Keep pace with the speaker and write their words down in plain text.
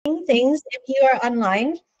things. If you are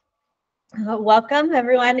online, welcome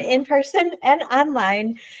everyone in person and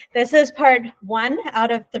online. This is part 1 out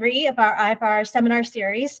of 3 of our IFR seminar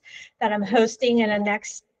series that I'm hosting in the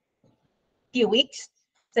next few weeks.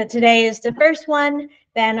 So today is the first one.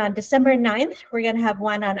 Then on December 9th, we're going to have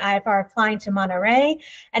one on IFR flying to Monterey.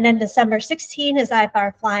 And then December 16th is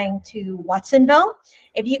IFR flying to Watsonville.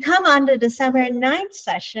 If you come on the December 9th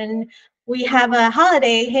session, we have a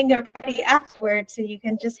holiday hangout party afterwards, so you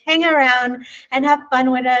can just hang around and have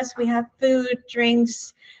fun with us. We have food,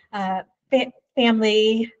 drinks,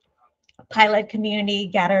 family, pilot community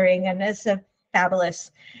gathering, and it's a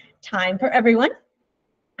fabulous time for everyone.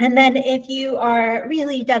 And then if you are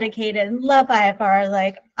really dedicated and love IFR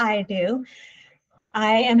like I do,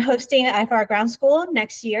 I am hosting IFR Ground School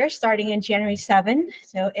next year, starting in January 7.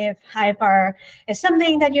 So if IFR is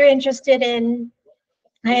something that you're interested in,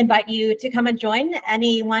 I invite you to come and join.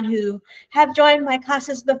 Anyone who have joined my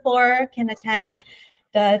classes before can attend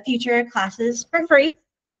the future classes for free.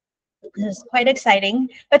 This is quite exciting.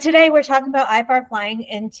 But today we're talking about IFR flying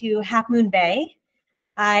into Half Moon Bay.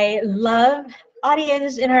 I love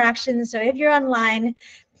audience interaction. So if you're online,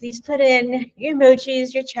 please put in your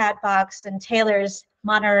emojis, your chat box, and Taylor's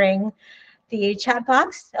monitoring the chat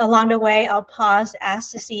box. Along the way, I'll pause,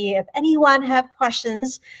 ask to see if anyone have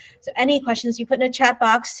questions. So any questions you put in the chat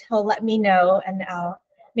box, he'll let me know and I'll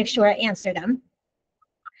make sure I answer them.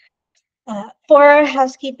 For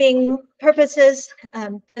housekeeping purposes,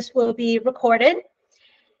 this will be recorded.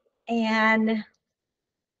 And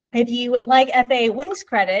if you would like FAA Wings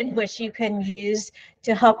credit, which you can use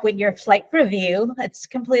to help with your flight review, it's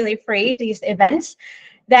completely free, these events,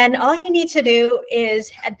 then all you need to do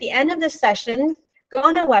is at the end of the session, go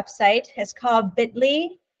on a website. It's called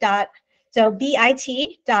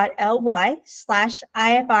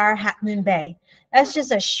bit.ly/IFR Half Moon Bay. That's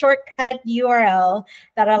just a shortcut URL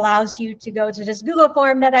that allows you to go to this Google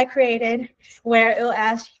form that I created where it'll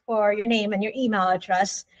ask for your name and your email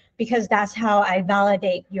address, because that's how I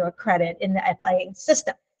validate your credit in the FIA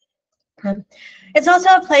system. It's also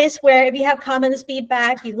a place where if you have comments,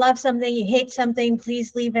 feedback, you love something, you hate something,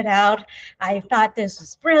 please leave it out. I thought this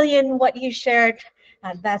was brilliant, what you shared.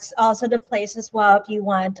 That's also the place as well if you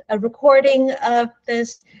want a recording of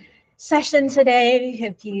this session today.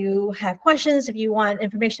 If you have questions, if you want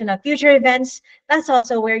information on future events, that's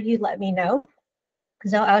also where you let me know.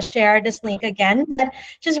 So I'll share this link again.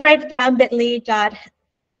 Just write down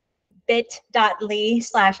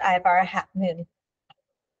bit.ly/IFR Half Moon.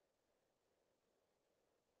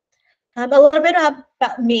 A little bit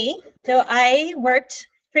about me. So I worked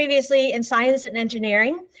previously in science and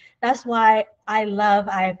engineering. That's why I love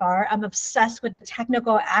IFR. I'm obsessed with the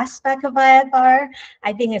technical aspect of IFR.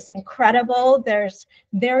 I think it's incredible. There's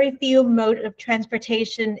very few modes of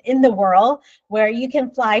transportation in the world where you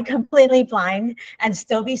can fly completely blind and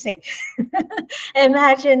still be safe.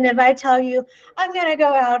 Imagine if I tell you, I'm going to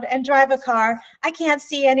go out and drive a car. I can't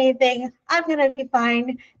see anything. I'm going to be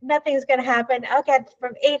fine. Nothing's going to happen. I'll get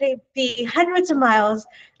from A to B hundreds of miles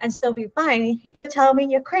and still be fine. You tell me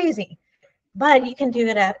you're crazy. But you can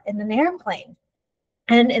do that in an airplane.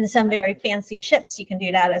 And in some very fancy ships, you can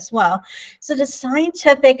do that as well. So the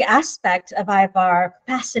scientific aspect of IFR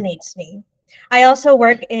fascinates me. I also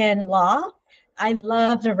work in law. I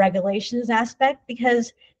love the regulations aspect,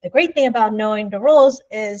 because the great thing about knowing the rules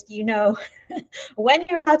is you know when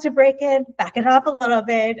you're about to break it, back it up a little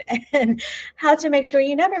bit, and how to make sure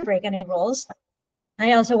you never break any rules.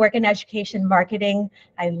 I also work in education marketing.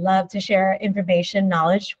 I love to share information,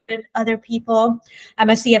 knowledge with other people. I'm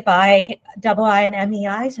a CFI, double I and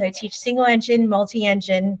MEI, so I teach single engine,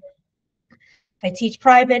 multi-engine. I teach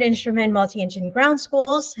private instrument, multi-engine ground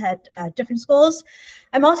schools at different schools.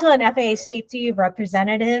 I'm also an FAA safety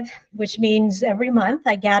representative, which means every month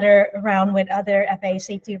I gather around with other FAA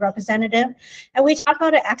safety representatives, and we talk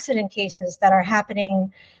about the accident cases that are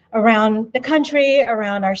happening around the country,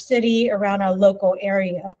 around our city, around our local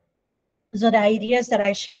area. So the ideas that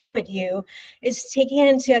I share with you is taking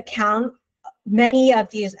into account many of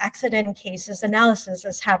these accident cases analysis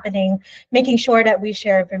is happening, making sure that we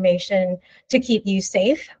share information to keep you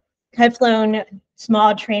safe. I've flown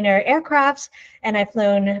small trainer aircrafts, and I've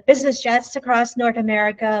flown business jets across North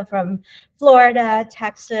America from Florida,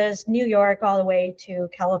 Texas, New York, all the way to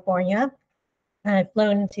California. I've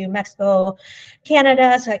flown to Mexico,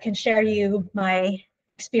 Canada, so I can share you my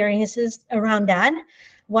experiences around that.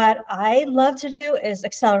 What I love to do is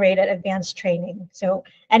accelerated advanced training. So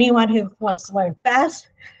anyone who wants to learn fast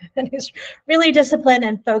and is really disciplined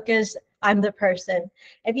and focused, I'm the person.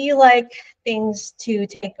 If you like things to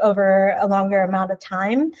take over a longer amount of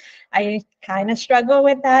time, I kind of struggle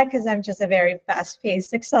with that because I'm just a very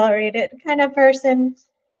fast-paced, accelerated kind of person.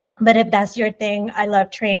 But if that's your thing, I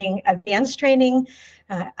love training, advanced training.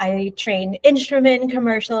 I train instrument,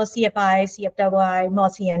 commercial, CFI, CFII,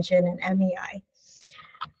 multi-engine, and MEI.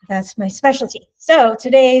 That's my specialty. So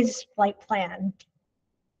today's flight plan.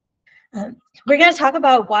 We're going to talk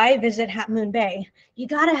about why visit Half Moon Bay. You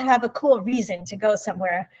got to have a cool reason to go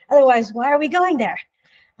somewhere. Otherwise, why are we going there?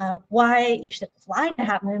 Why you should fly to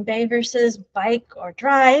Half Moon Bay versus bike or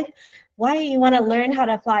drive. Why you want to learn how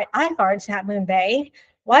to fly IFR to Half Moon Bay.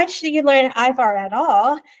 Why should you learn IFR at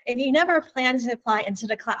all if you never plan to fly into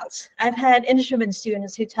the clouds? I've had instrument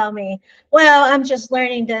students who tell me, well, I'm just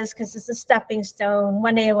learning this because it's a stepping stone.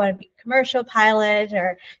 One day I want to be a commercial pilot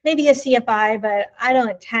or maybe a CFI, but I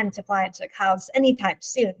don't intend to fly into the clouds anytime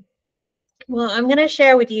soon. Well, I'm going to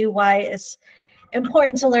share with you why it's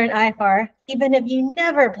important to learn IFR, even if you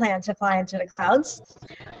never plan to fly into the clouds.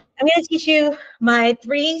 I'm going to teach you my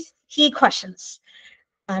 3 key questions.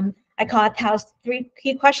 I call it Tao's 3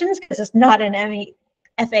 key questions because it's not in any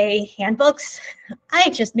FAA handbooks. I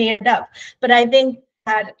just made it up, but I think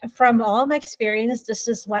that from all my experience, this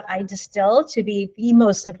is what I distill to be the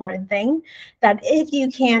most important thing, that if you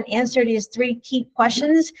can answer these 3 key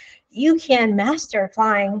questions, you can master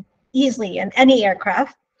flying easily in any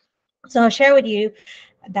aircraft. So I'll share with you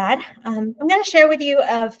that. I'm going to share with you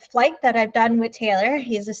a flight that I've done with Taylor.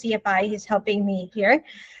 He's a CFI. He's helping me here.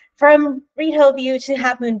 From Reid Hillview to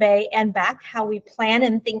Half Moon Bay and back, how we plan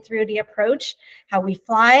and think through the approach, how we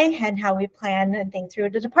fly, and how we plan and think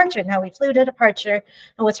through the departure, and how we flew to departure,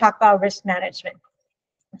 and we'll talk about risk management.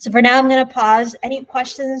 So for now, I'm going to pause. Any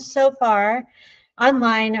questions so far,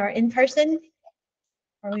 online or in person,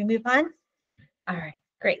 before we move on? All right,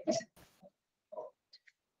 great.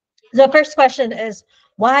 The first question is,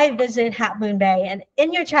 why visit Half Moon Bay? And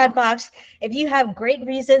in your chat box, if you have great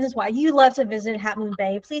reasons why you love to visit Half Moon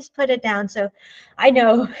Bay, please put it down so I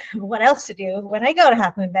know what else to do when I go to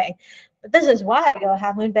Half Moon Bay. But this is why I go to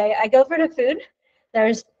Half Moon Bay. I go for the food.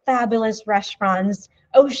 There's fabulous restaurants,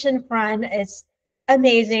 oceanfront. It's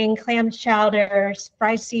amazing. Clam chowder,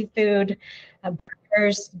 fried seafood,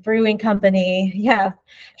 burgers, brewing company. Yeah,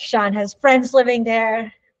 Sean has friends living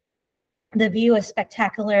there. The view is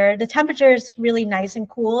spectacular. The temperature is really nice and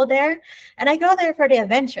cool there. And I go there for the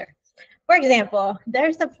adventure. For example,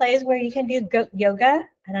 there's a place where you can do goat yoga.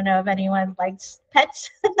 I don't know if anyone likes pets,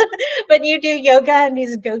 but you do yoga and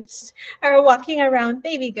these goats are walking around,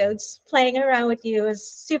 baby goats, playing around with you. It's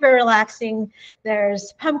super relaxing.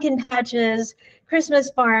 There's pumpkin patches, Christmas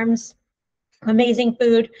farms, amazing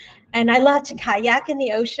food. And I love to kayak in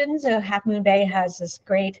the ocean. So Half Moon Bay has this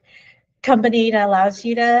great company that allows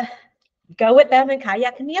you to go with them and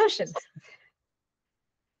kayak in the ocean.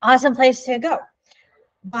 Awesome place to go.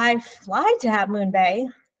 Why fly to Half Moon Bay?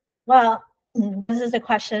 Well, this is a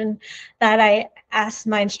question that I asked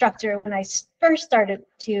my instructor when I first started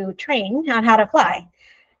to train on how to fly.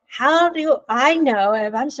 How do I know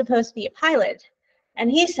if I'm supposed to be a pilot? And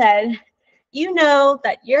he said, you know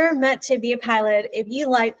that you're meant to be a pilot if you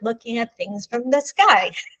like looking at things from the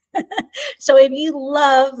sky. So if you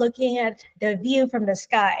love looking at the view from the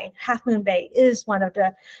sky, Half Moon Bay is one of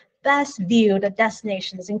the best viewed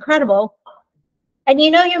destinations. Incredible. And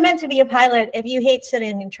you know you're meant to be a pilot if you hate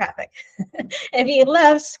sitting in traffic. If you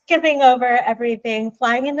love skipping over everything,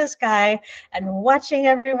 flying in the sky, and watching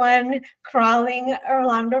everyone crawling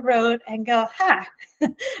along the road and go, ha,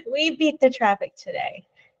 we beat the traffic today.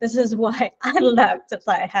 This is why I love to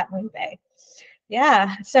fly Half Moon Bay.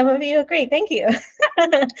 Yeah, some of you agree. Thank you.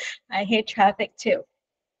 I hate traffic too.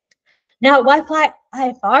 Now, why fly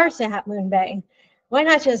IFR to Half Moon Bay? Why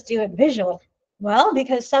not just do it visual? Well,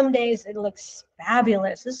 because some days it looks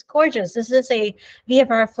fabulous. It's gorgeous. This is a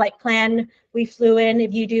VFR flight plan we flew in.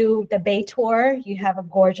 If you do the bay tour, you have a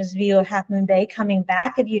gorgeous view of Half Moon Bay coming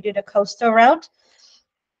back if you do the coastal route.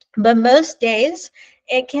 But most days,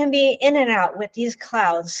 it can be in and out with these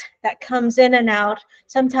clouds that comes in and out,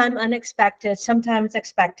 sometimes unexpected, sometimes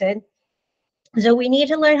expected. So we need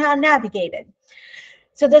to learn how to navigate it.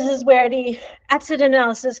 So this is where the accident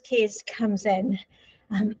analysis case comes in.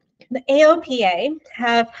 The AOPA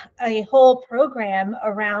have a whole program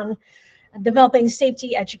around developing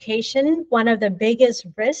safety education. One of the biggest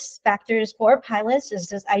risk factors for pilots is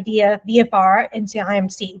this idea of VFR into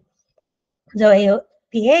IMC. So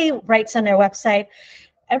AOPA writes on their website,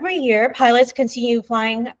 every year, pilots continue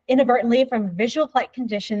flying inadvertently from visual flight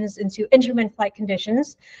conditions into instrument flight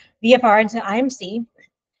conditions, VFR into IMC,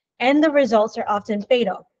 and the results are often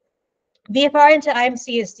fatal. VFR into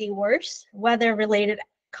IMC is the worst weather-related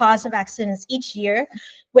cause of accidents each year,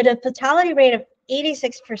 with a fatality rate of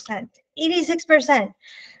 86%. 86%.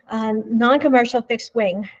 Non-commercial fixed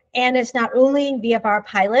wing. And it's not only VFR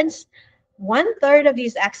pilots. 1/3 of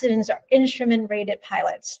these accidents are instrument-rated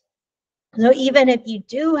pilots. So even if you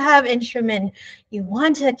do have instrument, you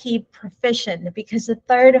want to keep proficient, because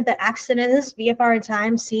 1/3 of the accidents, VFR and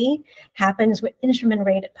IMC, happens with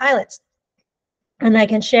instrument-rated pilots. And I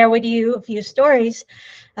can share with you a few stories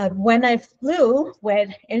of when I flew with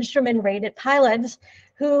instrument-rated pilots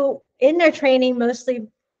who, in their training, mostly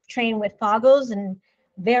train with foggles and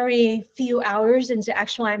very few hours into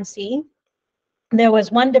actual IMC. There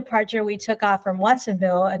was one departure we took off from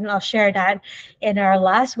Watsonville, and I'll share that in our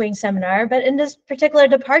last wing seminar. But in this particular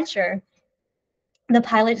departure, the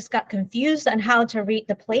pilot just got confused on how to read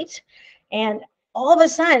the plate. And all of a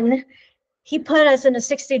sudden, he put us in a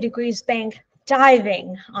 60 degrees bank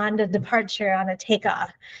diving on the departure on a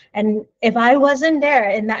takeoff. And if I wasn't there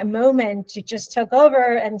in that moment, you just took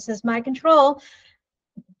over and says my control,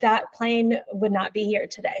 that plane would not be here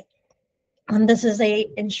today. This is a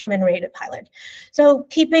instrument-rated pilot. So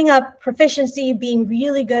keeping up proficiency, being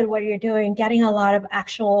really good at what you're doing, getting a lot of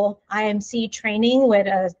actual IMC training with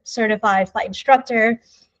a certified flight instructor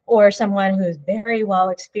or someone who's very well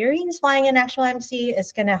experienced flying in actual IMC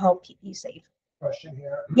is going to help keep you safe. Question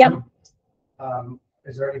here. Yep.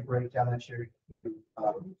 Is there any breakdown that you're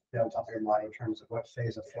on top of your mind in terms of what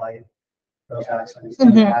phase of flight those accidents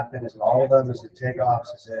happen? Is it all of them? Is it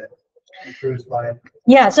takeoffs? Is it cruise flight?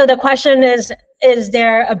 Yeah, so the question is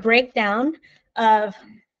there a breakdown of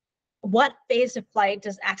what phase of flight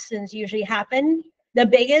does accidents usually happen? The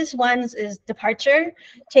biggest ones is departure,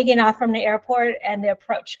 taking off from the airport, and the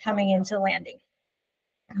approach coming into landing.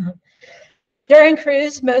 During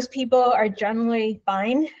cruise, most people are generally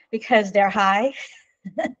fine because they're high.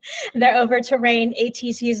 They're over terrain,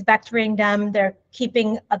 ATCs vectoring them, they're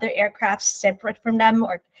keeping other aircraft separate from them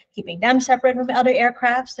or keeping them separate from other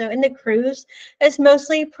aircraft. So in the cruise, it's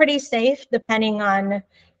mostly pretty safe depending on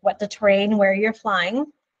what the terrain, where you're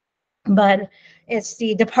flying. But it's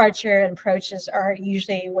the departure and approaches are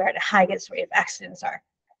usually where the highest rate of accidents are.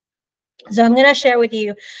 So I'm going to share with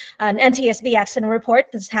you an NTSB accident report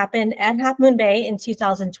that's happened at Half Moon Bay in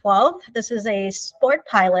 2012. This is a sport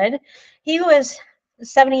pilot. He was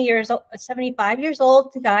 75 years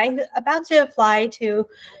old, the guy about to fly to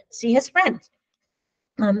see his friend.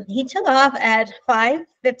 He took off at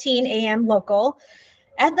 5:15 a.m. local.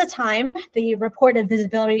 At the time, the reported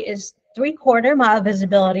visibility is 3/4 mile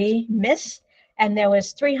visibility miss, and there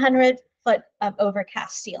was 300 foot of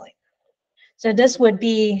overcast ceiling. So this would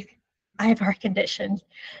be IFR conditions.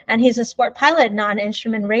 And he's a sport pilot,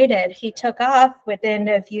 non-instrument rated. He took off. Within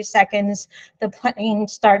a few seconds, the plane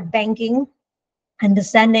started banking and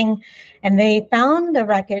descending, and they found the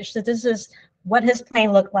wreckage. So this is what his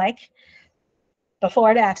plane looked like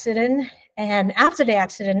before the accident. And after the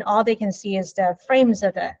accident, all they can see is the frames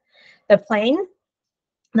of the plane.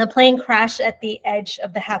 The plane crashed at the edge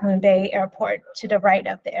of the Half Moon Bay Airport to the right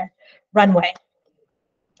of their runway.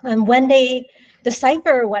 And when they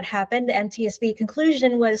decipher what happened, the NTSB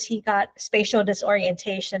conclusion was he got spatial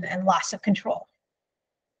disorientation and loss of control.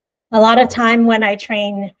 A lot of time when I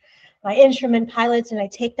train my instrument pilots and I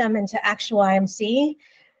take them into actual IMC,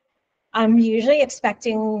 I'm usually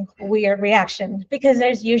expecting weird reaction because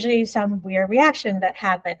there's usually some weird reaction that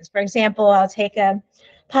happens. For example, I'll take a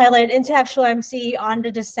pilot into actual IMC on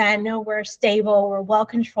the descent. We're stable, we're well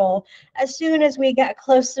controlled. As soon as we get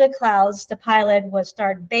close to the clouds, the pilot would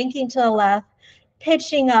start banking to the left,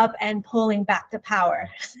 pitching up and pulling back the power.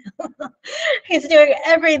 He's doing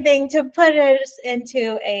everything to put us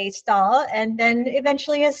into a stall and then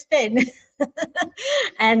eventually a spin.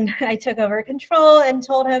 And I took over control and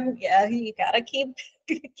told him, yeah, you gotta keep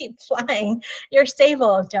flying. You're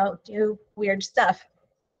stable, don't do weird stuff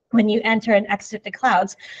when you enter and exit the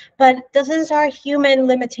clouds. But this is our human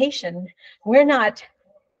limitation. We're not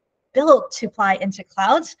built to fly into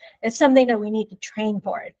clouds. It's something that we need to train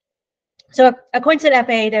for it. So according to the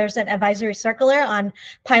FAA, there's an advisory circular on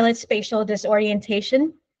pilot spatial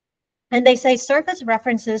disorientation. And they say surface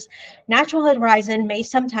references natural horizon may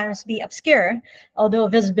sometimes be obscure, although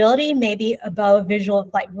visibility may be above visual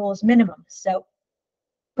flight rules minimum. So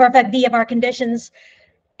perfect VFR conditions,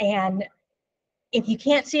 and if you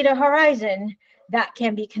can't see the horizon, that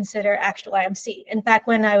can be considered actual IMC. In fact,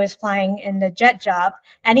 when I was flying in the jet job,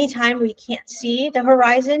 anytime we can't see the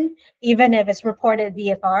horizon, even if it's reported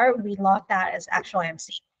VFR, we log that as actual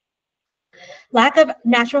IMC. Lack of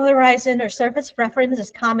natural horizon or surface reference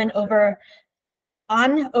is common over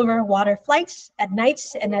water flights at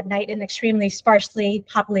nights and at night in extremely sparsely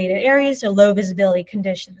populated areas or low visibility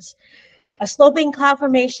conditions. A sloping cloud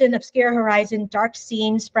formation, obscure horizon, dark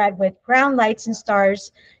scene spread with ground lights and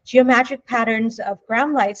stars. Geometric patterns of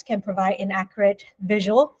ground lights can provide inaccurate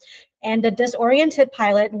visual, and the disoriented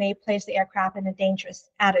pilot may place the aircraft in a dangerous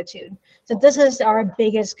attitude. So this is our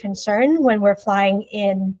biggest concern when we're flying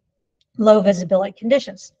in low visibility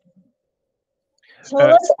conditions. So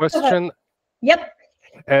let's question. Yep.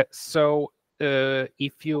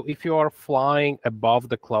 If you are flying above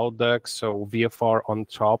the cloud deck, so VFR on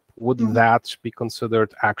top, would Mhm. that be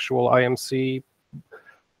considered actual IMC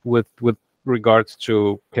with regards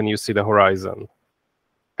to can you see the horizon,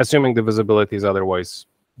 assuming the visibility is otherwise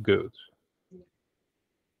good?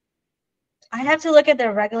 I have to look at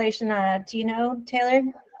the regulation. Do you know, Taylor?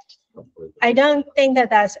 I don't think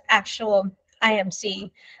that that's actual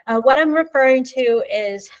IMC. What I'm referring to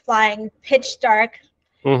is flying pitch dark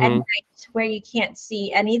at night where you can't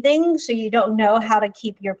see anything, so you don't know how to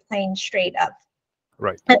keep your plane straight up.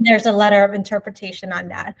 Right. And there's a letter of interpretation on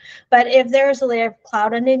that. But if there's a layer of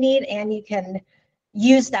cloud underneath and you can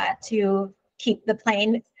use that to keep the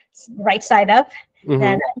plane right side up,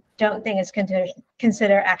 then I don't think it's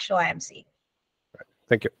considered actual IMC. Right.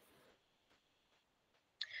 Thank you.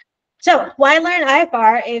 So why learn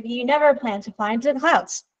IFR if you never plan to fly into the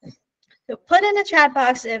clouds? So put in the chat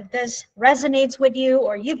box if this resonates with you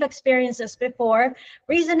or you've experienced this before.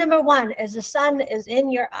 Reason number one is the sun is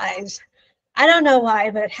in your eyes. I don't know why,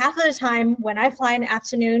 but half of the time when I fly in the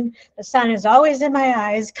afternoon, the sun is always in my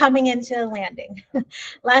eyes coming into the landing.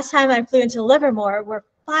 Last time I flew into Livermore, we're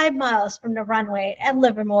 5 miles from the runway at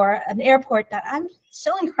Livermore, an airport that I'm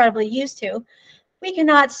so incredibly used to. We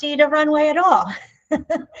cannot see the runway at all.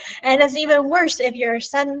 And it's even worse if your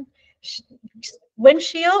sun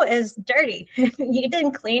windshield is dirty. You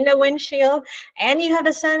didn't clean the windshield and you have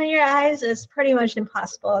the sun in your eyes, it's pretty much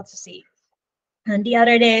impossible to see. And the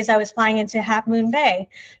other days I was flying into Half Moon Bay,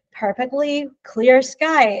 perfectly clear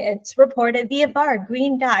sky. It's reported VFR,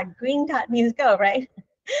 green dot means go, right?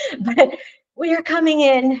 But we are coming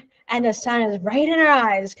in and the sun is right in our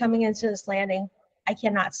eyes coming into this landing. I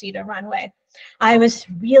cannot see the runway. I was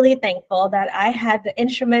really thankful that I had the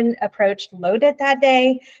instrument approach loaded that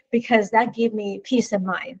day because that gave me peace of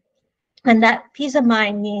mind. And that peace of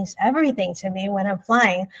mind means everything to me when I'm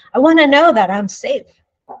flying. I want to know that I'm safe.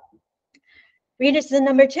 Reason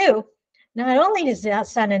number two, not only is the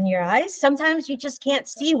sun in your eyes, sometimes you just can't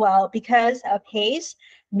see well because of haze,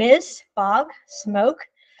 mist, fog, smoke.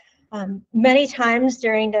 Many times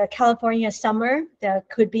during the California summer, there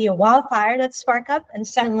could be a wildfire that spark up and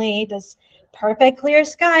suddenly this perfect clear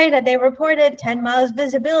sky that they reported 10 miles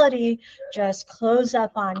visibility just close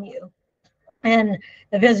up on you. And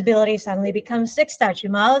the visibility suddenly becomes 6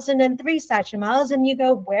 statute miles and then 3 statute miles and you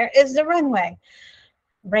go, where is the runway?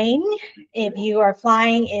 Rain, if you are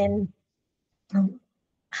flying in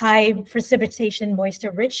high precipitation,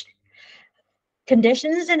 moisture rich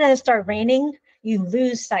conditions and then it start raining, you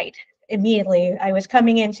lose sight immediately. I was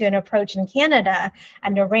coming into an approach in Canada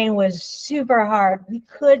and the rain was super hard. We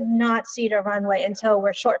could not see the runway until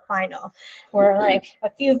we're short final. We're like a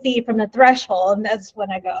few feet from the threshold and that's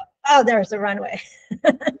when I go, oh, there's the runway.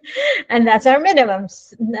 And that's our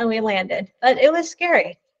minimums. And then we landed, but it was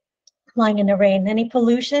scary flying in the rain. Any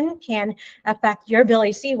pollution can affect your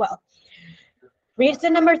ability to see well.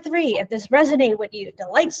 Reason number three, if this resonates with you, the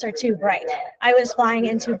lights are too bright. I was flying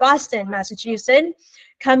into Boston, Massachusetts,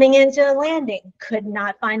 coming into a landing, could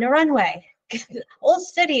not find a runway. The whole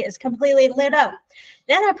city is completely lit up.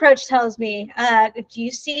 Then approach tells me, do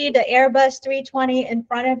you see the Airbus 320 in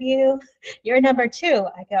front of you? You're number 2.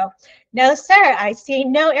 I go, no, sir, I see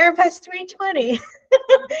no Airbus 320. And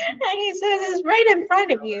he says, it's right in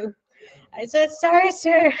front of you. I said, sorry,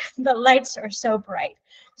 sir, the lights are so bright.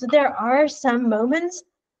 So there are some moments,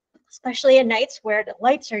 especially at nights, where the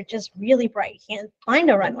lights are just really bright. You can't find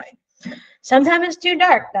a runway. Sometimes it's too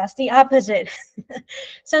dark. That's the opposite.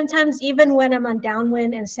 Sometimes even when I'm on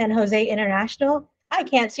downwind in San Jose International, I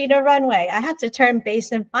can't see the runway. I have to turn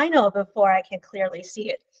base and final before I can clearly see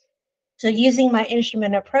it. So using my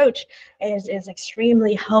instrument approach is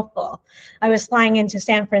extremely helpful. I was flying into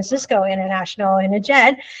San Francisco International in a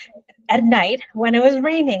jet at night when it was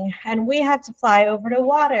raining and we had to fly over the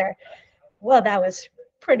water. Well, that was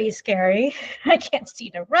pretty scary. I can't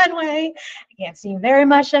see the runway. I can't see very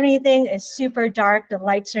much anything. It's super dark. The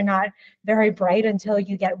lights are not very bright until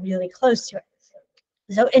you get really close to it.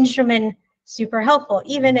 So instrument, super helpful,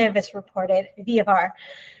 even if it's reported VFR.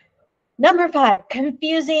 Number 5,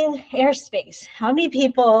 confusing airspace. How many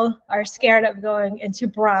people are scared of going into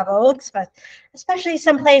Bravo, especially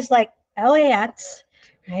someplace like LAX,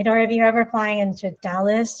 right? Or if you're ever flying into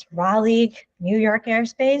Dallas, Raleigh, New York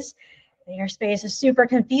airspace, the airspace is super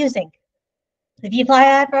confusing. If you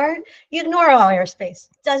fly IFR, you ignore all airspace.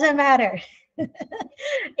 Doesn't matter.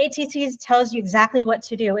 ATC tells you exactly what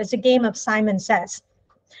to do. It's a game of Simon Says.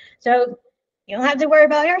 So you don't have to worry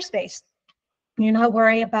about airspace. You're not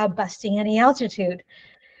worried about busting any altitude.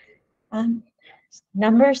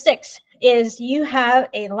 Number 6 is you have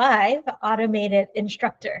a live automated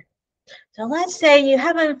instructor. So let's say you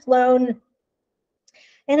haven't flown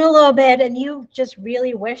in a little bit and you just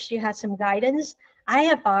really wish you had some guidance.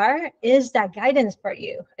 IFR is that guidance for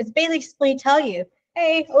you. It's basically tell you,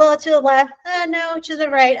 hey, a little to the left, no, to the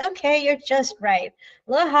right. Okay, you're just right.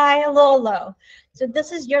 A little high, a little low. So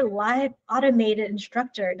this is your live automated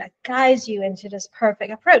instructor that guides you into this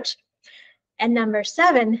perfect approach. And number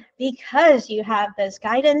 7, because you have this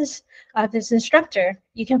guidance of this instructor,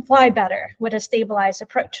 you can fly better with a stabilized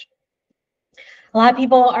approach. A lot of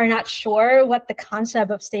people are not sure what the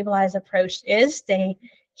concept of stabilized approach is. They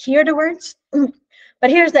hear the words, but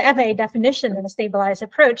here's the FAA definition of a stabilized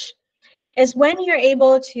approach is when you're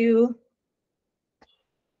able to,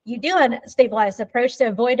 you do a stabilized approach to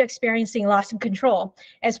avoid experiencing loss of control.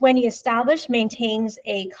 It's when you establish, maintains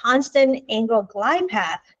a constant angle glide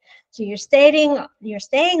path. So you're staying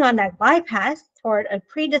on that glide path toward a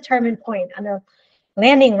predetermined point on a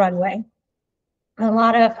landing runway. A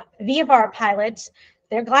lot of VFR pilots,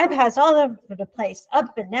 their glide paths all over the place,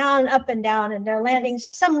 up and down, and they're landing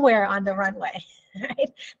somewhere on the runway,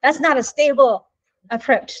 right? That's not a stable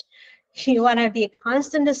approach. You want to be a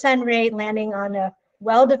constant descent rate, landing on a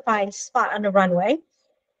well-defined spot on the runway.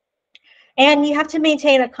 And you have to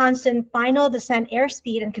maintain a constant final descent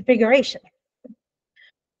airspeed and configuration.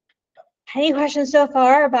 Any questions so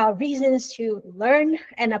far about reasons to learn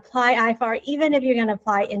and apply IFR, even if you're going to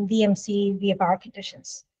apply in VMC VFR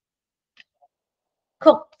conditions?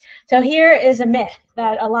 Cool. So here is a myth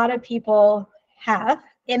that a lot of people have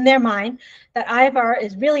in their mind that IFR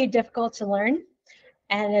is really difficult to learn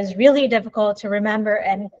and is really difficult to remember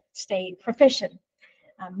and stay proficient.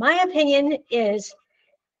 My opinion is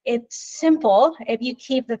it's simple if you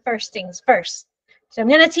keep the first things first. So I'm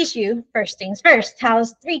going to teach you first things first,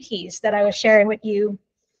 Tao's 3 keys that I was sharing with you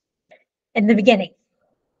in the beginning.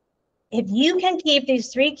 If you can keep these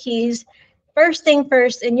 3 keys first thing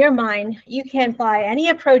first in your mind, you can fly any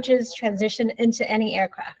approaches, transition into any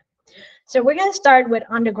aircraft. So we're going to start with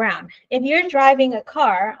on the ground. If you're driving a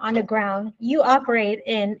car on the ground, you operate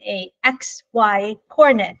in a XY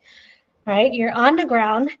coordinate, right? You're on the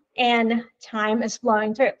ground and time is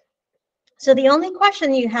flowing through. So the only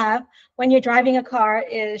question you have when you're driving a car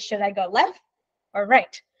is, should I go left or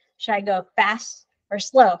right? Should I go fast or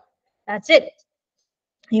slow? That's it.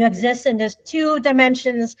 You exist in this 2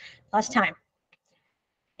 dimensions plus time.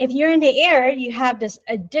 If you're in the air, you have this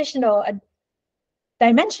additional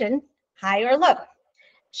dimension, high or low.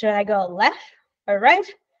 Should I go left or right,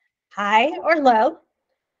 high or low,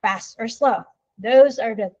 fast or slow? Those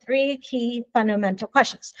are the 3 key fundamental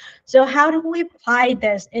questions. So how do we apply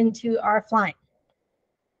this into our flying?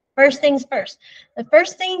 First things first. The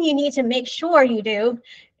first thing you need to make sure you do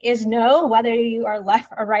is know whether you are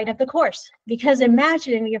left or right of the course. Because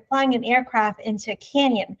imagine you're flying an aircraft into a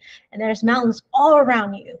canyon and there's mountains all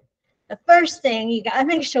around you. The first thing you gotta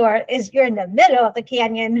make sure is you're in the middle of the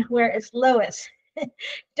canyon where it's lowest.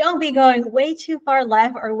 Don't be going way too far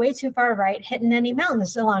left or way too far right, hitting any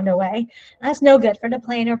mountains along the way. That's no good for the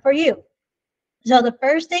plane or for you. So the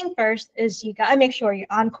first thing first is you gotta make sure you're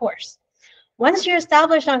on course. Once you're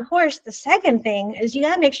established on course, the second thing is you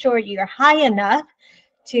gotta make sure you're high enough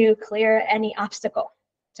to clear any obstacle.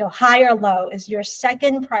 So high or low is your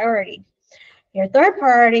second priority. Your third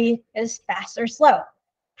priority is fast or slow.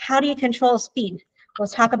 How do you control speed? We'll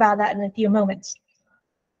talk about that in a few moments.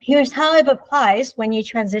 Here's how it applies when you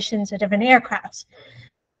transition to different aircrafts.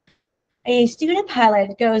 A student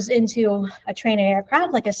pilot goes into a trainer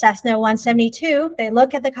aircraft like a Cessna 172. They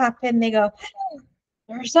look at the cockpit and they go,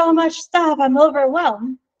 there's so much stuff, I'm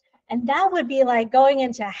overwhelmed. And that would be like going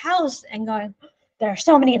into a house and going, there are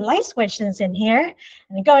so many light switches in here.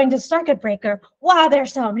 And going to circuit breaker, wow,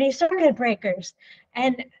 there's so many circuit breakers.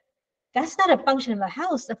 And that's not a function of a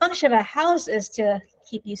house. The function of a house is to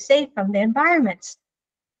keep you safe from the environments.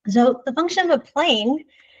 So the function of a plane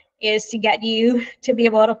is to get you to be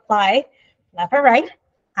able to fly left or right,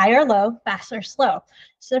 high or low, fast or slow.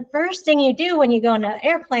 So the first thing you do when you go in an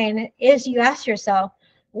airplane is you ask yourself,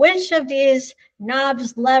 which of these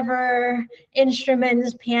knobs, lever,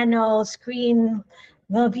 instruments, panel, screen,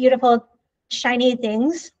 the beautiful shiny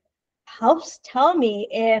things helps tell me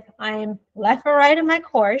if I'm left or right in my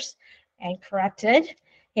course and corrected,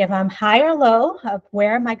 if I'm high or low of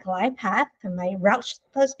where my glide path and my route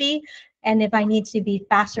supposed to be, and if I need to be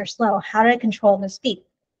fast or slow, how do I control the speed?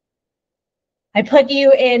 I put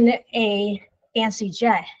you in a fancy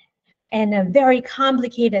jet and a very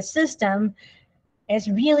complicated system. It's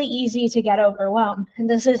really easy to get overwhelmed. And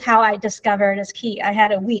this is how I discovered is key. I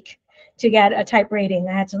had a week to get a type rating.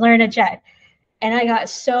 I had to learn a jet. And I got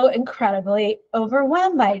so incredibly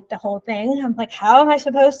overwhelmed by the whole thing. I'm like, how am I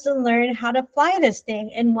supposed to learn how to fly this thing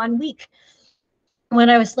in 1 week? When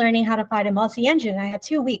I was learning how to fly a multi-engine, I had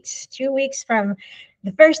 2 weeks, 2 weeks from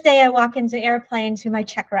the first day I walk into the airplane to my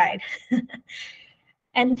check ride.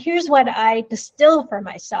 And here's what I distill for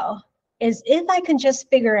myself is if I can just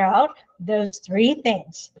figure out those 3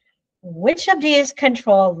 things, which of these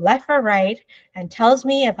control left or right and tells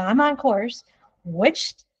me if I'm on course,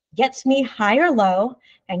 which gets me high or low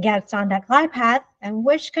and gets on that glide path, and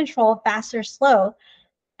which control fast or slow,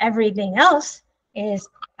 everything else is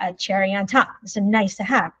a cherry on top. It's a nice to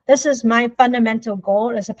have. This is my fundamental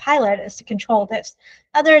goal as a pilot, is to control this.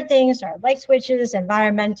 Other things are light switches,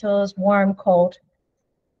 environmentals, warm, cold.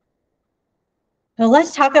 So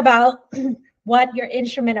let's talk about what your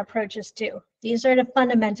instrument approaches do. These are the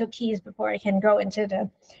fundamental keys before I can go into the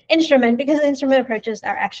instrument, because instrument approaches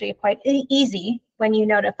are actually quite easy when you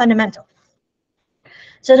know the fundamental.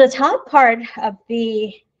 So the top part of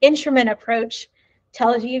the instrument approach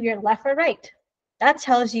tells you if you're left or right. That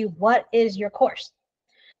tells you what is your course.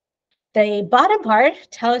 The bottom part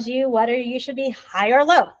tells you whether you should be high or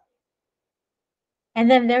low.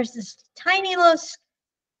 And then there's this tiny little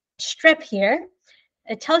strip here.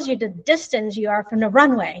 It tells you the distance you are from the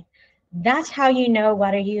runway. That's how you know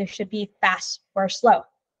whether you should be fast or slow.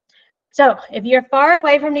 So if you're far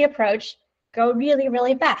away from the approach, go really,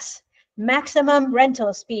 really fast. Maximum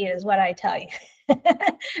rental speed is what I tell you.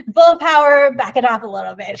 Full power, back it off a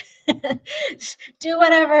little bit. Do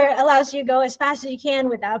whatever allows you to go as fast as you can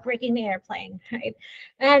without breaking the airplane, right?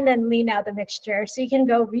 And then lean out the mixture so you can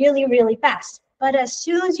go really, really fast. But as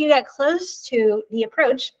soon as you get close to the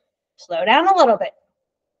approach, slow down a little bit.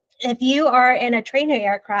 If you are in a trainer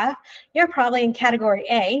aircraft, you're probably in category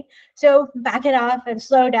A. So back it off and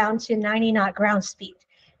slow down to 90 knot ground speed.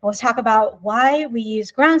 We'll talk about why we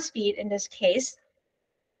use ground speed in this case,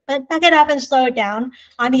 but back it up and slow it down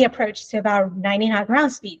on the approach to about 90 knot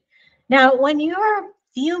ground speed. Now, when you're a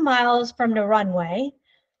few miles from the runway,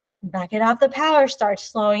 back it off the power, start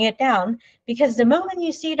slowing it down, because the moment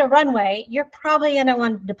you see the runway, you're probably going to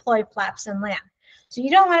want to deploy flaps and land. So you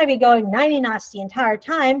don't want to be going 90 knots the entire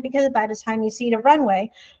time, because by the time you see the runway,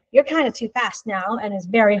 you're kind of too fast now, and it's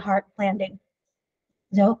very hard landing.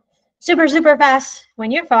 So super, super fast when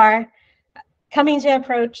you're far, coming to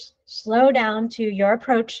approach, slow down to your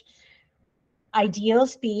approach. Ideal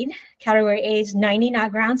speed, category A is 90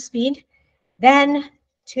 knot ground speed. Then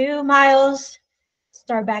 2 miles,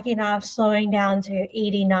 start backing off, slowing down to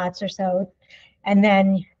 80 knots or so. And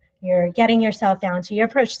then you're getting yourself down to your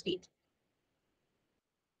approach speed.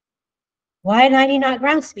 Why 90 knot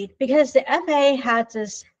ground speed? Because the FAA has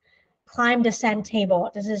this climb descent table.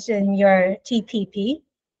 This is in your TPP,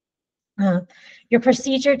 your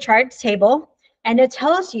procedure chart table. And it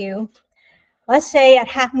tells you, let's say at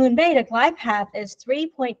Half Moon Bay, the glide path is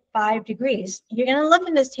 3.5 degrees. You're going to look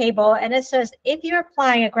in this table, and it says if you're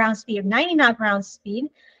applying a ground speed of 90 knot ground speed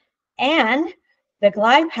and the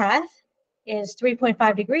glide path is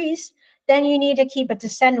 3.5 degrees, then you need to keep a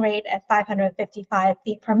descent rate at 555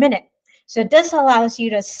 feet per minute. So this allows you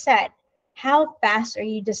to set how fast are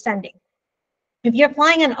you descending. If you're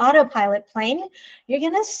flying an autopilot plane, you're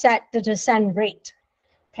going to set the descent rate.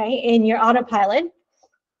 Okay, in your autopilot,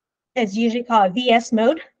 it's usually called VS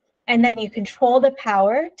mode, and then you control the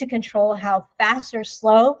power to control how fast or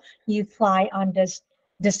slow you fly on this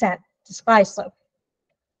descent, this fly slope.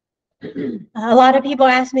 A lot of people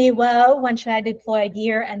ask me, well, when should I deploy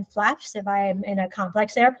gear and flaps if I am in a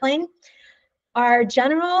complex airplane? Our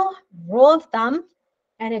general rule of thumb,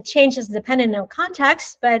 and it changes depending on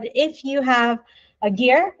context, but if you have a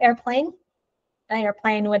gear airplane, an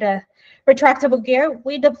airplane with a retractable gear,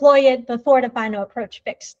 we deploy it before the final approach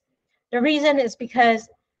fix. The reason is because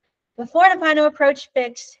before the final approach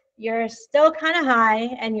fix, you're still kind of high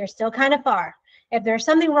and you're still kind of far. If there's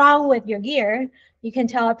something wrong with your gear, you can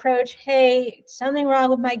tell approach, hey, something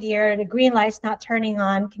wrong with my gear. The green light's not turning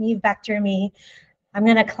on. Can you vector me? I'm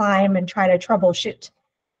going to climb and try to troubleshoot.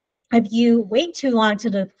 If you wait too long to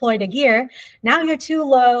deploy the gear, now you're too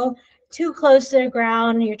low, too close to the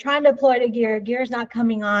ground. You're trying to deploy the gear. Gear's not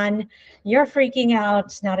coming on. You're freaking out.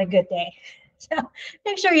 It's not a good day. So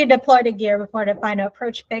make sure you deploy the gear before the final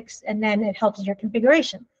approach fix, and then it helps your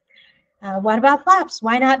configuration. What about flaps?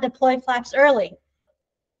 Why not deploy flaps early?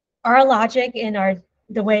 Our logic in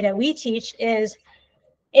the way that we teach is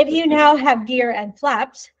if you now have gear and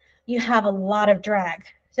flaps, you have a lot of drag.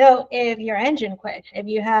 So if your engine quit, if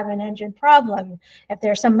you have an engine problem, if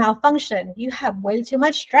there's some malfunction, you have way too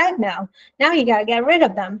much drag now. Now you got to get rid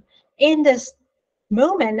of them. In this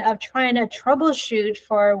moment of trying to troubleshoot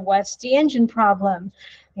for what's the engine problem,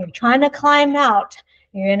 you're trying to climb out,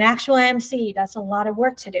 you're in actual MC, that's a lot of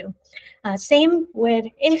work to do. Same with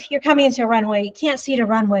if you're coming into a runway, you can't see the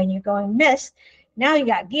runway and you're going miss. Now you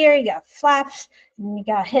got gear, you got flaps, and you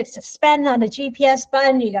got to hit suspend on the GPS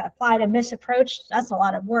button, you got to fly to miss approach. That's a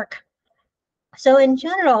lot of work. So in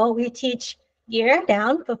general, we teach gear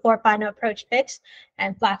down before final approach fix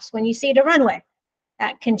and flaps when you see the runway.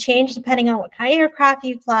 That can change depending on what kind of aircraft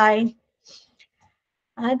you fly.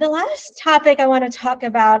 The last topic I want to talk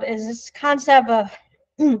about is this concept of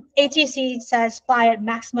ATC says fly at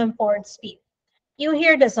maximum forward speed. You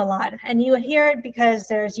hear this a lot, and you hear it because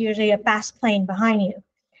there's usually a fast plane behind you.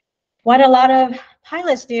 What a lot of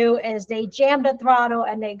pilots do is they jam the throttle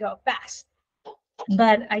and they go fast.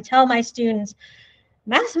 But I tell my students,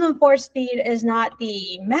 maximum forward speed is not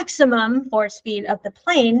the maximum forward speed of the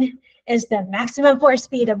plane, is the maximum forward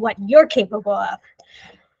speed of what you're capable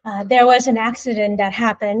of. There was an accident that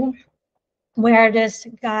happened where this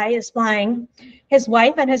guy is flying his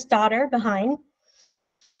wife and his daughter behind,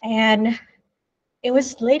 and it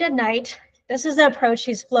was late at night. This is an approach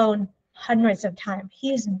he's flown hundreds of times.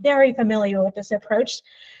 He's very familiar with this approach.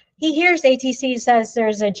 He hears ATC says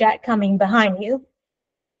there's a jet coming behind you.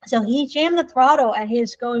 So he jammed the throttle and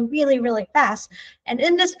he's going really, really fast. And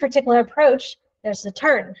in this particular approach, there's a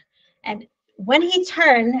turn. And when he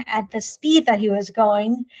turned at the speed that he was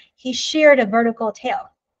going, he sheared a vertical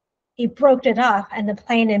tail. He broke it off and the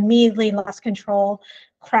plane immediately lost control,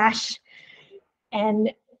 crashed,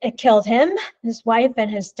 and it killed him. His wife and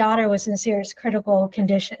his daughter was in serious critical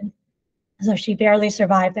condition. So she barely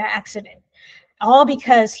survived that accident. All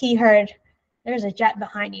because he heard, there's a jet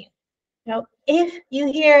behind you. Now, if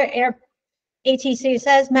you hear ATC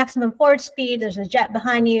says maximum forward speed, there's a jet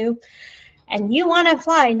behind you, and you want to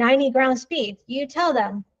fly 90 ground speed, you tell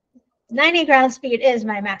them 90 ground speed is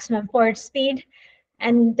my maximum forward speed,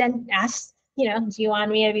 and then ask, do you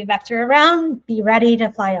want me to be vector around? Be ready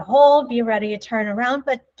to fly a hold, be ready to turn around,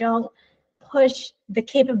 but don't push the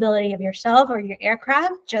capability of yourself or your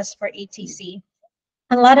aircraft just for ATC.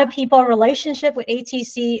 A lot of people relationship with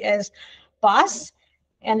ATC is boss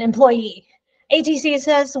and employee. ATC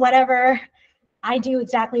says whatever, I do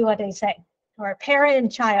exactly what they say. Or parent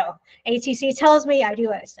and child. ATC tells me, I do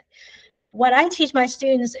what I say. What I teach my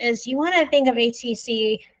students is you want to think of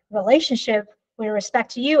ATC relationship with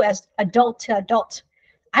respect to you as adult to adult.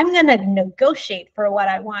 I'm going to negotiate for what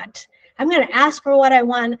I want. I'm going to ask for what I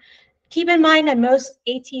want. Keep in mind that most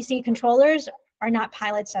ATC controllers are not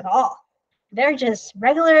pilots at all. They're just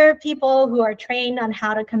regular people who are trained on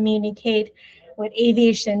how to communicate with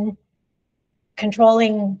aviation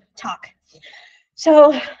controlling talk.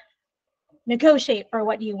 So negotiate for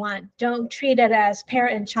what you want. Don't treat it as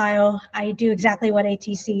parent and child. I do exactly what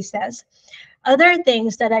ATC says. Other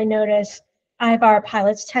things that I notice IFR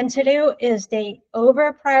pilots tend to do is they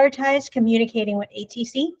over prioritize communicating with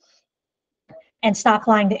ATC and stop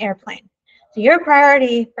flying the airplane. So your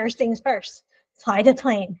priority, first things first, fly the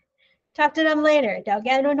plane. Talk to them later. They'll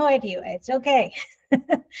get annoyed with you. It's okay.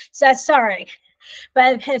 So sorry,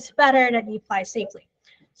 but it's better that you fly safely.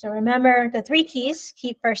 So remember the 3 keys,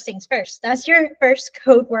 keep first things first. That's your first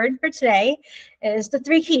code word for today, is the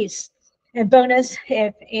 3 keys. And bonus,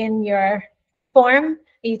 if in your form,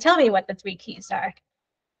 you tell me what the 3 keys are.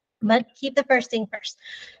 But keep the first thing first.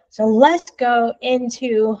 So let's go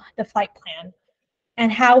into the flight plan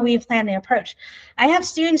and how we plan the approach. I have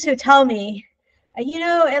students who tell me,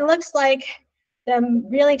 it looks like the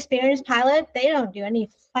really experienced pilot, they don't do any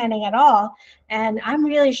planning at all. And I'm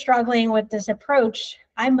really struggling with this approach.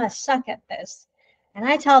 I must suck at this. And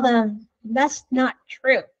I tell them, that's not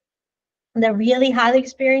true. The really highly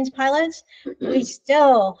experienced pilots, we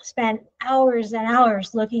still spend hours and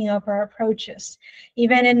hours looking over approaches.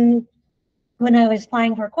 Even when I was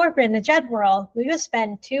flying for corporate in the jet world, we would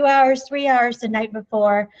spend 2 hours, 3 hours the night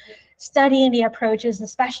before studying the approaches,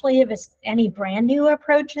 especially if it's any brand new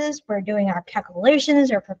approaches. We're doing our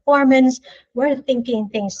calculations or performance. We're thinking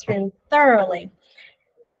things through thoroughly.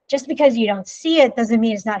 Just because you don't see it doesn't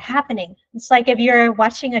mean it's not happening. It's like if you're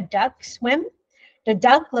watching a duck swim, the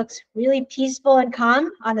duck looks really peaceful and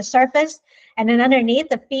calm on the surface, and then underneath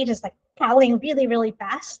the feet is like paddling really, really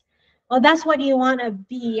fast. Well, that's what you want to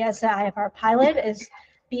be as an IFR pilot, is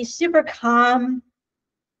be super calm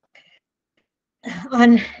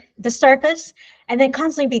on the surface and then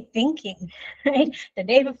constantly be thinking, right? The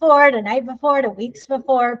day before, the night before, the weeks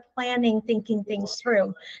before, planning, thinking things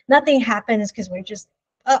through. Nothing happens because we're just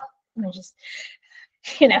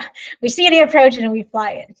you know, we see the approach and we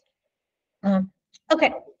fly it.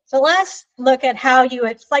 Okay, so let's look at how you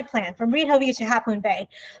would flight plan from Reid, Hillview to Half Moon Bay.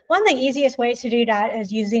 One of the easiest ways to do that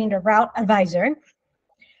is using the route advisor.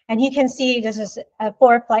 And you can see this is a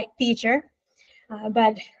for-flight feature,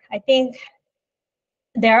 but I think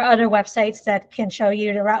there are other websites that can show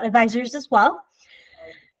you the route advisors as well.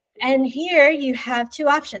 And here you have two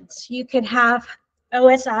options. You can have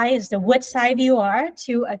OSI is the which side you are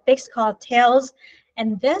to a fix called tails.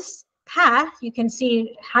 And this path, you can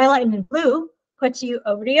see highlighted in blue, puts you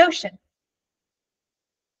over the ocean.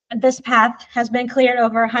 And this path has been cleared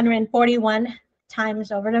over 141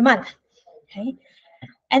 times over the month. Okay.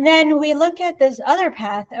 And then we look at this other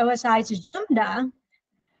path, OSI to Jumda.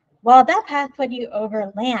 Well, that path put you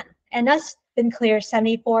over land, and that's been cleared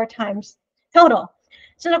 74 times total.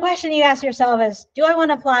 So the question you ask yourself is, do I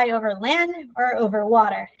want to fly over land or over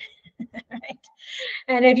water? Right?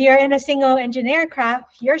 And if you're in a single engine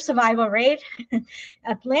aircraft, your survival rate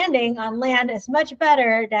of landing on land is much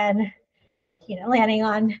better than landing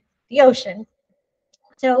on the ocean.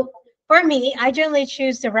 So for me, I generally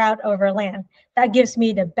choose the route over land. That gives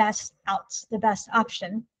me the best outs, the best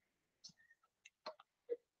option.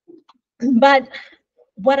 But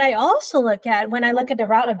what I also look at when I look at the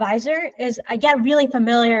route advisor is I get really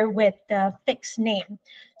familiar with the fixed name.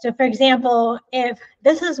 So for example, if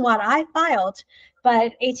this is what I filed,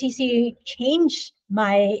 but ATC changed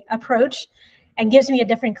my approach and gives me a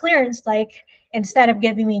different clearance, like instead of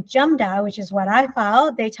giving me Jumda, which is what I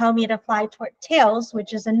filed, they tell me to fly toward tails,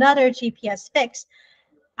 which is another GPS fix.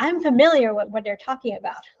 I'm familiar with what they're talking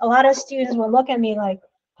about. A lot of students will look at me like,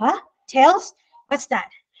 huh? Tails? What's that?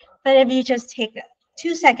 But if you just take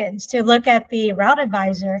 2 seconds to look at the route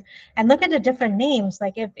advisor and look at the different names,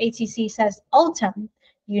 like if ATC says Ultim,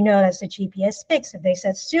 you know that's a GPS fix. If they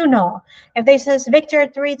said Sunol, if they says Victor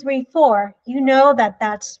 334, you know that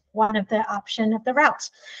that's one of the option of the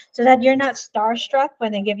routes, so that you're not starstruck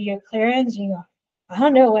when they give you a clearance. You go, I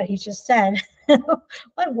don't know what he just said.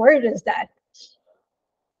 What word is that?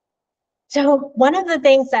 So one of the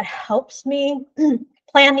things that helps me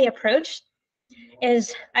plan the approach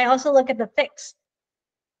is I also look at the fix.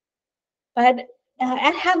 But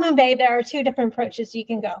at Half Moon Bay, there are two different approaches you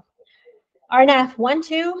can go. RNAV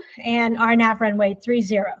 12 and RNAV runway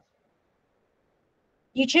 30.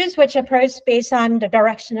 You choose which approach based on the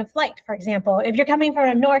direction of flight. For example, if you're coming from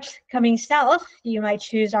the north, coming south, you might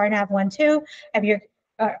choose RNAV 12. If you're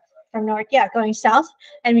from north, going south,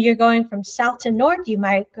 and you're going from south to north, you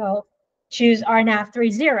might choose RNAV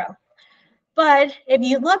 30. But if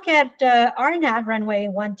you look at RNAV runway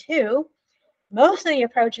 12, most of the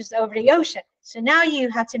approach is over the ocean. So now you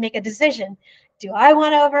have to make a decision. Do I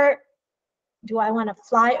want to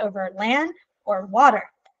fly over land or water?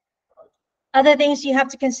 Other things you have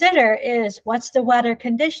to consider is what's the weather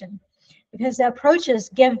condition, because the approaches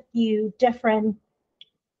give you different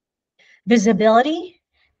visibility,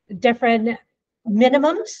 different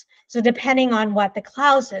minimums. So depending on what the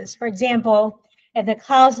clouds is, for example, if the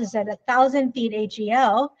clouds is at 1,000 feet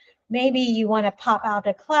AGL, maybe you want to pop out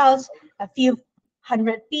the clouds a few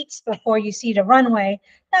 100 feet before you see the runway.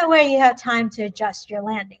 That way you have time to adjust your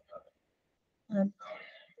landing.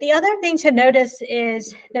 The other thing to notice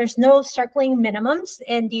is there's no circling minimums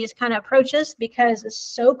in these kind of approaches because it's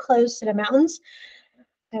so close to the mountains.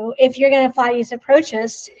 So if you're going to fly these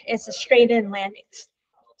approaches, it's a straight in landings.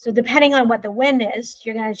 So depending on what the wind is,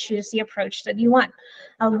 you're going to choose the approach that you want.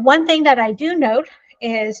 One thing that I do note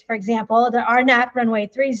is, for example, the RNAV runway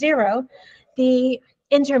 30, the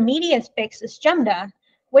intermediate fix is Jumda,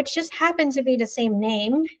 which just happens to be the same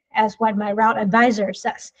name as what my route advisor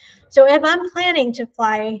says. So if I'm planning to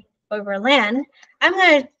fly over land, I'm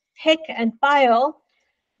going to pick and file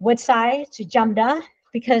Woodside to Jumda,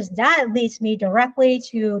 because that leads me directly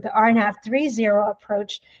to the RNAV 30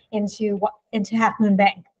 approach into Half Moon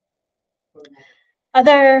Bay.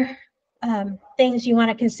 Other things you want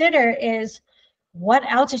to consider is what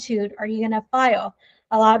altitude are you going to file?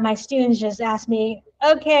 A lot of my students just ask me,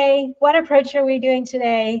 okay, what approach are we doing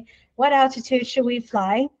today? What altitude should we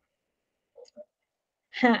fly?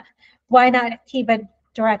 Why not keep it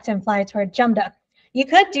direct and fly toward Jumda? You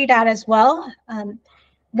could do that as well.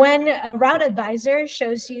 When a route advisor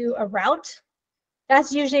shows you a route,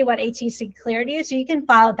 that's usually what ATC cleared you. So you can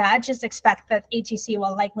file that. Just expect that ATC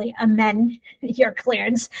will likely amend your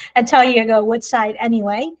clearance and tell you to go Woodside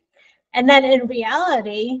anyway. And then in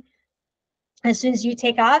reality, as soon as you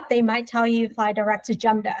take off, they might tell you fly direct to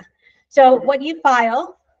Jumda. So what you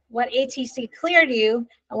file, what ATC cleared you,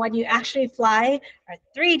 and what you actually fly are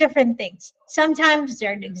three different things. Sometimes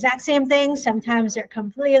they're the exact same thing. Sometimes they're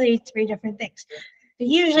completely three different things.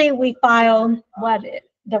 Usually we file what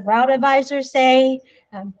the route advisors say,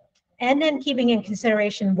 and then keeping in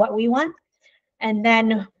consideration what we want. And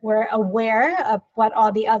then we're aware of what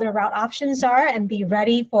all the other route options are and be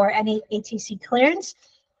ready for any ATC clearance.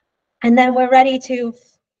 And then we're ready to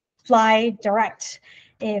fly direct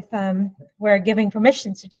if we're giving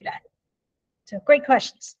permission to do that. So great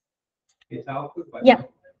questions. Yeah.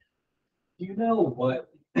 Do you know what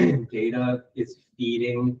data is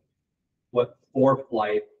feeding what for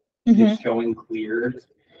flight is showing cleared?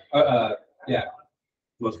 Yeah,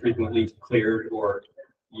 most frequently cleared or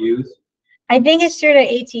used. I think it's through the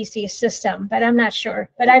ATC system, but I'm not sure.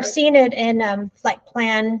 But I've seen it in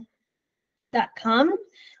flightplan.com.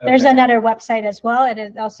 There's another website as well, and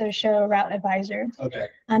it also shows Route Advisor. Okay.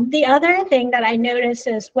 The other thing that I notice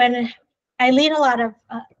is when I lead a lot of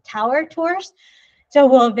tower tours, so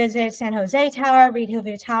we'll visit San Jose Tower, Reid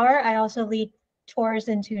Hillview Tower. I also lead tours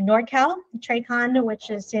into NorCal, TRACON, which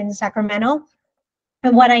is in Sacramento.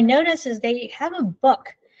 And what I notice is they have a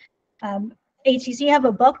book. ATC have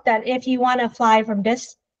a book that if you want to fly from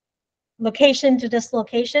this location to this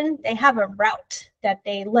location, they have a route that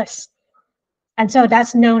they list. And so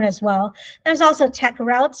that's known as well. There's also tech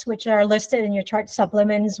routes, which are listed in your chart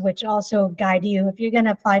supplements, which also guide you. If you're going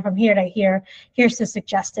to fly from here to here, here's the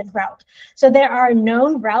suggested route. So there are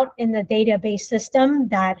known route in the database system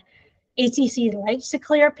that ATC likes to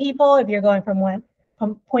clear people if you're going from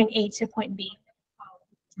point A to point B.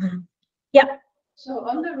 Yeah. So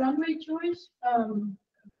on the runway choice,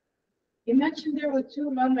 you mentioned there were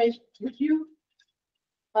 2 runways. Would you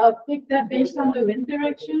pick that based on the wind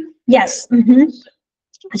direction? Yes.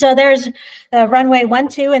 So there's the runway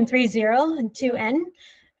 12 and 30 and 2N.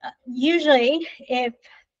 Usually,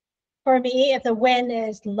 for me, if the wind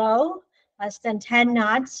is low, less than 10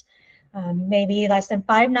 knots, maybe less than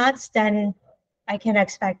 5 knots, then I can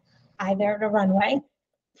expect either the runway.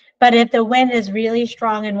 But if the wind is really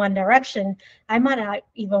strong in one direction, I might not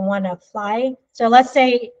even want to fly. So let's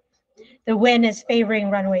say the wind is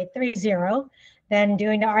favoring runway 30, then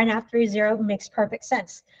doing the RNAV 30 makes perfect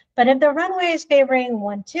sense. But if the runway is favoring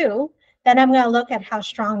 12, then I'm going to look at how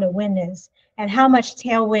strong the wind is and how much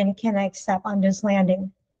tailwind can I accept on this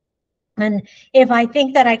landing. And if I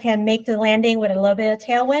think that I can make the landing with a little bit of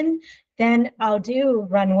tailwind, then I'll do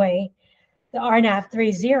runway, the RNAV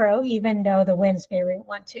 30, even though the wind's favoring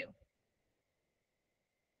 12.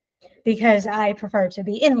 Because I prefer to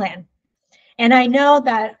be inland. And I know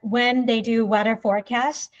that when they do weather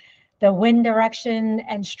forecasts, the wind direction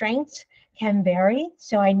and strength can vary.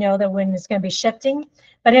 So I know the wind is going to be shifting.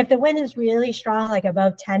 But if the wind is really strong, like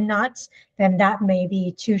above 10 knots, then that may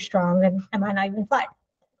be too strong and I might not even fly.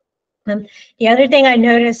 The other thing I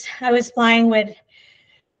noticed, I was flying with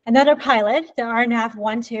another pilot, the RNAV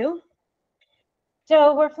 12.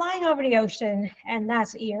 So we're flying over the ocean, and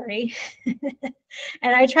that's eerie.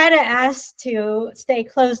 And I try to ask to stay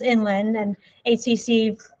close inland, and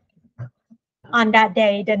ATC on that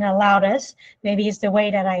day didn't allow us. Maybe it's the way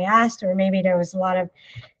that I asked, or maybe there was a lot of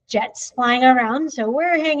jets flying around. So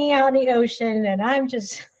we're hanging out in the ocean, and I'm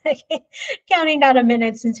just counting down the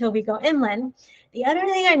minutes until we go inland. The other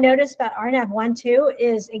thing I noticed about RNAV 12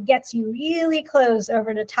 is it gets you really close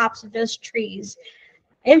over the tops of those trees.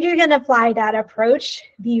 If you're going to fly that approach,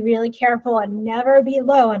 be really careful and never be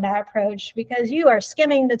low on that approach because you are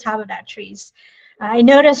skimming the top of that trees. I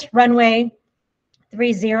noticed runway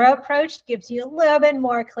 30 approach gives you a little bit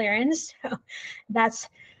more clearance. So that's,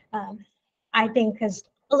 I think, is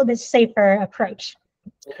a little bit safer approach.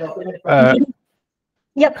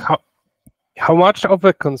 Yep. How much of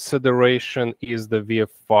a consideration is the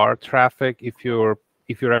VFR traffic if you're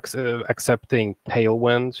accepting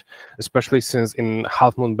tailwind, especially since in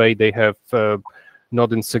Half Moon Bay they have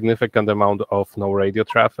not insignificant amount of no radio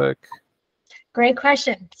traffic? Great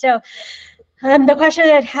question. So the question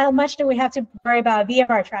is, how much do we have to worry about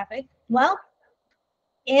VFR traffic? Well,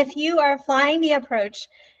 if you are flying the approach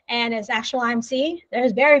and it's actual IMC,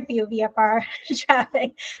 there's very few VFR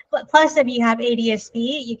traffic. Plus, if you have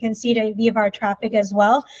ADS-B, you can see the VFR traffic as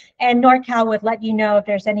well. And NorCal would let you know if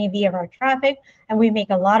there's any VFR traffic, and we make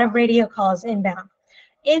a lot of radio calls inbound.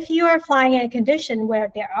 If you are flying in a condition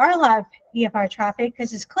where there are a lot of VFR traffic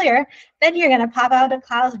because it's clear, then you're going to pop out of the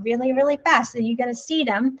clouds really, really fast, and you're going to see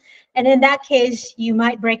them. And in that case, you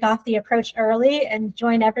might break off the approach early and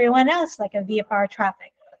join everyone else like a VFR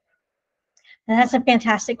traffic. And that's a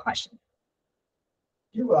fantastic question.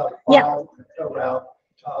 You file a route,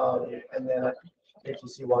 and then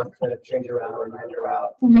ATC wants to change around or amend your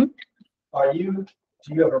route.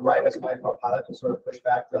 Do you have a right as my pilot to sort of push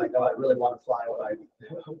back, like, no, I really want to fly what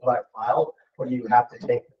I filed, or do you have to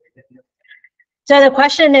take? So the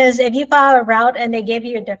question is, if you follow a route and they give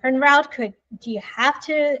you a different route, do you have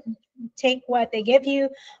to take what they give you,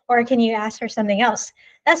 or can you ask for something else?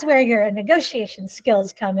 That's where your negotiation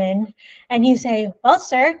skills come in. And you say, well,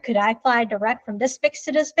 sir, could I fly direct from this fix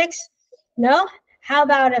to this fix? No? How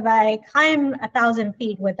about if I climb 1,000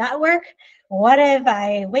 feet? Would that work? What if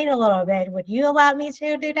I wait a little bit? Would you allow me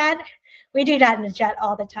to do that? We do that in the jet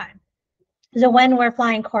all the time. So when we're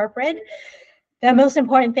flying corporate, the most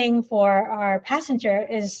important thing for our passenger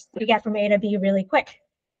is to get from A to B really quick.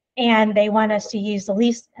 And they want us to use the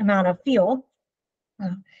least amount of fuel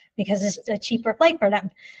because it's a cheaper flight for them.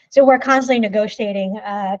 So we're constantly negotiating,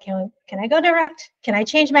 can I go direct? Can I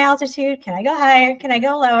change my altitude? Can I go higher? Can I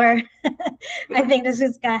go lower? I think this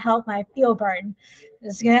is gonna help my fuel burn.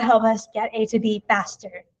 This is gonna help us get A to B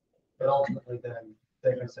faster. But ultimately then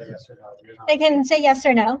they can say yes or no. They can say yes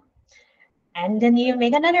or no, and then you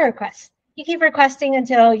make another request. You keep requesting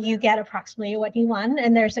until you get approximately what you want,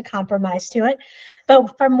 and there's a compromise to it.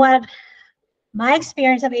 But from what my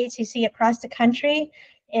experience of ATC across the country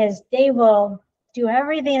is, they will do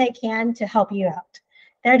everything they can to help you out.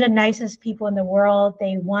 They're the nicest people in the world.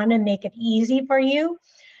 They want to make it easy for you.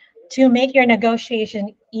 To make your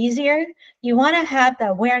negotiation easier, you want to have the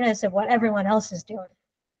awareness of what everyone else is doing.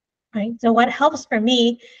 Right. So what helps for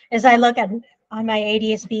me is I look at on my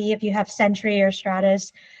ADS-B, if you have Sentry or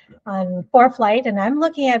Stratus on ForeFlight, and I'm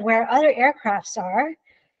looking at where other aircrafts are,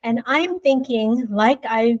 and I'm thinking like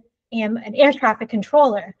I am an air traffic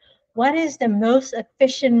controller. What is the most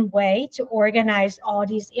efficient way to organize all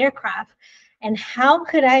these aircraft? And how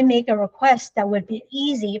could I make a request that would be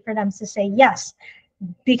easy for them to say yes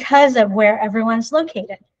because of where everyone's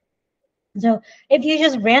located? So if you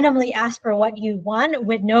just randomly ask for what you want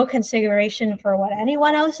with no consideration for what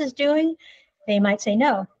anyone else is doing, they might say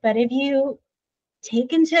no. But if you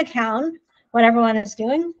take into account what everyone is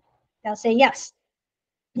doing, they'll say yes.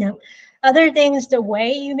 You know, other things, the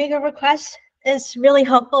way you make a request is really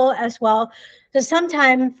helpful as well. So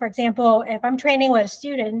sometimes, for example, if I'm training with a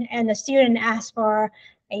student and the student asks for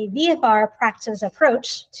a VFR practice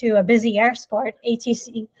approach to a busy airport,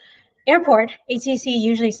 ATC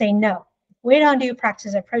usually say no. We don't do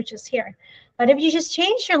practice approaches here. But if you just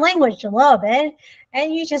change your language a little bit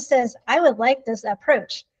and you just says, I would like this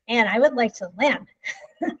approach and I would like to land,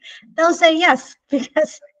 they'll say yes,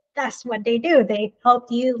 because that's what they do. They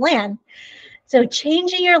help you land. So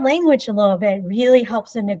changing your language a little bit really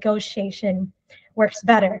helps the negotiation works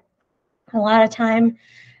better. A lot of time,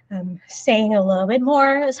 saying a little bit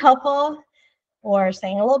more is helpful, or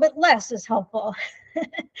saying a little bit less is helpful.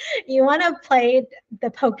 You want to play the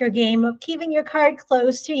poker game of keeping your card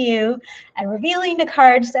close to you and revealing the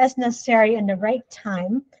cards as necessary in the right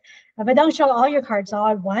time. But don't show all your cards all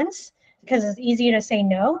at once, because it's easier to say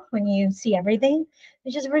no when you see everything.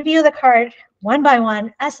 You just review the card one by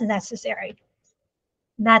one as necessary.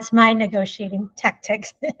 That's my negotiating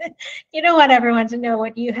tactics. You don't want everyone to know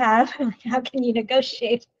what you have. How can you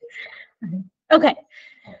negotiate? Okay.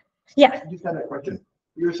 Yeah. I just had a question.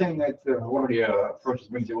 You were saying that one of the approaches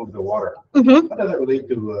brings you over the water. Mm-hmm. How does that relate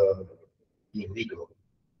to being legal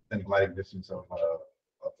and gliding distance of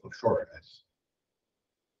shore?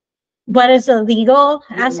 What is the legal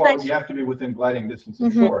aspect? Well, you have to be within gliding distance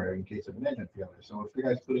of Mm-hmm. shore in case of an engine failure. So if the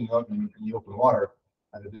guy's putting you out in the open water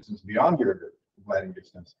at a distance beyond your gliding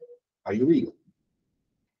distance, are you legal?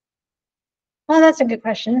 Well, that's a good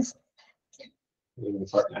question. In the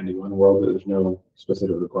Part 91 world, there's no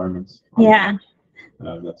specific requirements. Yeah.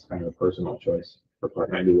 That's kind of a personal choice for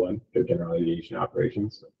Part 91, for general aviation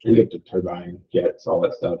operations. You get to turbine, jets, all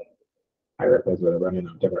that stuff. Higher airplanes that are running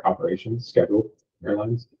on different operations, scheduled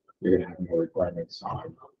airlines, you're going to have more requirements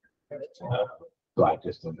on glide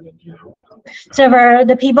distance in general. So for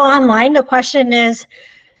the people online, the question is,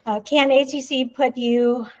 can ATC put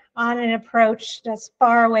you on an approach that's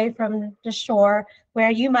far away from the shore where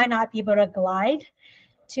you might not be able to glide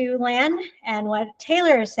to land? And what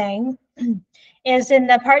Taylor is saying is, in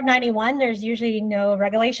the Part 91, there's usually no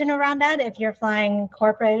regulation around that. If you're flying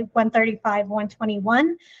corporate 135,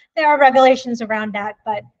 121, there are regulations around that,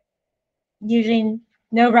 but usually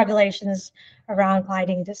no regulations around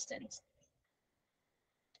gliding distance.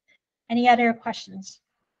 Any other questions?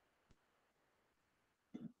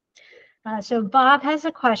 So Bob has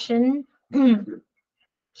a question.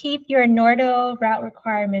 Keep your Nordo route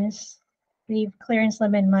requirements, leave clearance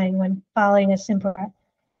limit in mind when following a simple route.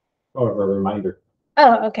 Oh, a reminder.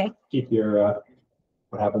 Oh, okay. Keep your,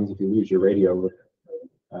 what happens if you lose your radio with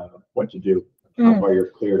what to do, how far you're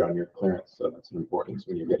cleared on your clearance. So that's an importance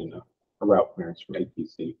when you're getting a route clearance from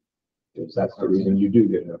ATC. Because that's the reason you do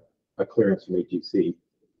get a clearance from ATC,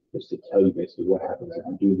 is to tell you basically what happens if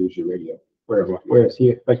you do lose your radio. where is he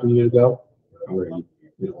expecting you to go, and where you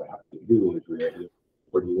know, have to do is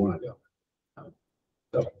where do you want to go.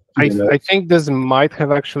 So I think this might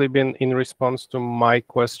have actually been in response to my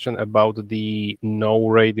question about the no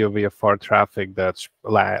radio VFR traffic that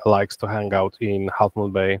likes to hang out in Half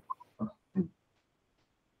Moon Bay.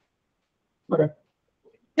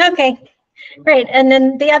 Okay, great. And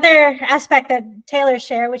then the other aspect that Taylor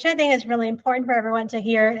shared, which I think is really important for everyone to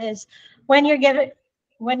hear, is when you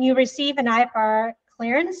receive an IFR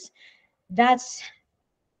clearance, that's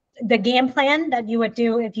the game plan that you would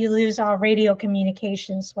do if you lose all radio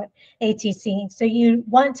communications with ATC. So you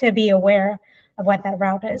want to be aware of what that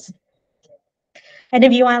route is. And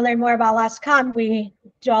if you want to learn more about last comp, we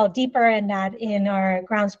delve deeper in that in our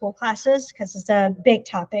ground school classes because it's a big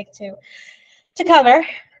topic to cover.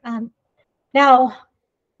 Now,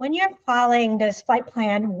 when you're filing this flight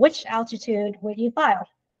plan, which altitude would you file?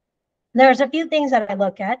 There's a few things that I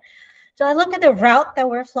look at. So I look at the route that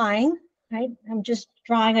we're flying, right? I'm just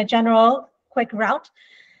drawing a general quick route.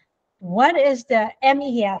 What is the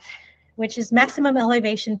MEF, which is maximum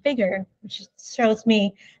elevation figure, which shows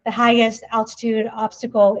me the highest altitude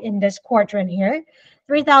obstacle in this quadrant here,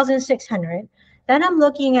 3,600. Then I'm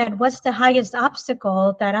looking at what's the highest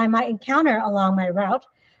obstacle that I might encounter along my route.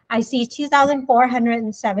 I see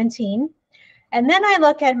 2,417. And then I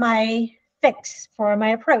look at my fix for my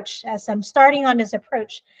approach as I'm starting on this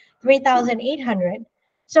approach, 3,800.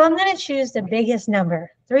 So I'm going to choose the biggest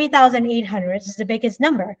number. 3,800 is the biggest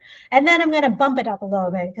number. And then I'm going to bump it up a little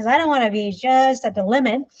bit because I don't want to be just at the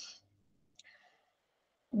limit.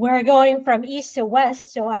 We're going from east to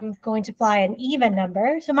west, so I'm going to fly an even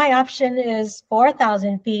number. So my option is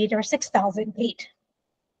 4,000 feet or 6,000 feet,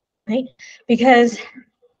 right? Because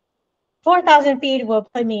 4,000 feet will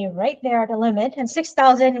put me right there at the limit, and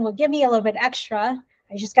 6,000 will give me a little bit extra.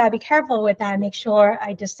 I just got to be careful with that and make sure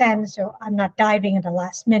I descend so I'm not diving at the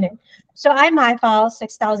last minute. So I might fall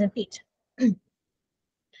 6,000 feet.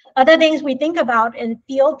 Other things we think about in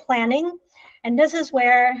field planning, and this is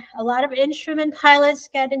where a lot of instrument pilots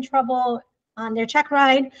get in trouble on their check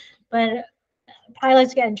ride, but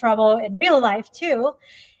pilots get in trouble in real life too,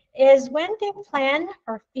 is when they plan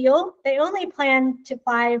for field, they only plan to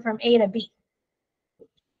fly from A to B.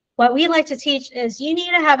 What we like to teach is you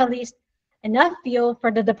need to have at least enough fuel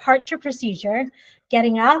for the departure procedure,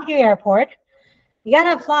 getting out of your airport. You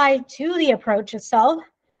got to fly to the approach itself,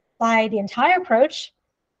 fly the entire approach.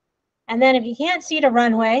 And then if you can't see the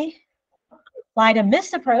runway, fly the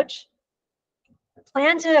missed approach.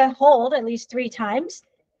 Plan to hold at least 3 times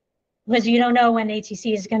because you don't know when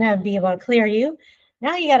ATC is going to be able to clear you.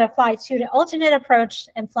 Now you got to fly to the alternate approach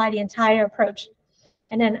and fly the entire approach.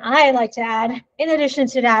 And then I like to add, in addition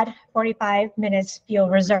to that, 45 minutes fuel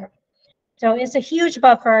reserve. So it's a huge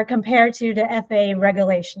buffer compared to the FAA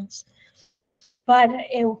regulations. But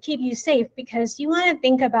it will keep you safe because you want to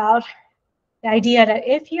think about the idea that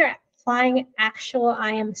if you're flying actual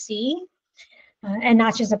IMC and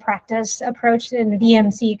not just a practice approach in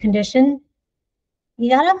VMC condition, you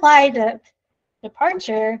got to fly the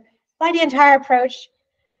departure, fly the entire approach,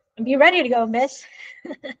 and be ready to go, miss,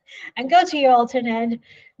 and go to your alternate,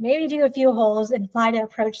 maybe do a few holes and fly the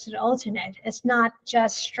approach to the alternate. It's not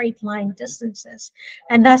just straight line distances.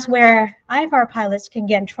 And that's where IFR pilots can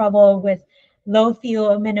get in trouble with low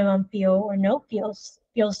fuel, minimum fuel, or no fuel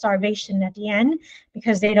starvation at the end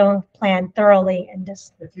because they don't plan thoroughly in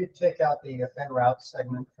this. If you take out the Enroute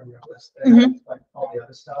segment from your list, like all the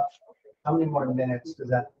other stuff, how many more minutes does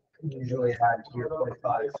that usually add to your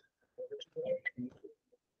 45?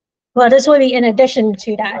 Well, this will be in addition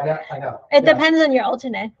to that. I know. It depends on your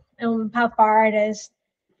alternate and how far it is,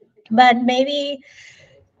 but maybe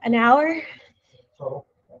an hour, Total.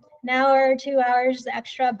 an hour, 2 hours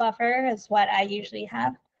extra buffer is what I usually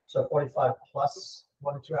have. So 45 plus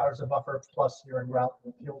 1 to 2 hours of buffer plus your Enroute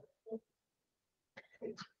fuel.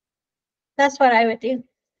 That's what I would do.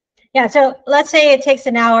 Yeah, so let's say it takes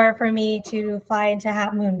an hour for me to fly into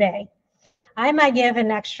Half Moon Bay. I might give an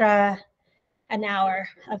extra an hour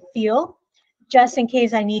of fuel just in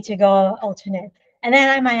case I need to go alternate. And then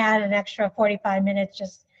I might add an extra 45 minutes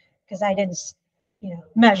just because I didn't,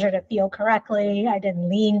 measure the fuel correctly. I didn't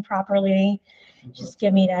lean properly. Just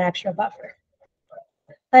give me that extra buffer.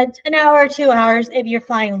 But an hour or 2 hours, if you're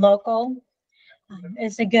flying local,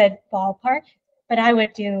 is a good ballpark. But I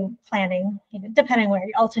would do planning, depending where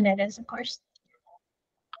your alternate is, of course.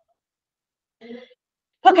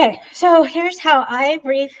 Okay, so here's how I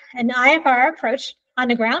brief an IFR approach on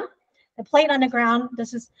the ground. The plate on the ground,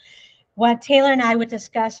 this is what Taylor and I would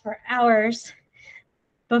discuss for hours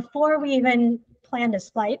before we even plan this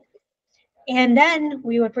flight. And then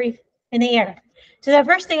we would brief in the air. So the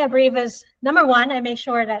first thing I brief is, number one, I make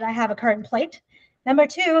sure that I have a current plate. Number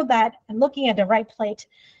two, that I'm looking at the right plate.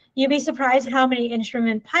 You'd be surprised how many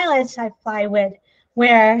instrument pilots I fly with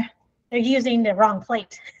where they're using the wrong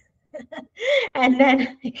plate. And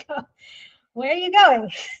then I go, where are you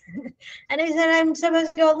going? And I said, I'm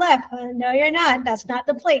supposed to go left. No, you're not. That's not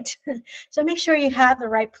the plate. So make sure you have the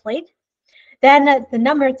right plate. Then the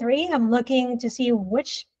number three, I'm looking to see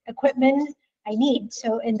which equipment I need.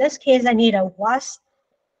 So in this case, I need a WAS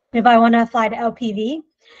if I want to fly to LPV.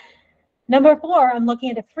 Number four, I'm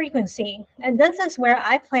looking at the frequency. And this is where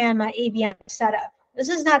I plan my avionics setup. This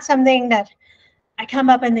is not something that I come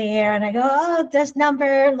up in the air and I go, oh, this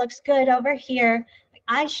number looks good over here.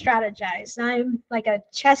 I strategize. I'm like a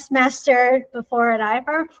chess master before an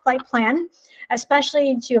IFR flight plan,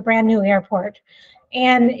 especially to a brand new airport.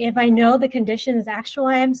 And if I know the conditions actual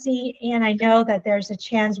IMC and I know that there's a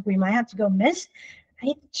chance we might have to go miss,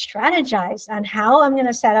 I strategize on how I'm going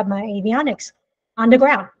to set up my avionics on the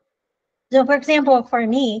ground. So for example, for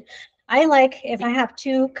me, I like if I have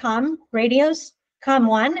two comm radios, comm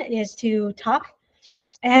one is to talk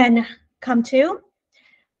and comm two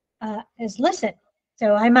is listen.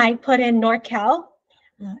 So I might put in NorCal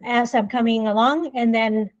as I'm coming along and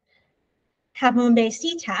then have Moon Bay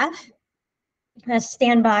CTAF as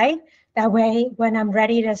standby. That way, when I'm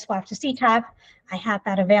ready to swap to CTAF, I have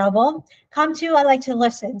that available. Comm two, I like to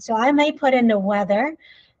listen. So I may put in the weather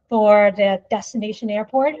for the destination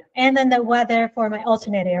airport and then the weather for my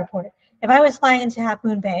alternate airport. If I was flying into Half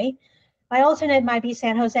Moon Bay, my alternate might be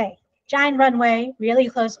San Jose. Giant runway, really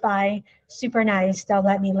close by, super nice, they'll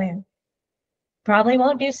let me land. Probably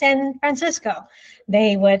won't do San Francisco.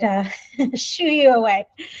 They would shoo you away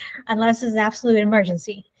unless it's an absolute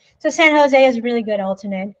emergency. So San Jose is a really good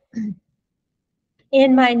alternate.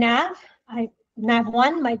 In my nav, nav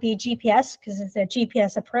one might be GPS because it's a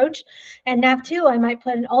GPS approach. And nav two, I might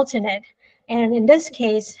put an alternate. And in this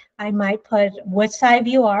case, I might put Woodside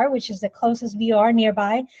VR, which is the closest VR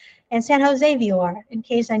nearby, and San Jose VR in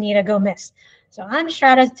case I need to go miss. So I'm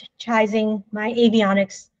strategizing my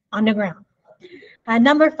avionics on the ground.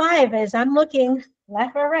 Number five is I'm looking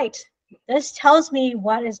left or right. This tells me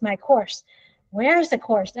what is my course. Where is the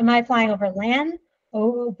course? Am I flying over land,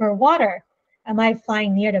 over water? Am I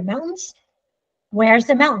flying near the mountains? Where's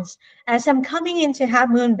the mountains? As I'm coming into Half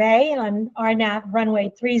Moon Bay on RNAV runway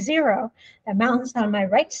 30, the mountain's on my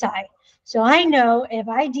right side. So I know if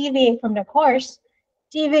I deviate from the course,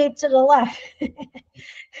 deviate to the left,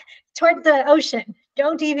 toward the ocean.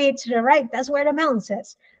 Don't deviate to the right. That's where the mountains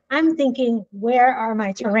is. I'm thinking, where are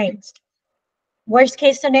my terrains? Worst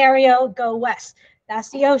case scenario, go west. That's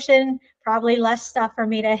the ocean, probably less stuff for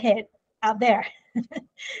me to hit out there.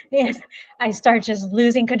 If I start just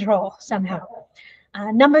losing control somehow.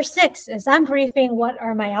 Number six is I'm briefing what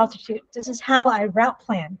are my altitudes. This is how I route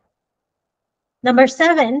plan. Number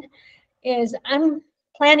seven is I'm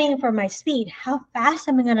planning for my speed. How fast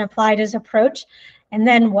am I going to fly this approach? And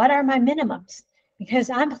then what are my minimums? Because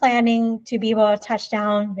I'm planning to be able to touch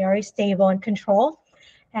down very stable and control.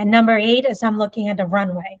 And number eight is I'm looking at the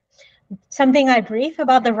runway. Something I brief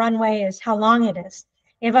about the runway is how long it is.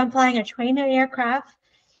 If I'm flying a trainer aircraft,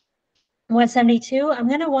 172, I'm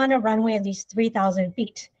going to want a runway at least 3,000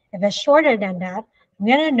 feet. If it's shorter than that, I'm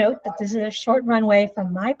going to note that this is a short runway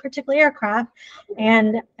from my particular aircraft,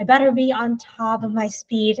 and I better be on top of my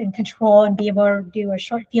speed and control and be able to do a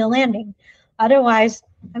short field landing. Otherwise,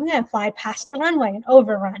 I'm going to fly past the runway and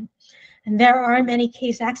overrun. And there are many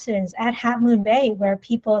case accidents at Half Moon Bay where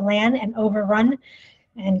people land and overrun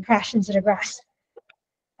and crash into the grass.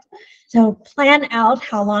 So plan out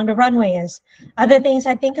how long the runway is. Other things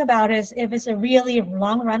I think about is if it's a really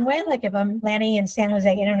long runway, like if I'm landing in San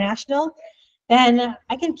Jose International, then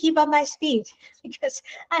I can keep up my speed because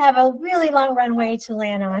I have a really long runway to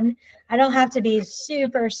land on. I don't have to be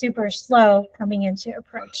super, super slow coming into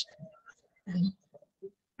approach.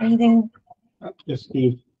 Anything? Just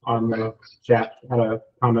Steve on the chat had a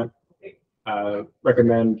comment.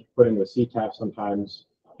 Recommend putting the CTAF sometimes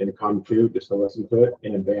in COM 2 just to listen to it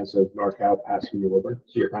in advance of NorCal passing you over,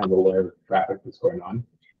 so you're kind of aware of the traffic that's going on.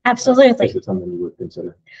 Absolutely. Is it something you would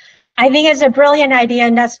consider? I think it's a brilliant idea,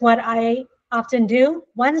 and that's what I often do.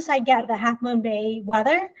 Once I get the Half Moon Bay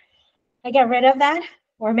weather, I get rid of that,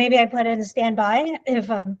 or maybe I put it in standby if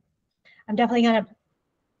I'm definitely going to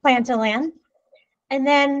plan to land. And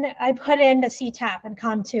then I put in the CTAP and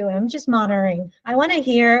COM 2. I'm just monitoring. I want to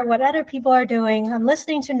hear what other people are doing. I'm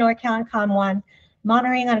listening to NorCal and COM 1,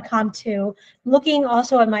 monitoring on COM 2, looking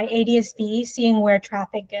also at my ADS-B, seeing where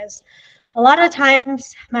traffic is. A lot of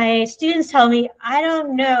times my students tell me, I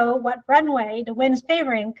don't know what runway the wind's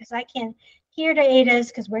favoring because I can't here to ATIS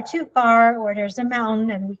because we're too far, or there's a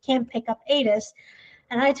mountain and we can't pick up ATIS.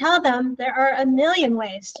 And I tell them there are a million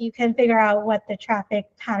ways you can figure out what the traffic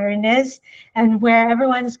pattern is and where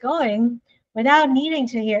everyone's going without needing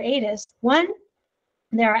to hear ATIS. One,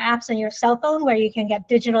 there are apps on your cell phone where you can get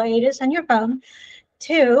digital ATIS on your phone.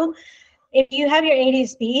 Two, if you have your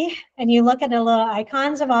ATIS-B and you look at the little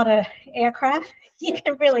icons of all the aircraft, you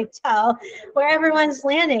can really tell where everyone's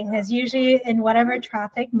landing is usually in whatever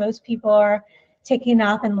traffic most people are taking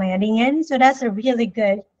off and landing in. So that's a really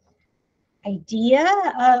good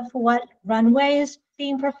idea of what runway is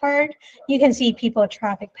being preferred. You can see people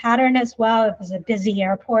traffic pattern as well if it's a busy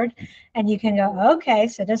airport, and you can go, okay,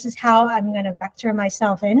 so this is how I'm going to vector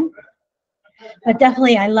myself in. But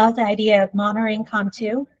definitely, I love the idea of monitoring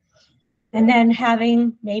COM2, and then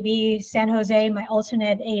having maybe San Jose, my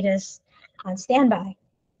alternate ATIS, on standby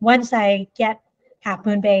once I get Half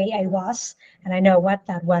Moon Bay AWAS and I know what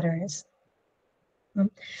that weather is.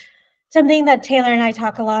 Something that Taylor and I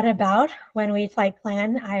talk a lot about when we flight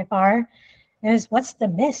plan IFR is what's the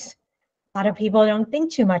miss? A lot of people don't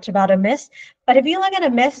think too much about a miss, but if you look at a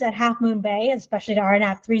miss at Half Moon Bay, especially the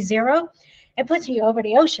RNAV 30, it puts you over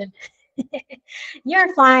the ocean.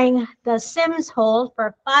 You're flying the Sims hold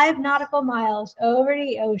for 5 nautical miles over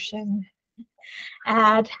the ocean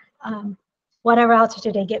at whatever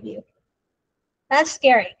altitude they give you. That's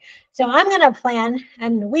scary. So I'm going to plan,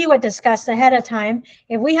 and we would discuss ahead of time,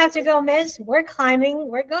 if we have to go miss, we're climbing,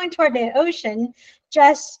 we're going toward the ocean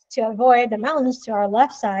just to avoid the mountains to our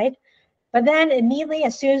left side. But then immediately,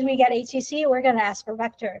 as soon as we get ATC, we're going to ask for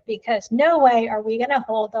vector, because no way are we going to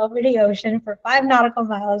hold over the ocean for 5 nautical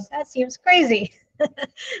miles. That seems crazy.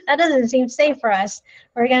 That doesn't seem safe for us.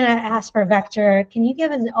 We're going to ask for vector. Can you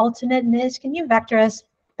give us an alternate miss? Can you vector us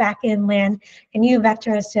back inland? Can you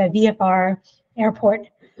vector us to a VFR airport?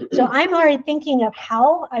 So I'm already thinking of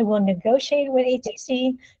how I will negotiate with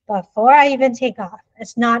ATC before I even take off.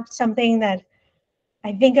 It's not something that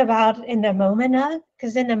I think about in the moment of,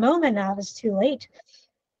 because in the moment of it's too late.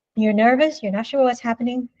 You're nervous, you're not sure what's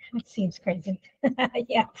happening. It seems crazy.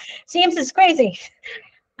 Yeah, seems it's crazy.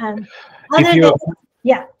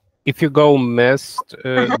 If you go missed,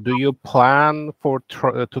 do you plan for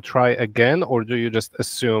to try again, or do you just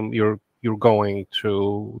assume you're going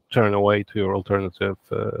to turn away to your alternative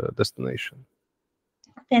destination?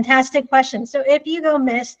 Fantastic question. So if you go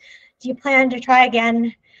miss, do you plan to try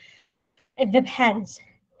again? It depends.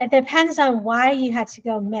 It depends on why you had to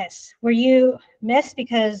go miss. Were you missed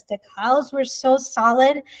because the clouds were so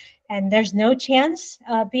solid and there's no chance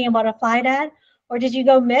of being able to fly that? Or did you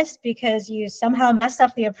go miss because you somehow messed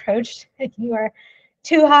up the approach and you were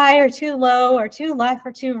too high or too low or too left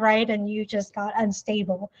or too right and you just got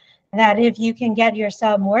unstable? That if you can get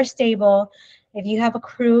yourself more stable, if you have a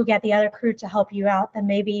crew, get the other crew to help you out, then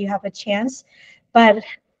maybe you have a chance. But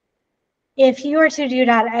if you were to do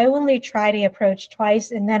that, I only try the approach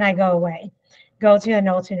twice and then I go away, go to an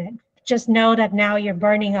alternate. Just know that now you're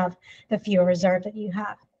burning up the fuel reserve that you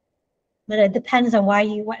have. But it depends on why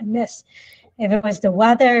you went miss. If it was the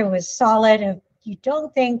weather, it was solid. If you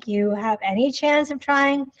don't think you have any chance of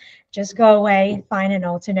trying, just go away, find an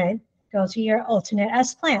alternate, go to your alternate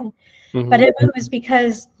as planned. Mm-hmm. But if it was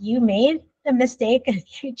because you made a mistake and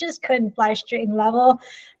you just couldn't fly straight and level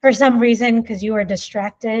for some reason because you were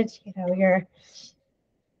distracted, you know, you're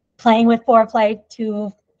playing with ForeFlight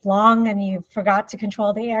too long and you forgot to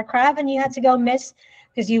control the aircraft and you had to go miss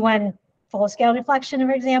because you went full scale deflection,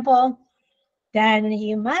 for example, then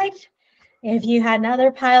you might, if you had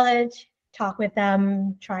another pilot, talk with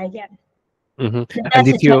them, try again. Mm-hmm.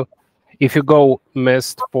 And if you go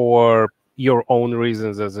missed for your own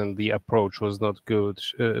reasons, as in the approach was not good,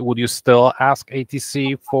 would you still ask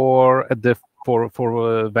ATC for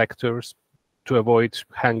vectors to avoid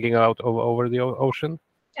hanging out over the ocean?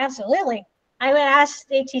 Absolutely. I would ask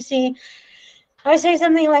ATC, I would say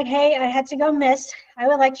something like, hey, I had to go miss. I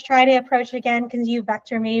would like to try to approach again. Can you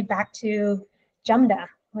vector me back to Jumda,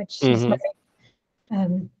 which is my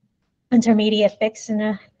intermediate fix,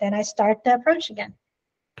 and then I start the approach again.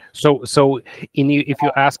 So if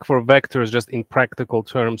you ask for vectors, just in practical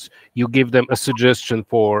terms, you give them a suggestion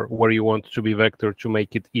for where you want to be vectored to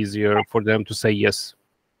make it easier for them to say yes.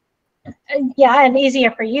 Yeah, and easier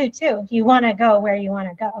for you too. You want to go where you want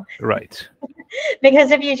to go. Right. Because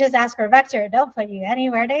if you just ask for vector, they'll put you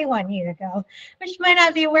anywhere they want you to go, which might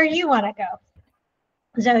not be where you want to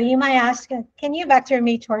go. So you might ask, can you vector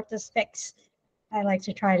me toward this fix? I like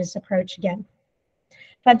to try this approach again.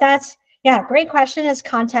 But that's, yeah, great question. It's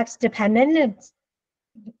context dependent. It's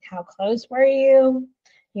how close were you?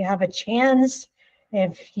 You have a chance.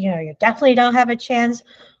 If you definitely don't have a chance,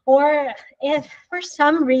 or if for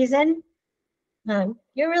some reason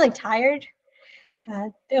You're really tired.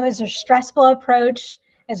 It was a stressful approach.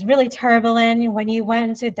 It's really turbulent. When you went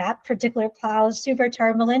into that particular cloud, super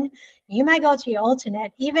turbulent, you might go to your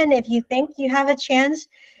alternate. Even if you think you have a chance,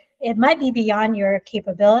 it might be beyond your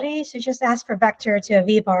capabilities. So just ask for vector to a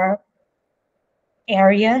VBAR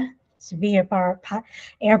area, to VFR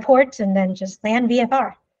airport, and then just land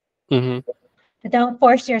VFR. But don't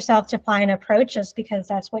force yourself to fly an approach just because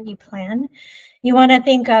that's what you plan. You want to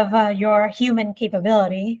think of your human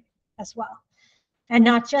capability as well, and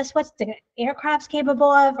not just what's the aircraft's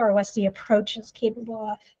capable of or what's the approach is capable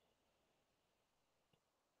of.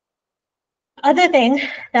 Other thing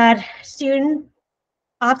that students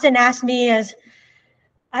often ask me is,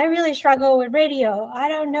 I really struggle with radio. I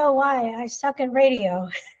don't know why. I suck at radio.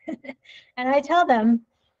 And I tell them,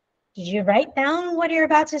 did you write down what you're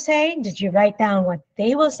about to say? Did you write down what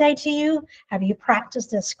they will say to you? Have you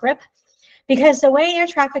practiced the script? Because the way air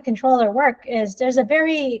traffic controller work is there's a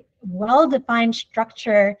very well-defined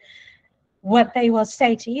structure, what they will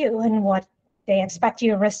say to you and what they expect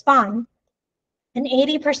you to respond. And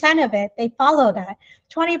 80% of it, they follow that.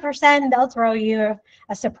 20%, they'll throw you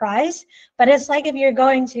a surprise. But it's like if you're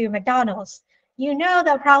going to McDonald's, you know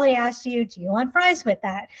they'll probably ask you, do you want fries with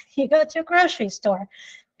that? You go to a grocery store,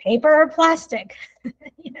 paper or plastic?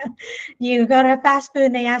 You go to fast food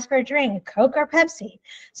and they ask for a drink, Coke or Pepsi.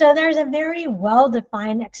 So there's a very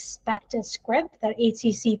well-defined expected script that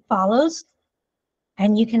ATC follows.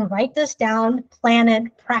 And you can write this down, plan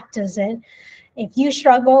it, practice it. If you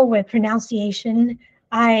struggle with pronunciation,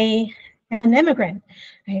 I am an immigrant.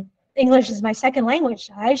 English is my second language.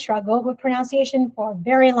 I struggled with pronunciation for a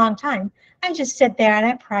very long time. I just sit there and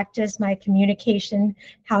I practice my communication,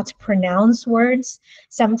 how to pronounce words.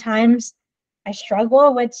 Sometimes I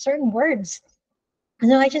struggle with certain words. And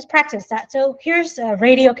so I just practice that. So here's a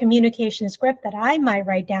radio communication script that I might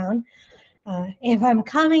write down. If I'm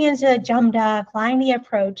coming into JUMDA, flying the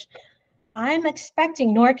approach, I'm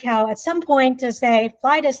expecting NorCal at some point to say,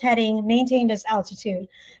 fly this heading, maintain this altitude.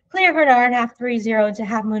 Clear for the RNAV 30 to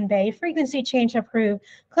Half Moon Bay, frequency change approved,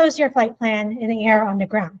 close your flight plan in the air on the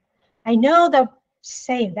ground. I know they'll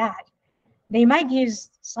say that. They might use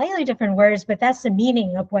slightly different words, but that's the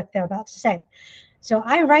meaning of what they're about to say. So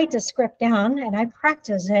I write the script down and I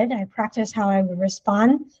practice it. I practice how I would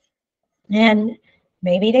respond. And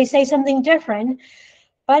maybe they say something different,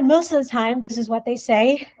 but most of the time, this is what they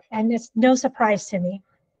say, and it's no surprise to me.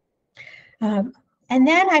 And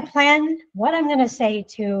then I plan what I'm going to say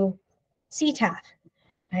to CTAF,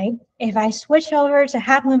 right? If I switch over to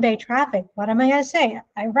Half Moon Bay traffic, what am I going to say?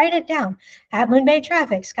 I write it down. Half Moon Bay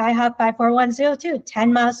traffic, Skyhawk 54102,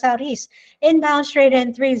 10 miles southeast, inbound straight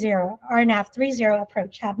in 30, RNAV 30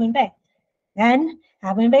 approach, Half Moon Bay. Then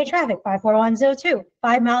Half Moon Bay traffic, 54102,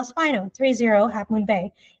 5 miles final, 30, Half Moon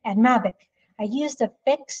Bay, and Mavic. I use the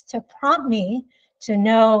fix to prompt me to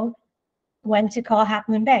know when to call Half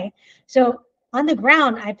Moon Bay. So on the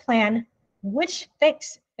ground, I plan which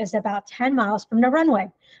fix is about 10 miles from the runway,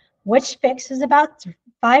 which fix is about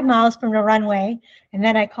 5 miles from the runway, and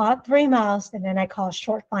then I call it 3 miles, and then I call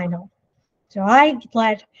short final. So I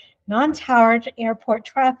let non-towered airport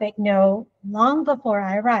traffic know long before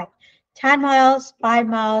I arrive. 10 miles, 5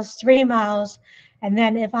 miles, 3 miles, and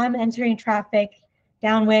then if I'm entering traffic,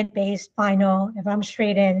 downwind base final. If I'm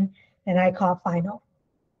straight in, then I call final.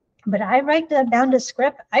 But I write down the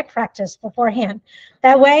script. I practice beforehand.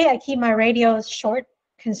 That way I keep my radios short,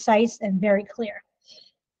 concise, and very clear.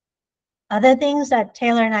 Other things that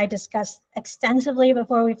Taylor and I discussed extensively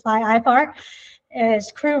before we fly IFR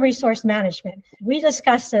is crew resource management. We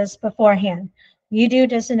discussed this beforehand. You do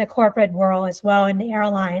this in the corporate world as well in the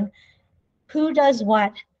airline. Who does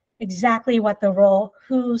what, exactly what the role,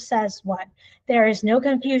 who says what. There is no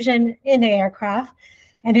confusion in the aircraft,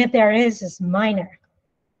 and if there is, it's minor.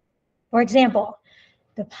 For example,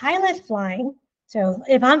 the pilot flying, so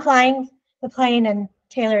if I'm flying the plane and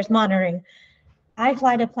Taylor's monitoring, I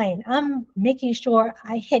fly the plane. I'm making sure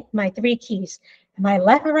I hit my 3 keys. Am I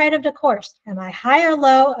left or right of the course? Am I high or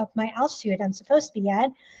low of my altitude I'm supposed to be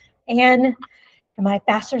at? And am I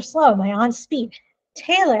fast or slow? Am I on speed?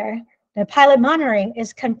 Taylor, the pilot monitoring,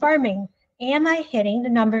 is confirming, am I hitting the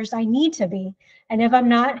numbers I need to be? And if I'm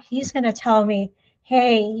not, he's going to tell me,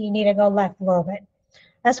 hey, you need to go left a little bit.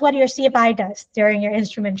 That's what your CFI does during your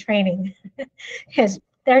instrument training, because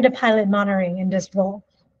they're the pilot monitoring in this role.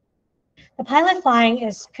 The pilot flying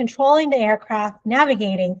is controlling the aircraft,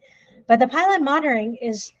 navigating, but the pilot monitoring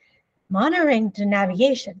is monitoring the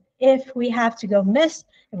navigation. If we have to go miss,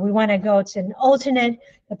 if we want to go to an alternate,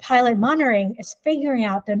 the pilot monitoring is figuring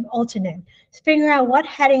out the alternate. It's figuring out what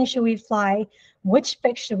heading should we fly, which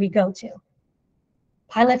fix should we go to.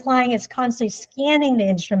 Pilot flying is constantly scanning the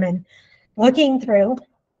instrument, looking through.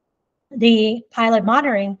 The pilot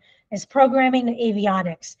monitoring is programming the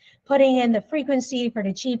avionics, putting in the frequency for the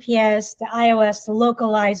GPS, the iOS, the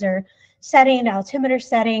localizer, setting the altimeter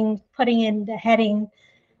setting, putting in the heading,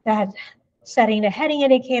 setting the heading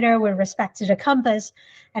indicator with respect to the compass,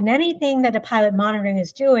 and anything that the pilot monitoring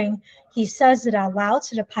is doing, he says it out loud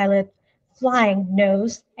so the pilot flying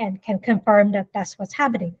knows and can confirm that that's what's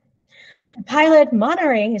happening. The pilot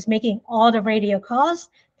monitoring is making all the radio calls.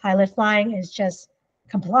 Pilot flying is just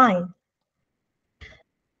complying.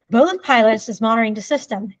 Both pilots is monitoring the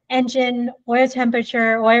system, engine, oil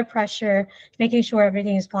temperature, oil pressure, making sure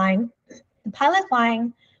everything is flying. The pilot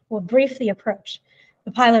flying will brief the approach.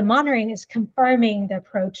 The pilot monitoring is confirming the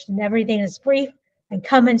approach and everything is brief and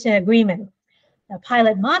come into agreement. The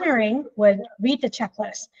pilot monitoring would read the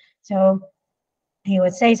checklist. So he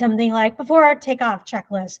would say something like, before our takeoff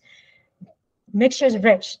checklist, mixture is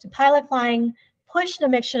rich. The pilot flying push the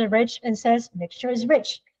mixture is rich and says mixture is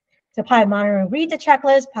rich. The pilot monitoring read the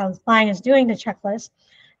checklist, pilot flying is doing the checklist.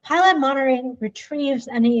 Pilot monitoring retrieves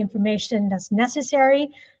any information that's necessary.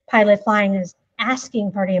 Pilot flying is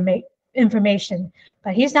asking for the information,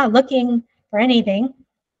 but he's not looking for anything.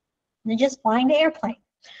 They're just flying the airplane.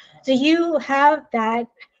 So you have that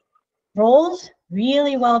roles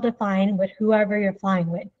really well defined with whoever you're flying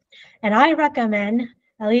with. And I recommend,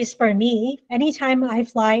 at least for me, anytime I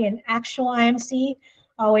fly an actual IMC,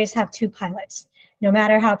 I always have 2 pilots. No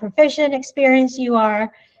matter how proficient, experienced you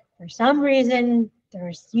are, for some reason,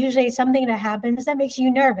 there's usually something that happens that makes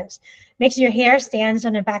you nervous, makes your hair stands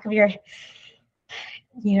on the back of your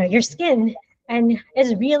skin. And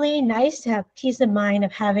it's really nice to have peace of mind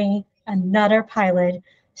of having another pilot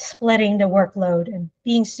splitting the workload and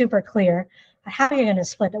being super clear on how you're going to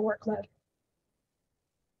split the workload.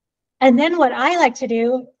 And then what I like to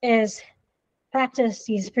do is practice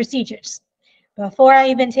these procedures before I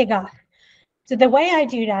even take off. So the way I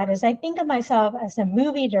do that is I think of myself as a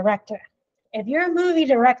movie director. If you're a movie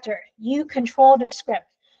director, you control the script,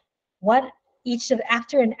 what each of the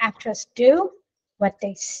actor and actress do, what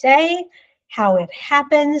they say, how it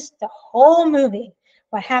happens, the whole movie,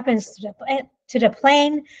 what happens to the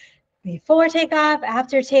plane before takeoff,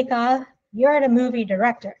 after takeoff. You're the movie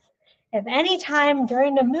director. If any time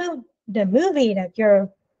during the movie that you're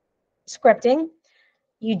scripting,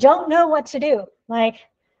 you don't know what to do, like,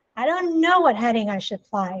 I don't know what heading I should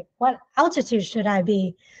fly, what altitude should I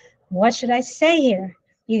be, what should I say here?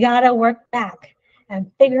 You gotta work back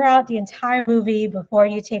and figure out the entire movie before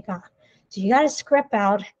you take off. So you gotta script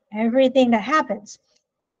out everything that happens.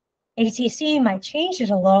 ATC might change it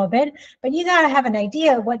a little bit, but you gotta have an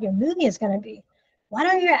idea of what your movie is gonna be. What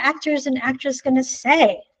are your actors and actresses gonna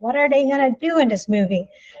say? What are they gonna do in this movie?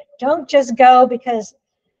 Don't just go because,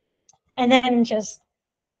 and then just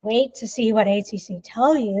wait to see what ATC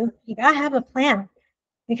tell you. You gotta have a plan,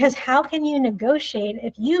 because how can you negotiate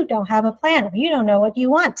if you don't have a plan, if you don't know what you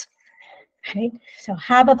want, right? So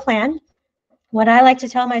have a plan. What I like to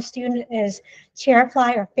tell my student is chair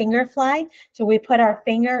fly or finger fly. So we put our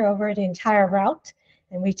finger over the entire route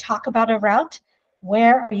and we talk about a route.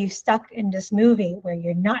 Where are you stuck in this movie where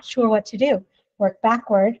you're not sure what to do? Work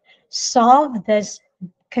backward, solve this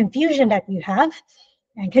confusion that you have,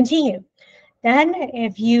 and continue. Then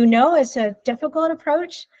if you know it's a difficult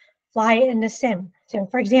approach, fly it in the sim. So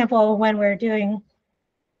for example, when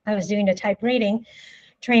I was doing the type rating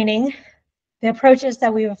training, the approaches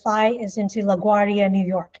that we would fly is into LaGuardia, New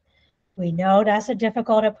York. We know that's a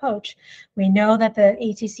difficult approach. We know that the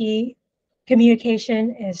ATC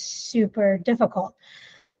communication is super difficult.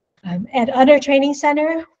 At other training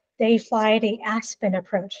center, they fly the Aspen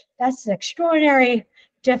approach. That's an extraordinary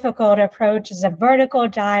difficult approach. It's a vertical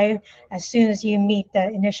dive as soon as you meet the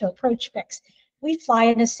initial approach fix. We fly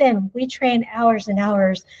in a sim. We train hours and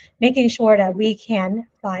hours, making sure that we can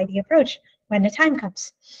fly the approach when the time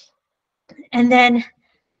comes. And then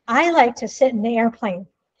I like to sit in the airplane.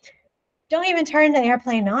 Don't even turn the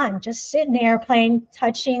airplane on. Just sit in the airplane,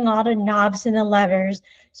 touching all the knobs and the levers.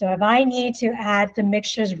 So if I need to add the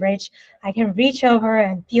mixtures rich, I can reach over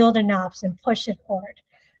and feel the knobs and push it forward.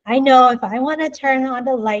 I know if I want to turn on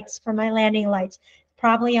the lights for my landing lights,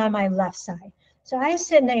 probably on my left side. So I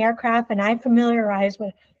sit in the aircraft and I familiarize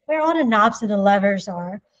with where all the knobs and the levers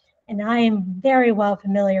are. And I am very well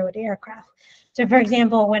familiar with the aircraft. So for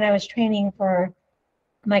example, when I was training for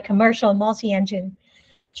my commercial multi-engine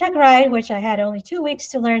check ride, which I had only 2 weeks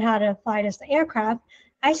to learn how to fly this aircraft,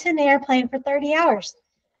 I sit in the airplane for 30 hours,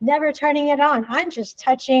 never turning it on. I'm just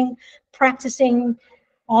touching, practicing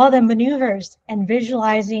all the maneuvers and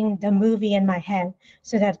visualizing the movie in my head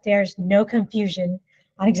so that there's no confusion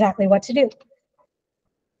on exactly what to do.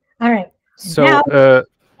 All right. So, Now,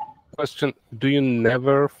 question, do you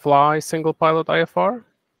never fly single pilot IFR?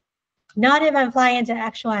 not if I'm flying into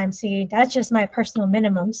actual IMC. That's just my personal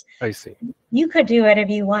minimums. I see. You could do it if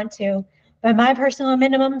you want to, but my personal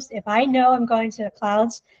minimums, if I know I'm going to the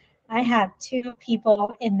clouds, I have 2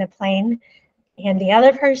 people in the plane, and the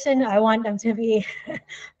other person, I want them to be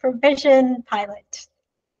proficient pilot.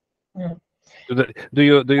 Do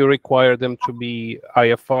you require them to be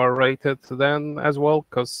IFR rated then as well,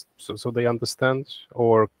 because so they understand,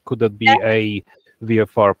 or could it be a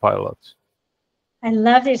VFR pilot? I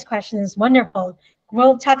love these questions. Wonderful.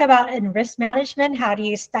 We'll talk about in risk management, how do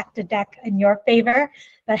you stack the deck in your favor,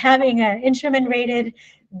 but having an instrument rated,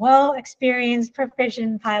 well-experienced,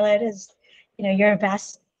 proficient pilot is, your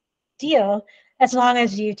best deal, as long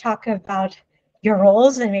as you talk about your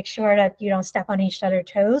roles and make sure that you don't step on each other's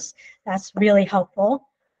toes. That's really helpful.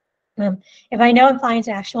 If I know I'm flying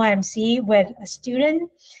to actual IMC with a student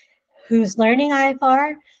who's learning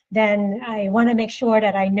IFR, then I want to make sure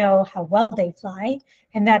that I know how well they fly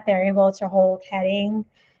and that they're able to hold heading,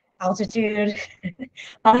 altitude,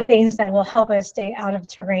 all the things that will help us stay out of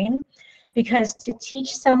terrain. Because to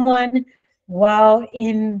teach someone while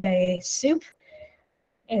in the soup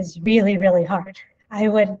is really, really hard. I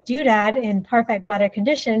would do that in perfect weather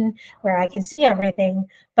condition where I can see everything.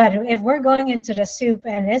 But if we're going into the soup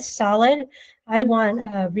and it's solid, I want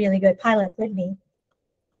a really good pilot with me.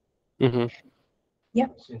 Mm-hmm.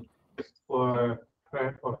 Yep. For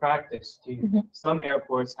practice, some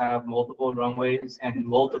airports have multiple runways and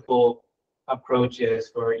multiple approaches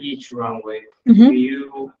for each runway. Do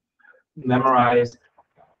you memorize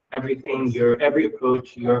everything, every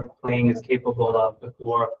approach your plane is capable of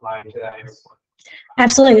before flying to that airport?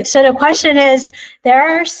 Absolutely. So the question is, there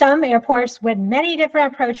are some airports with many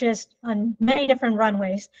different approaches on many different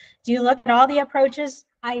runways. Do you look at all the approaches?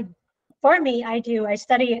 For me, I do. I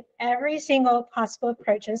study every single possible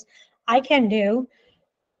approaches I can do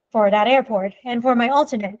for that airport and for my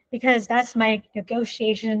alternate, because that's my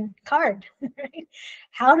negotiation card. Right?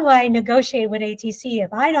 How do I negotiate with ATC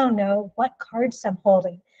if I don't know what cards I'm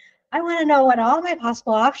holding? I want to know what all my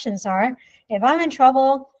possible options are. If I'm in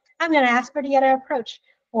trouble, I'm going to ask for the other approach.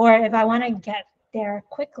 Or if I want to get there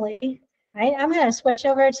quickly, right, I'm going to switch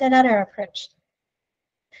over to another approach.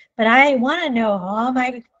 But I want to know all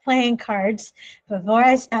my playing cards before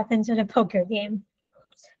I step into the poker game.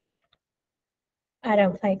 I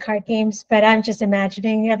don't play card games, but I'm just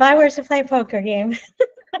imagining if I were to play a poker game,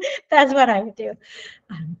 that's what I would do.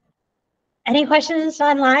 Any questions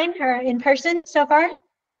online or in person so far?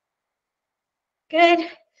 Good.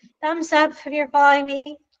 Thumbs up if you're following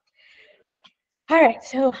me. All right,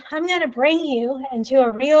 so I'm going to bring you into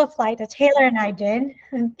a real flight that Taylor and I did.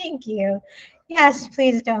 Thank you. Yes,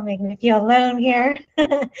 please don't make me feel alone here.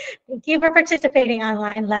 Thank you for participating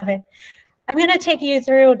online. Love it. I'm going to take you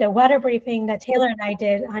through the weather briefing that Taylor and I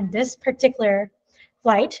did on this particular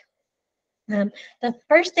flight. The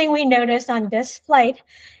first thing we noticed on this flight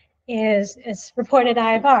is reported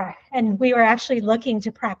IFR, and we were actually looking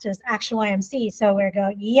to practice actual IMC. So we're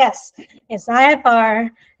going, yes, it's IFR,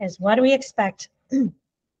 is what do we expect?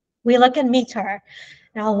 We look at METAR.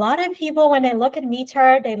 Now, a lot of people, when they look at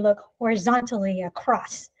METAR, they look horizontally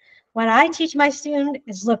across. What I teach my student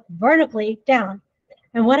is look vertically down.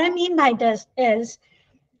 And what I mean by this is,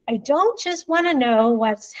 I don't just want to know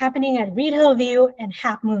what's happening at Reid Hillview and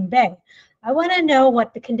Half Moon Bay. I want to know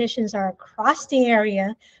what the conditions are across the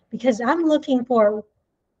area, because I'm looking for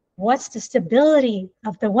what's the stability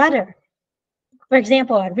of the weather. For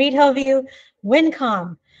example, at Reid Hillview, wind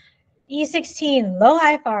calm, E16, low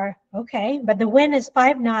IFR, okay, but the wind is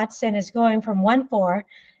 5 knots and is going from 1-4.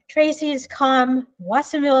 Tracy is calm,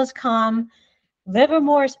 Watsonville is calm,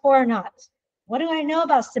 Livermore is 4 knots. What do I know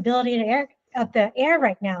about stability of the air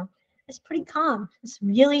right now? It's pretty calm. It's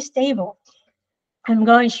really stable. I'm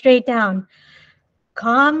going straight down.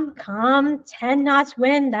 Calm, 10 knots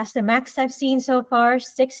wind. That's the max I've seen so far.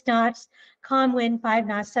 6 knots. Calm wind, 5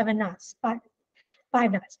 knots, 7 knots,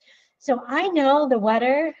 5 knots. So I know the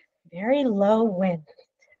weather, very low wind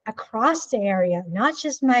across the area, not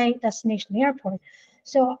just my destination airport.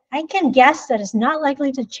 So I can guess that it's not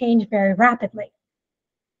likely to change very rapidly.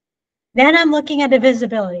 Then I'm looking at the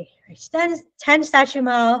visibility. 10 statute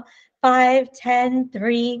mile, 5, 10,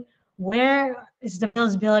 3. Where is the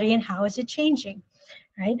visibility and how is it changing?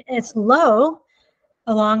 Right? It's low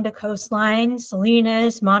along the coastline,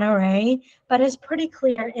 Salinas, Monterey, but it's pretty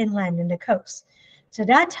clear inland in the coast. So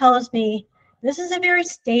that tells me this is a very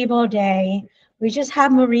stable day. We just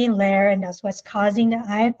have marine layer, and that's what's causing the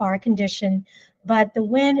IFR condition, but the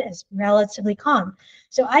wind is relatively calm.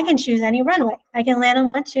 So I can choose any runway. I can land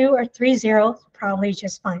on 12 or 30, probably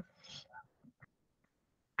just fine.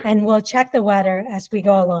 and we'll check the weather as we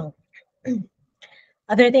go along.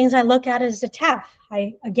 Other things I look at is the TAF.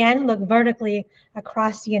 I, again, look vertically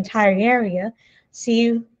across the entire area,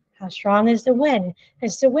 see how strong is the wind.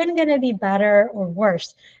 Is the wind going to be better or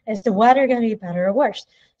worse? Is the weather going to be better or worse?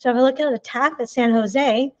 So if I look at the TAF at San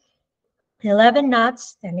Jose, 11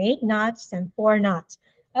 knots, then 8 knots, then 4 knots.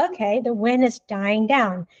 Okay, the wind is dying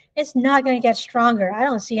down. It's not going to get stronger. I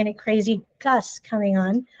don't see any crazy gusts coming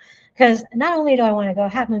on, because not only do I want to go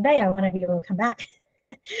Half Moon Bay, I want to be able to come back.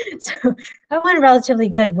 So I want a relatively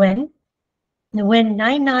good wind. The wind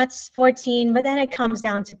 9 knots, 14, but then it comes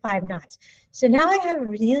down to 5 knots. So now I have a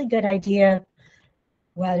really good idea.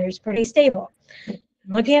 Weather's pretty stable.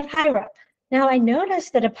 Looking at PIREP. Now I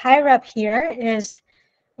noticed that a PIREP here is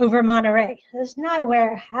over Monterey. It's not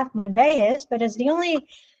where Half Moon Bay is, but it's the only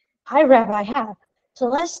PIREP I have. So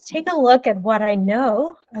let's take a look at what I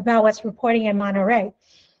know about what's reporting in Monterey.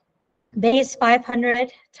 Base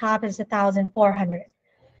 500, top is 1,400.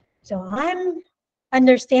 So I'm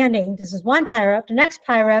understanding this is one PIREP, the next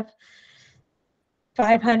PIREP,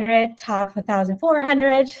 500, top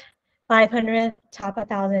 1,400, 500, top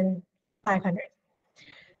 1,500.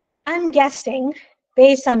 I'm guessing,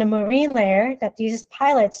 based on the marine layer that these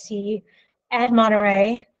pilots see at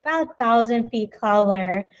Monterey, about 1,000 feet cloud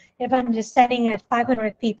layer. If I'm descending at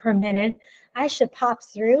 500 feet per minute, I should pop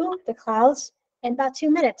through the clouds in about 2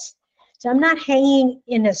 minutes. So I'm not hanging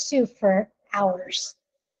in a soup for hours.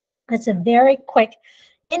 It's a very quick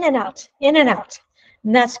in and out, in and out.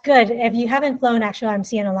 And that's good. If you haven't flown actual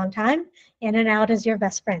IMC in a long time, in and out is your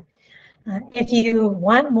best friend. If you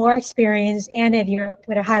want more experience, and if you're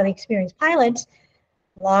with a highly experienced pilot,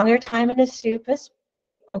 longer time in the soup is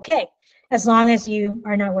okay, as long as you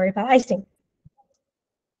are not worried about icing.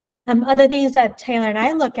 Other things that Taylor and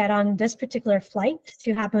I look at on this particular flight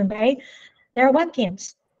to Half Moon Bay, there are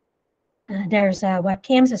webcams. There's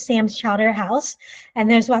webcams at Sam's Chowder House, and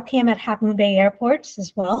there's webcam at Half Moon Bay airports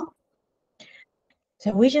as well.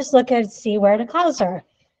 So we just look at see where the clouds are.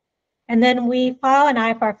 And then we file an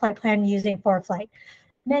IFR flight plan using ForeFlight.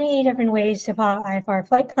 Many different ways to file IFR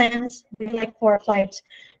flight plans. We like ForeFlight,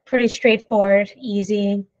 pretty straightforward,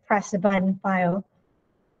 easy, press the button, file.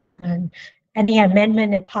 And the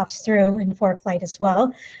amendment, it pops through in ForeFlight as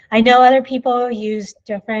well. I know other people use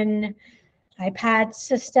different iPad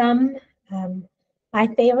system. My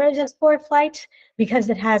favorite is ForeFlight because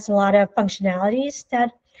it has a lot of functionalities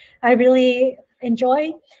that I really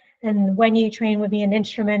enjoy. And when you train with me in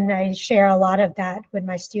instrument, I share a lot of that with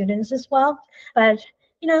my students as well. But,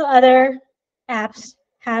 you know, other apps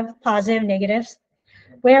have positive, negatives.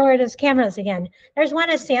 Where are those cameras again? There's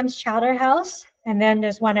one at Sam's Chowder House, and then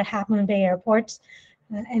there's one at Half Moon Bay Airports.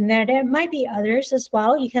 And there might be others as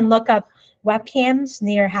well. You can look up webcams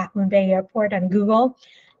near Half Moon Bay Airport on Google,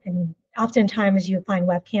 and oftentimes you find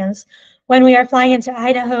webcams. When we are flying into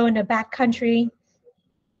Idaho in the backcountry,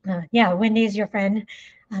 yeah, Wendy's your friend.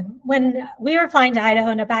 When we were flying to Idaho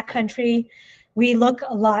in the backcountry, we look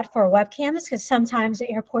a lot for webcams because sometimes the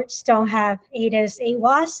airports don't have ATIS,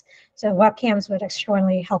 AWAS, so webcams were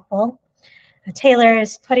extremely helpful. Taylor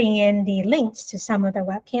is putting in the links to some of the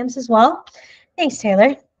webcams as well. Thanks,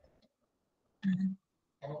 Taylor.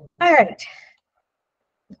 All right,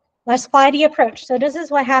 let's fly the approach. So this is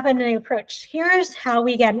what happened in the approach. Here's how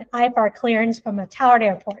we get an IFR clearance from a towered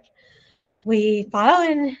airport. We file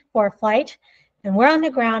in ForeFlight, and we're on the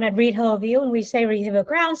ground at Reid Hillview, and we say Reid Hillview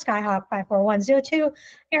ground, Skyhawk 54102,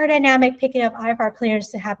 aerodynamic, picking up IFR clearance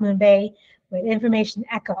to Half Moon Bay with information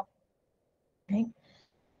echo. Okay.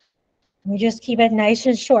 We just keep it nice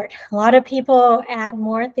and short. A lot of people add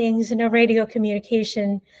more things in a radio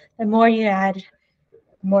communication. The more you add,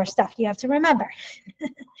 the more stuff you have to remember.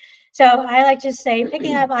 So I like to say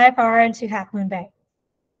picking up IFR into Half Moon Bay.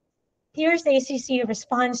 Here's the ACC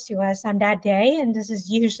response to us on that day, and this is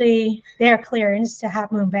usually their clearance to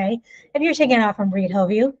Half Moon Bay. If you're taking off from Reid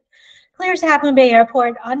Hillview, clears Half Moon Bay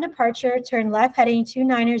Airport on departure, turn left heading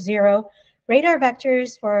 290, radar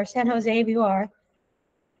vectors for San Jose VUR,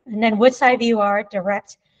 and then Woodside VUR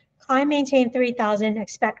direct, climb maintain 3,000,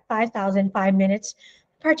 expect 5,000, 5 minutes,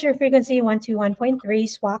 departure frequency 121.3,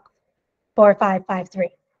 squawk 4553.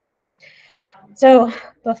 So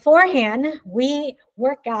beforehand, we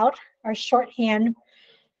work out our shorthand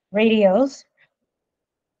radios,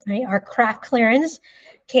 right? Our craft clearance,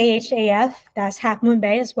 KHAF, that's Half Moon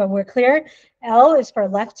Bay is where we're clear. L is for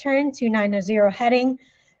left turn, 290 heading,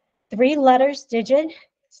 3 letters digit.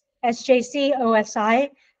 SJC, OSI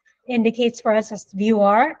indicates for us as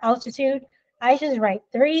VUR, altitude. I just write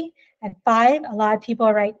 3 and 5. A lot of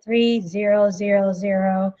people write 3, 0, 0,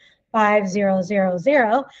 0,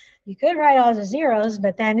 5000. You could write all the zeros,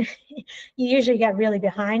 but then you usually get really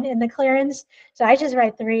behind in the clearance. So I just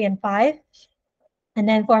write 3 and 5. And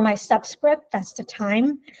then for my subscript, that's the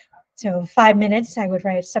time. So 5 minutes, I would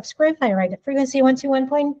write a subscript. I write the frequency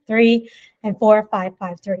 121.3 and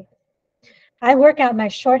 4553. I work out my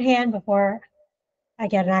shorthand before I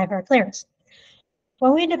get an IFR clearance.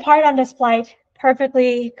 When we depart on this flight,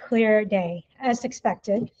 perfectly clear day, as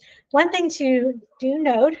expected. One thing to do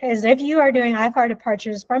note is if you are doing IFR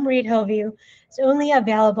departures from Reid Hillview, it's only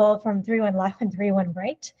available from 31 left and 31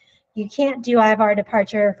 right. You can't do IFR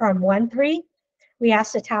departure from 13. We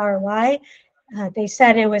asked the tower why. They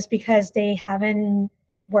said it was because they haven't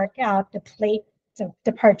worked out the plate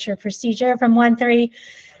departure procedure from 13,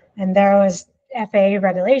 and there was FAA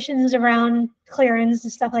regulations around clearance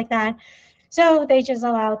and stuff like that. So they just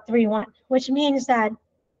allowed 3-1, which means that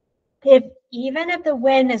even if the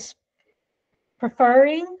wind is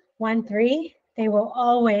preferring 1-3, they will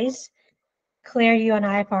always clear you an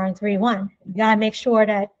IFR in 3-1. You gotta make sure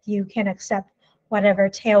that you can accept whatever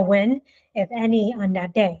tailwind, if any, on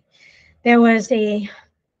that day. There was a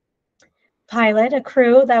pilot, a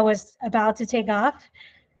crew that was about to take off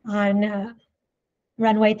on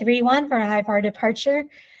runway 31 for a IFR departure,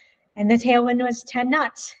 and the tailwind was 10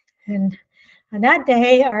 knots. And on that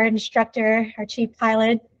day, our instructor, our chief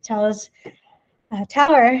pilot, tells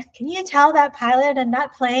tower, can you tell that pilot and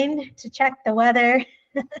that plane to check the weather?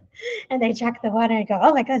 And they check the weather and go,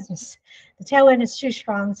 oh my goodness, the tailwind is too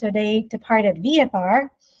strong. So they departed VFR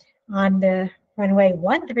on the runway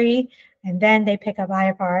 13, and then they pick up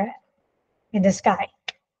IFR in the sky.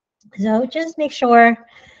 So just make sure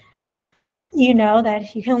you know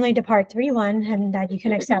that you can only depart 3-1 and that you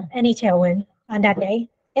can accept any tailwind on that day,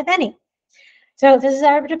 if any. So this is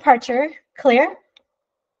our departure, clear.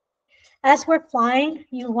 As we're flying,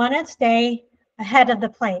 you want to stay ahead of the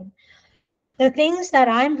plane. The things that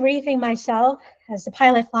I'm briefing myself as the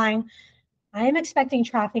pilot flying, I am expecting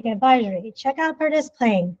traffic advisory. Check out for this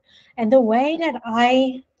plane. And the way that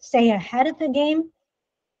I stay ahead of the game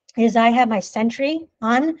is I have my sentry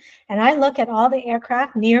on and I look at all the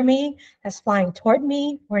aircraft near me that's flying toward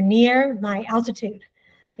me or near my altitude,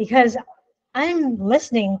 because I'm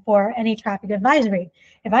listening for any traffic advisory.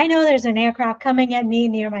 If I know there's an aircraft coming at me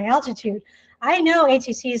near my altitude, I know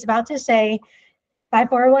ATC is about to say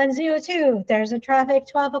 54102, there's a traffic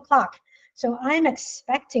 12 o'clock. So I'm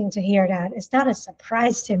expecting to hear that. It's not a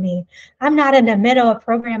surprise to me. I'm not in the middle of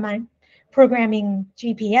programming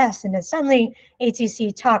GPS and then suddenly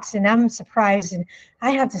ATC talks and I'm surprised and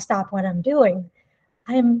I have to stop what I'm doing.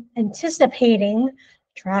 I'm anticipating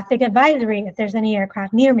traffic advisory if there's any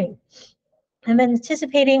aircraft near me. I'm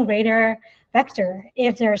anticipating radar vector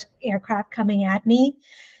if there's aircraft coming at me.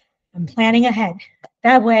 I'm planning ahead.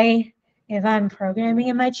 That way, if I'm programming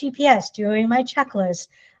in my GPS, doing my checklist,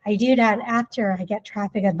 I do that after I get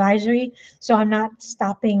traffic advisory, so I'm not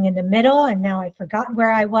stopping in the middle and now I forgot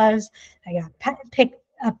where I was. I got picked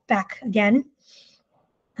up back again.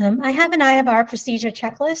 I have an IFR procedure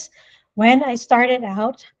checklist. When I started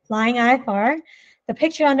out flying IFR, the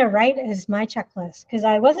picture on the right is my checklist because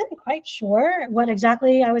I wasn't quite sure what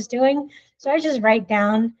exactly I was doing. So I just write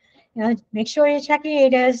down, make sure you check your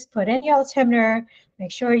ADAS, put in your altimeter,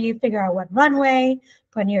 make sure you figure out what runway,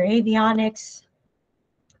 put in your avionics,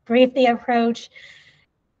 brief the approach,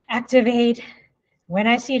 activate. When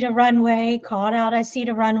I see the runway, call it out, I see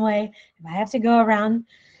the runway, if I have to go around.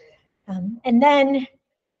 And then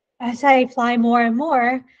as I fly more and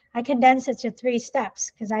more, I condense it to 3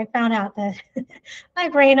 steps because I found out that my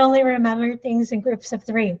brain only remembered things in groups of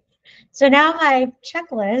 3. So now my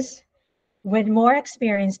checklist with more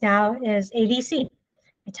experience now is ABC.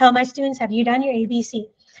 I tell my students, have you done your ABC?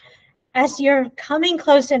 As you're coming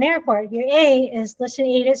close to an airport, your A is listen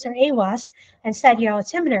to ATIS or AWAS and set your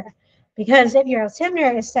altimeter. Because if your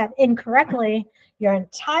altimeter is set incorrectly, your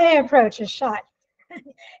entire approach is shot.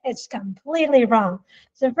 It's completely wrong.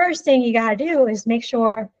 So the first thing you gotta do is make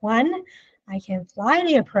sure, 1, I can fly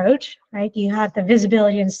the approach, right? You have the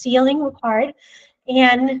visibility and ceiling required,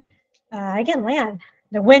 and I can land.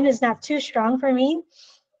 The wind is not too strong for me.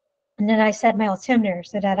 And then I set my altimeter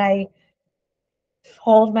so that I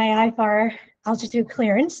hold my IFR altitude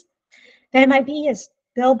clearance. Then my B is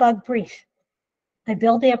build bug brief. I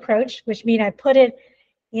build the approach, which means I put it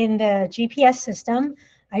in the GPS system.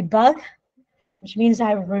 I bug, which means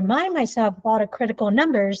I remind myself of all the critical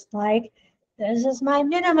numbers, like this is my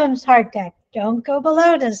minimum hard deck. Don't go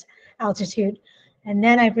below this altitude. And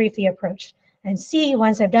then I brief the approach. And C,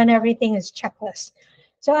 once I've done everything, is checklist.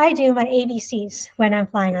 So I do my ABCs when I'm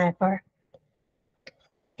flying IFR.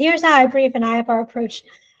 Here's how I brief an IFR approach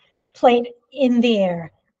plate in the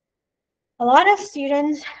air. A lot of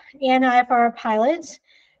students and IFR pilots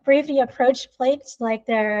brief the approach plates like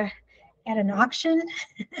they're at an auction,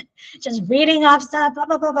 just reading off stuff, blah,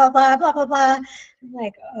 blah, blah, blah, blah, blah, blah, blah. I'm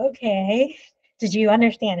like, okay, did you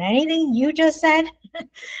understand anything you just said?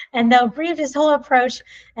 And they'll brief this whole approach,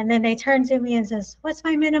 and then they turn to me and says, what's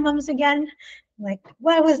my minimums again? I'm like,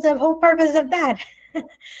 what was the whole purpose of that?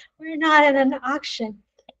 We're not in an auction.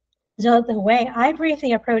 So the way I brief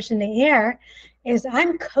the approach in the air is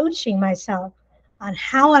I'm coaching myself on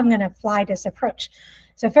how I'm going to fly this approach.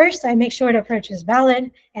 So first, I make sure the approach is valid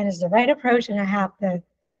and is the right approach, and I have the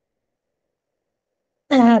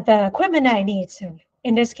equipment I need. So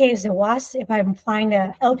in this case, the WAS, if I'm flying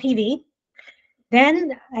the LPV,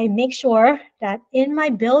 then I make sure that in my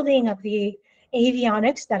building of the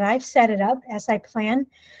avionics that I've set it up as I plan.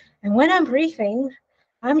 And when I'm briefing,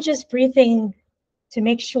 I'm just briefing to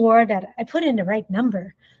make sure that I put in the right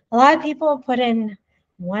number. A lot of people put in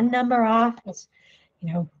one number off. It's,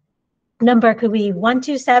 you know, number could be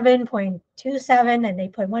 127.27 and they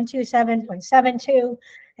put 127.72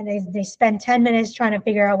 and they spend 10 minutes trying to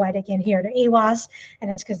figure out why they can't hear the AWAS,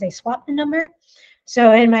 and it's because they swapped the number.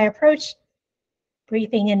 So in my approach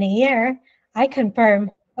briefing in the air, I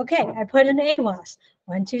confirm, okay, I put in the AWAS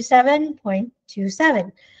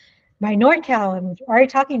 127.27. My NordCal, I'm already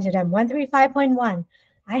talking to them, 135.1.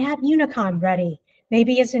 I have Unicom ready.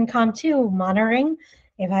 Maybe it's in COM2 monitoring.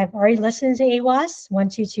 If I've already listened to AWAS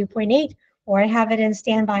 122.8, or I have it in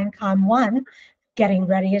standby in COM1, getting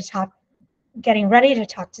ready to talk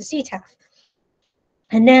to CTAF.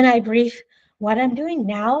 And then I brief what I'm doing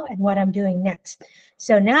now and what I'm doing next.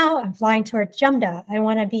 So now I'm flying towards Jumda. I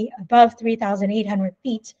want to be above 3,800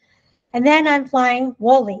 feet. And then I'm flying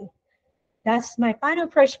Woolley. That's my final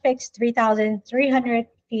approach fix, 3,300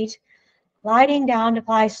 feet. Gliding down to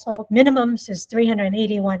fly slope minimums is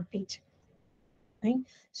 381 feet. Right?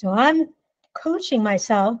 So I'm coaching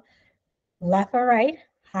myself left or right,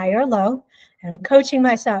 high or low, and I'm coaching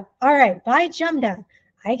myself. All right, by Jumda,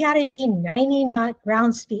 I gotta be 90 knot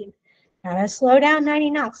ground speed. Gotta slow down 90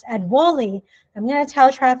 knots. At Woolley, I'm gonna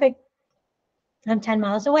tell traffic I'm 10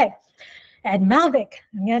 miles away. At Malvik,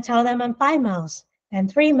 I'm gonna tell them I'm 5 miles. And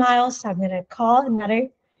 3 miles, I'm gonna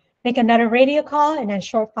make another radio call, and then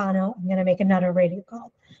short final, I'm gonna make another radio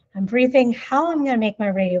call. I'm briefing how I'm gonna make my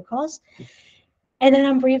radio calls, and then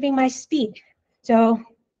I'm briefing my speed. So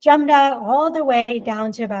Jumda all the way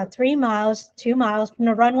down to about 3 miles, 2 miles from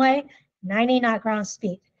the runway, 90 knot ground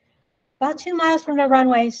speed. About 2 miles from the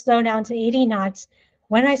runway, slow down to 80 knots.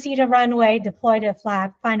 When I see the runway, deploy to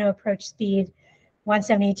flap, final approach speed,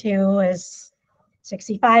 172 is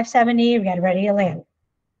 65, 70, we got ready to land.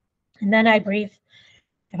 And then I brief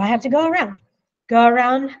if I have to go around,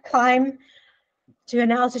 climb to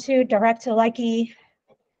an altitude, direct to Likey,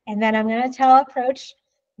 and then I'm going to tell approach,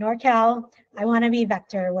 NorCal, I want to be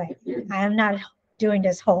vector away. I am not doing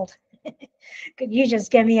this hold. Could you just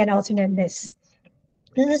give me an alternate miss?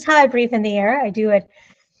 This is how I brief in the air. I do it,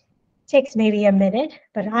 takes maybe a minute,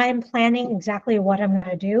 but I'm planning exactly what I'm going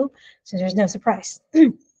to do, so there's no surprise.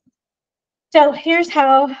 So here's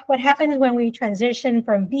what happens when we transition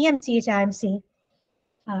from VMC to IMC.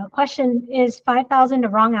 Question, is 5,000 the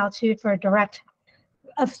wrong altitude for a direct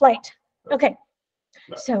flight? Okay.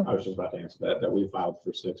 So I was just about to answer that we filed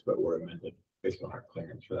for 6, but we're amended based on our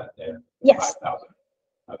clearance for that day. Yes. 5,000.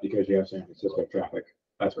 Because you have San Francisco traffic,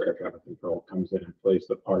 that's where air traffic control comes in and plays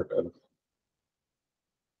the part of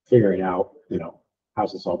figuring out,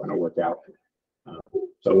 how's this all going to work out.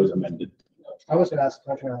 So it was amended. I was gonna ask a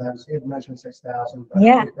question on that. So you had mentioned 6,000, but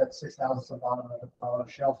Yeah. I think that 6,000 is the bottom of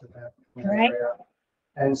the shelf of that Right. area.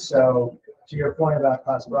 And so to your point about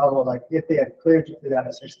Class Bravo, like if they had cleared you through that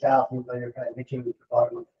at 6,000, but you're kind of hitting the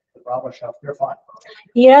bottom of the Bravo shelf, you're fine.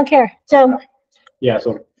 you don't care. So Yeah,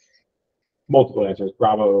 so multiple answers.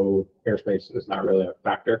 Bravo airspace is not really a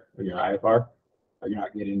factor when you're IFR. You're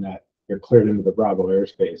not getting that. You're cleared into the Bravo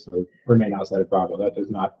airspace, so remain outside of Bravo. That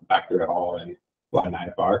does not factor at all in flying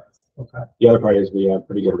IFR. Okay. The other part is we have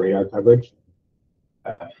pretty good radar coverage.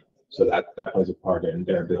 So that plays a part in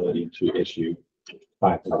their ability to issue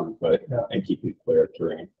 5,000 foot and keep you clear of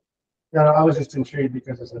terrain. No, I was just intrigued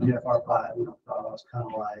because it's an VFR pilot, I was kind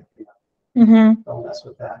of like, don't mess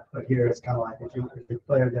with that. But here it's kind of like, if you're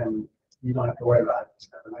clear, then you don't have to worry about it. It's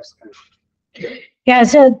kind of a nice thing. Yeah,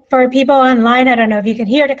 so for people online, I don't know if you can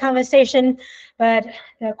hear the conversation, but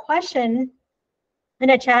the question in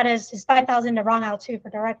the chat is 5,000 the wrong altitude for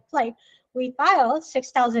direct flight? We filed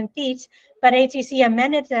 6,000 feet, but ATC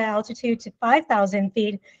amended the altitude to 5,000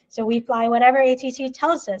 feet. So we fly whatever ATC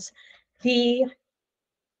tells us. The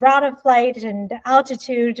route of flight and the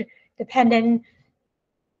altitude dependent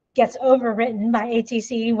gets overwritten by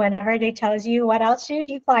ATC whenever they tells you what altitude,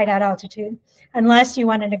 you fly that altitude, unless you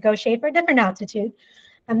want to negotiate for a different altitude.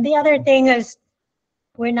 And the other thing is,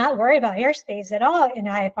 we're not worried about airspace at all in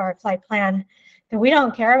IFR flight plan. So we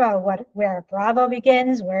don't care about where Bravo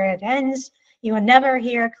begins, where it ends. You will never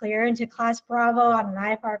hear clear into class Bravo on an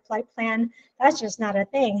IFR flight plan. That's just not a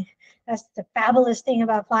thing. That's the fabulous thing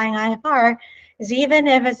about flying IFR, is even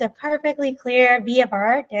if it's a perfectly clear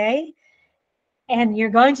VFR day and you're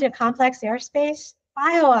going to a complex airspace,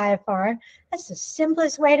 IFR, that's the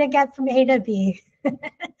simplest way to get from A to B.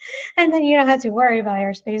 And then you don't have to worry about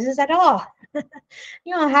airspaces at all.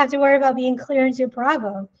 You don't have to worry about being clear into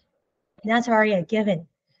Bravo. That's already a given.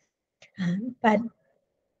 But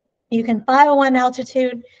you can fly at one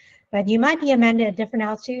altitude, but you might be amended at a different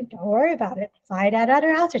altitude. Don't worry about it. Fly at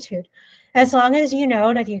other altitude. As long as you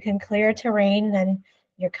know that you can clear terrain, then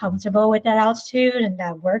you're comfortable with that altitude and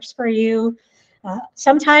that works for you.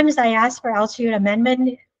 Sometimes I ask for altitude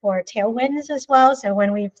amendment for tailwinds as well. So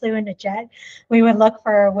when we flew in a jet, we would look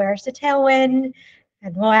for where's the tailwind,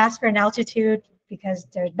 and we'll ask for an altitude because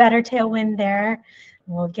there's better tailwind there.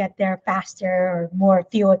 We'll get there faster or more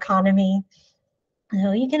fuel economy.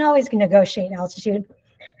 So you can always negotiate altitude.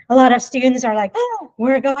 A lot of students are like, oh,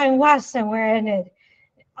 we're going west and we're in an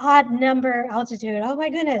odd number altitude. Oh my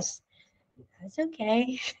goodness. That's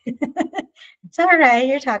okay. It's all right.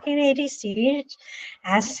 You're talking to ATC.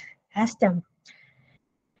 Ask them.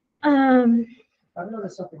 I've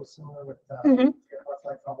noticed something similar with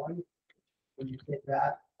flight following. When you get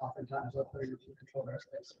that, oftentimes they'll put your control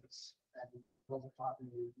airspaces and those are popping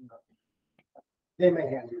you, they may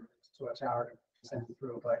hand you to a tower to send you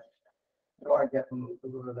through, but you are getting a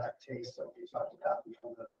little of that taste that we talked about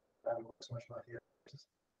before that so much about here.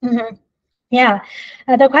 Yeah.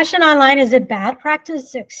 The question online, is it bad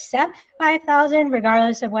practice to accept 5,000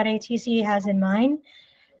 regardless of what ATC has in mind?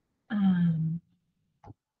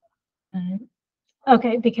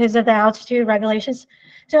 Okay, because of the altitude regulations.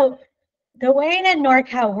 So the way that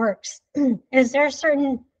NorCal works is there are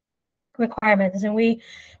certain requirements, and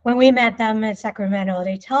when we met them in Sacramento,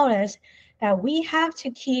 they told us that we have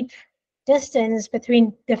to keep distance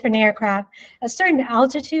between different aircraft, a certain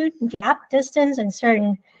altitude gap distance and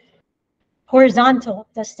certain horizontal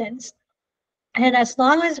distance. And as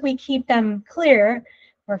long as we keep them clear,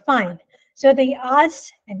 we're fine. So the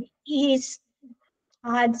odds and even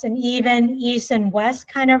east and west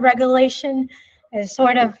kind of regulation is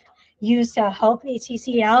sort of used to help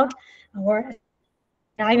ATC out. Or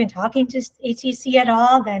not even talking to ATC at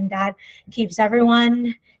all, then that keeps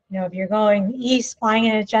everyone, if you're going east flying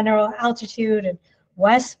at a general altitude and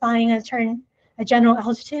west flying at a general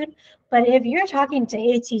altitude. But if you're talking to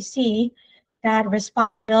ATC, that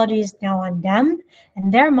responsibility is now on them,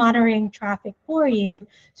 and they're monitoring traffic for you.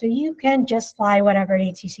 So you can just fly whatever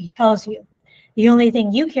ATC tells you. The only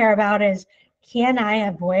thing you care about is, can I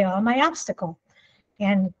avoid all my obstacle?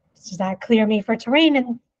 And does that clear me for terrain?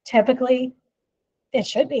 And typically, it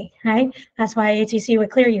should be, right? That's why ATC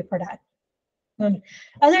would clear you for that.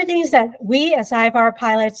 Other things that we as IFR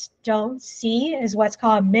pilots don't see is what's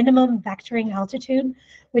called minimum vectoring altitude,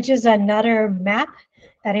 which is another map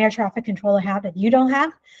that air traffic controller have that you don't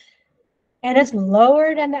have. And it's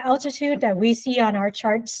lower than the altitude that we see on our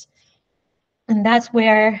charts. And that's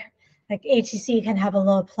where like ATC can have a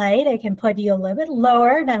little play. They can put you a little bit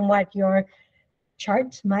lower than what your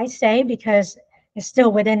charts might say because it's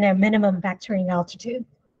still within their minimum vectoring altitude.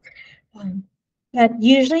 But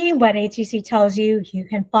usually what ATC tells you, you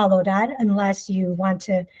can follow that unless you want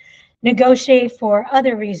to negotiate for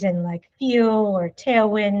other reason like fuel or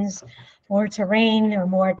tailwinds or terrain or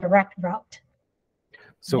more direct route.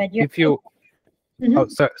 So if you,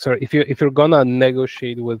 if you're gonna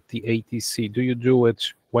negotiate with the ATC, do you do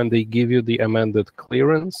it when they give you the amended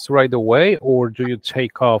clearance right away, or do you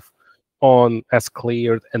take off on as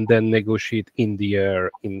cleared and then negotiate in the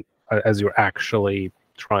air as you're actually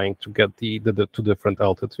trying to get the two different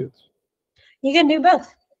altitudes? You can do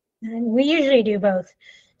both. And we usually do both.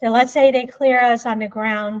 So let's say they clear us on the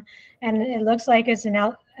ground and it looks like it's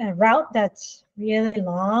a route that's really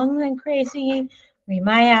long and crazy. We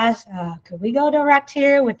might ask, could we go direct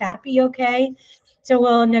here? Would that be okay? So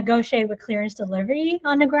we'll negotiate with clearance delivery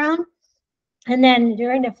on the ground. And then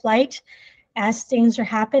during the flight, as things are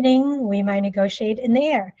happening, we might negotiate in the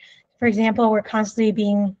air. For example, we're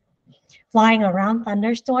constantly flying around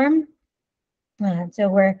thunderstorm. So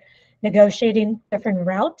we're negotiating different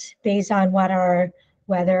routes based on what our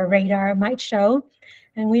weather radar might show.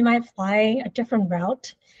 And we might fly a different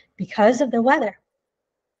route because of the weather.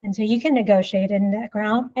 And so you can negotiate in the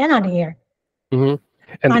ground and on the air. Mm-hmm.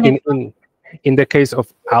 And In the case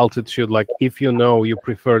of altitude, like if you know you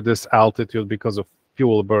prefer this altitude because of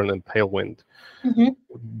fuel burn and tailwind,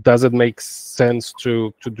 does it make sense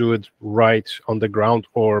to do it right on the ground,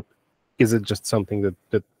 or is it just something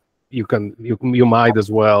that you might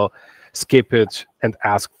as well skip it and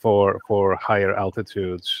ask for higher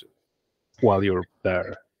altitudes while you're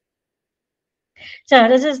there? So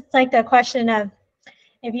this is like the question of,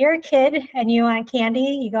 if you're a kid and you want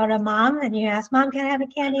candy, you go to mom and you ask, Mom, can I have a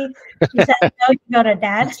candy? She says no, you go to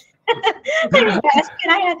dad. You ask,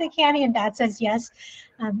 can I have the candy? And dad says yes.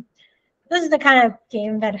 This is the kind of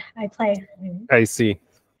game that I play. I see.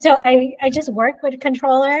 So I just work with a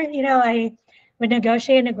controller. You know, I would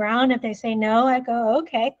negotiate on the ground. If they say no, I go,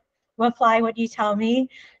 okay, we'll fly what you tell me.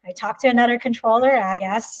 I talk to another controller. I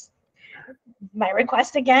ask my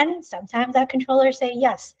request again. Sometimes that controller say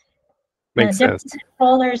yes. Makes sense.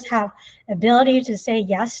 Controllers have ability to say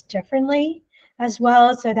yes differently as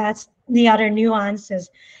well. So that's the other nuances.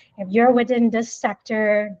 If you're within this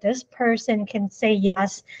sector, this person can say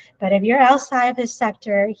yes, but if you're outside of this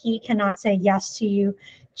sector, he cannot say yes to you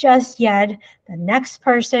just yet. The next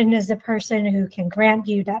person is the person who can grant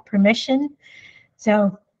you that permission.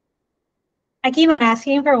 So I keep on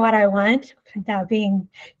asking for what I want without being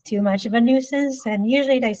too much of a nuisance, and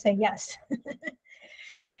usually they say yes.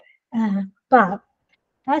 But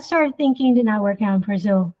I started thinking did not work out in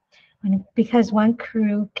Brazil because one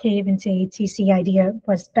crew cave into ATC idea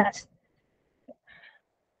was best.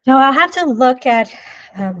 So I'll have to look at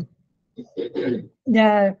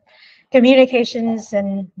the communications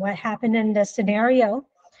and what happened in the scenario.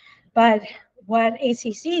 But what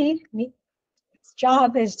ATC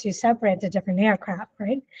job is to separate the different aircraft,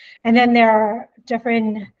 right? And then there are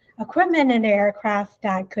different equipment in the aircraft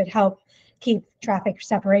that could help keep traffic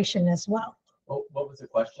separation as well. What was the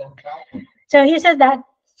question about? So he said that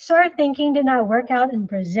sort of thinking did not work out in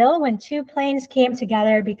Brazil when two planes came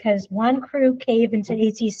together because one crew caved into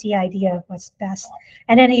ATC idea of what's best.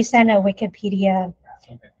 And then he sent a Wikipedia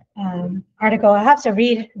article. I have to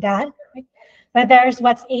read that. But there's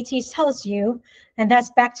what AT tells you, and that's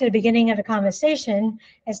back to the beginning of the conversation.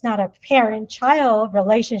 It's not a parent-child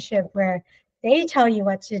relationship where they tell you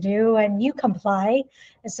what to do and you comply.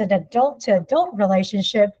 It's an adult-to-adult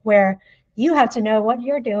relationship where you have to know what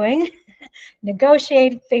you're doing,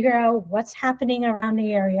 negotiate, figure out what's happening around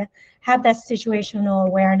the area, have that situational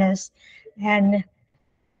awareness, and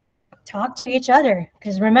talk to each other.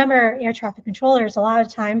 Because remember, air traffic controllers a lot of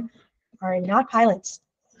time are not pilots.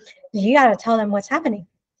 You got to tell them what's happening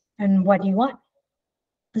and what you want.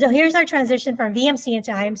 So here's our transition from VMC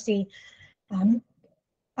into IMC.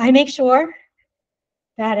 I make sure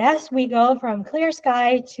that as we go from clear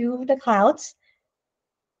sky to the clouds,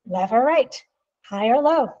 left or right, high or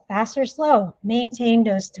low, fast or slow, maintain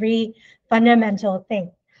those three fundamental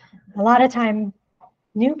things. A lot of time,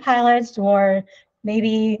 new pilots or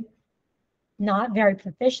maybe not very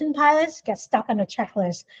proficient pilots get stuck on a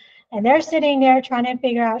checklist. And they're sitting there trying to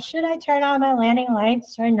figure out, should I turn on my landing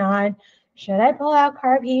lights or not? Should I pull out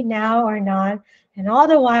carb heat now or not? And all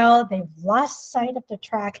the while, they've lost sight of the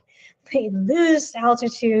track. They lose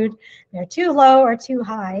altitude. They're too low or too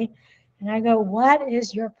high. And I go, what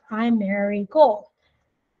is your primary goal?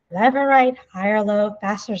 Left or right, high or low,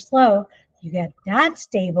 fast or slow. You get that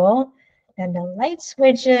stable. Then the light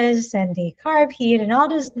switches and the carb heat and all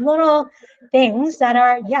those little things that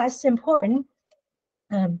are, yes, important.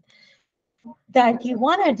 That you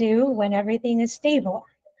want to do when everything is stable,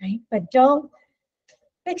 right? But don't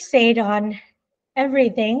fixate on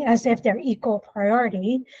everything as if they're equal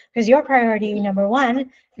priority, because your priority, number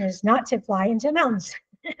one, is not to fly into mountains,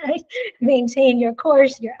 right? Maintain your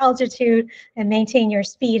course, your altitude, and maintain your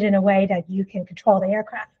speed in a way that you can control the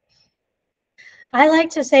aircraft. I like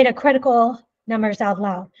to say the critical numbers out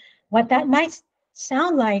loud. What that might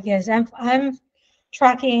sound like is I'm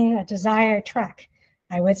tracking a desired track.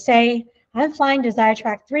 I would say, I'm flying desired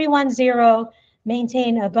track 310,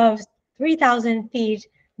 maintain above 3,000 feet,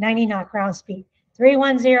 90 knot ground speed.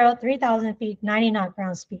 310, 3,000 feet, 90 knot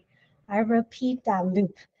ground speed. I repeat that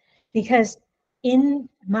loop because in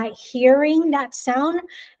my hearing that sound,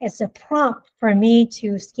 it's a prompt for me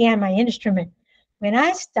to scan my instrument. When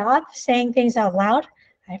I stop saying things out loud,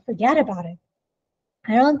 I forget about it.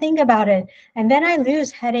 I don't think about it. And then I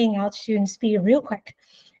lose heading, altitude, and speed real quick.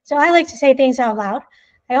 So I like to say things out loud.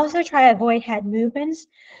 I also try to avoid head movements.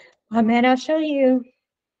 And I'll show you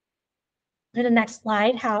in the next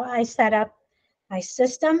slide how I set up my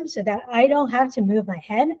system so that I don't have to move my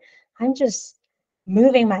head. I'm just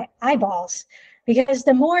moving my eyeballs. Because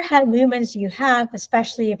the more head movements you have,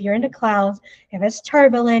 especially if you're in the clouds, if it's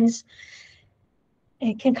turbulence,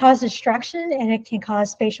 it can cause distraction and it can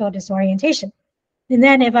cause spatial disorientation. And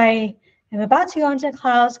then if I am about to go into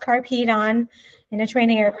clouds, carb heat on, in a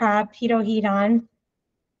training aircraft, pitot heat on,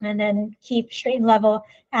 and then keep straight and level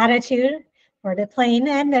attitude for the plane,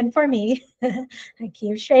 and then for me, I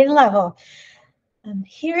keep straight and level.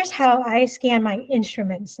 Here's how I scan my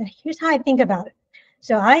instruments, and here's how I think about it.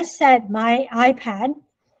 So I set my iPad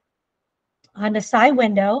on the side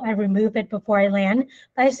window. I remove it before I land,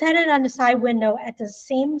 but I set it on the side window at the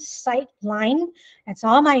same sight line as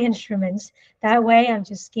all my instruments. That way I'm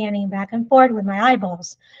just scanning back and forth with my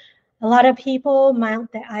eyeballs. A lot of people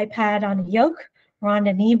mount the iPad on the yoke or on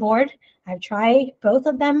the knee board. I've tried both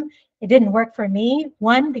of them. It didn't work for me.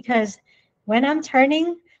 One, because when I'm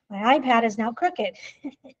turning, my iPad is now crooked.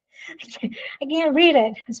 I can't read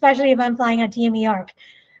it, especially if I'm flying a DME arc.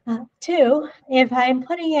 Two, if I'm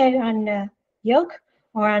putting it on the yoke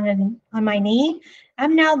or on my knee,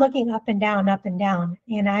 I'm now looking up and down,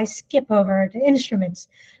 and I skip over the instruments.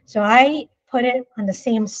 So I put it on the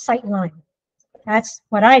same sight line. That's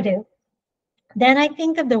what I do. Then I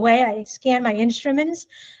think of the way I scan my instruments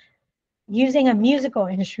using a musical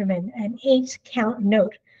instrument, an 8-count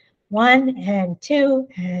note, 1 and 2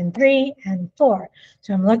 and 3 and 4.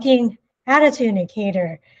 So I'm looking attitude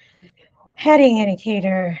indicator, heading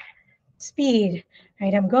indicator, speed,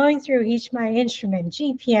 right? I'm going through each my instrument,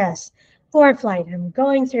 GPS, for flight. I'm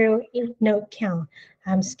going through 8-note count.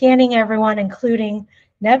 I'm scanning everyone, including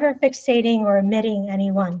never fixating or omitting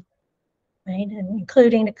anyone, right? And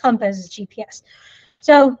including the compass, GPS.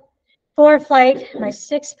 So for flight, my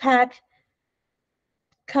 6-pack,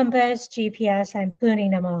 compass, GPS, I'm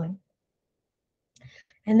putting them on.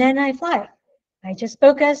 And then I fly. I just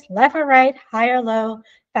focus left or right, high or low,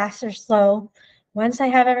 fast or slow. Once I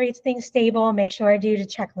have everything stable, make sure I do the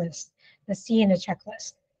checklist, the C in the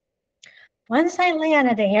checklist. Once I land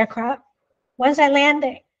at the aircraft,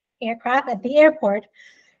 at the airport,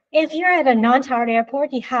 if you're at a non-towered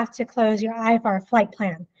airport, you have to close your IFR flight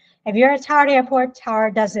plan. If you're at a towered airport, tower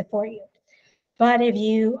does it for you. But if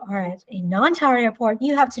you are at a non-tower airport,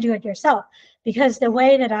 you have to do it yourself, because the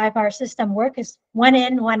way that IFR system works is 1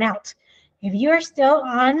 in, 1 out. If you're still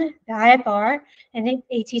on the IFR and the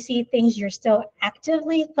ATC thinks you're still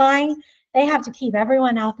actively flying, they have to keep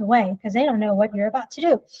everyone out the way because they don't know what you're about to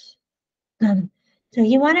do. So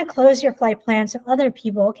you want to close your flight plan so other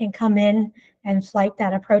people can come in and flight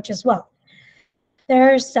that approach as well.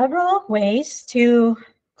 There are several ways to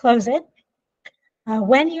close it.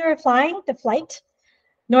 When you're flying the flight,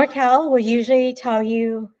 NorCal will usually tell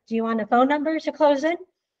you, do you want a phone number to close it?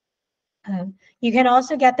 You can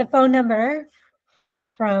also get the phone number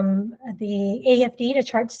from the AFD, the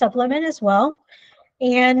chart supplement as well.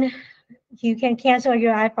 And you can cancel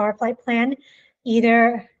your IFR flight plan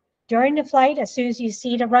either during the flight, as soon as you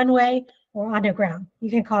see the runway, or on the ground. You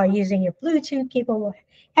can call using your Bluetooth capable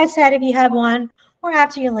headset if you have one, or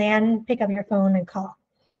after you land, pick up your phone and call.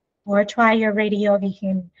 Or try your radio if you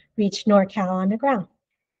can reach NorCal on the ground.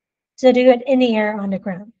 So do it in the air, on the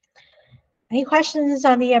ground. Any questions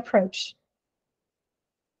on the approach?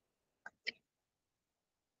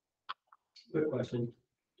 Quick question.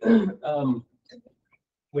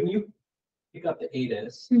 When you pick up the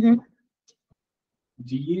ATIS,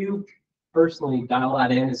 do you personally dial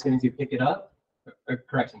that in as soon as you pick it up? Or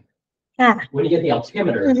correction. When you get the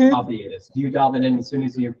altimeter of the ATIS, do you dial that in as soon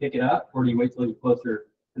as you pick it up, or do you wait till you're closer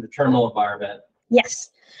to the terminal environment? Yes,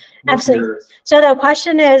 absolutely. So the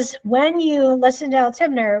question is, when you listen to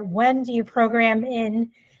altimeter, when do you program in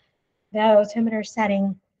the altimeter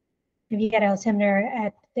setting? If you get altimeter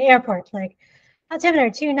at the airport, like altimeter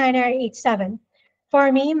 29987.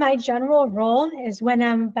 For me, my general rule is when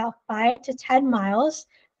I'm about 5 to 10 miles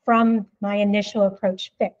from my initial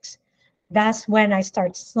approach fix. That's when I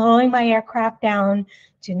start slowing my aircraft down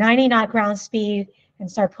to 90 knot ground speed and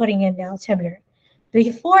start putting in the altimeter.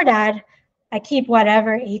 Before that, I keep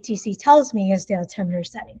whatever ATC tells me is the altimeter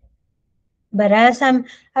setting. But as I'm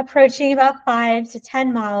approaching about 5 to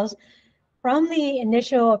 10 miles from the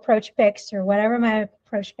initial approach fix, or whatever my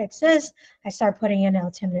approach fix is, I start putting in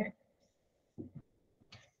altimeter.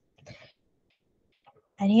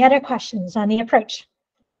 Any other questions on the approach?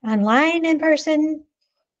 Online, in person?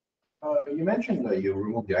 You mentioned that you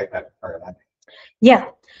removed the iPad prior to landing. Yeah,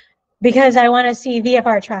 because I want to see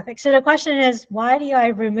VFR traffic. So the question is, why do I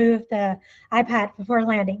remove the iPad before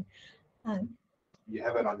landing? You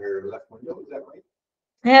have it on your left window, is that right?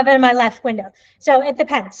 I have it in my left window. So it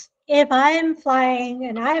depends. If I'm flying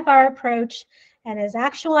an IFR approach and it's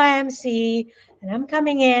actual IMC and I'm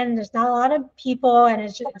coming in, there's not a lot of people and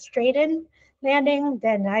it's just straight in landing,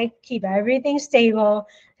 then I keep everything stable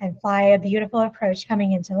and fly a beautiful approach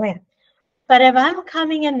coming into land. But if I'm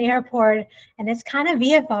coming in the airport and it's kind of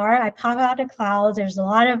VFR, I pop out of clouds, there's a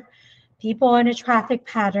lot of people in a traffic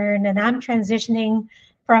pattern, and I'm transitioning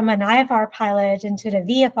from an IFR pilot into the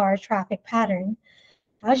VFR traffic pattern,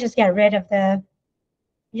 I'll just get rid of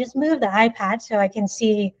just move the iPad so I can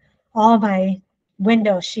see all my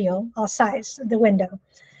window shield, all sides of the window.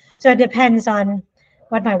 So it depends on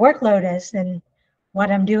what my workload is and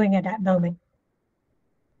what I'm doing at that moment.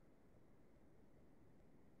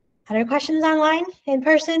 Other questions online, in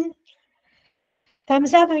person?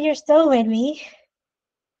 Thumbs up if you're still with me.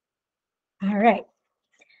 All right.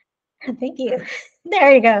 Thank you.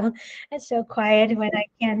 There you go. It's so quiet when I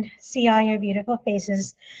can see all your beautiful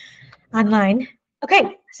faces online.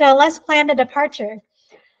 Okay, so let's plan the departure.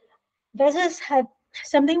 This is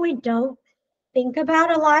something we don't think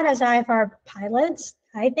about a lot as IFR pilots.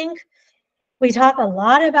 I think we talk a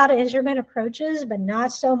lot about instrument approaches, but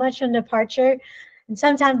not so much on departure. And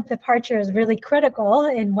sometimes departure is really critical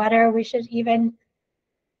in whether we should even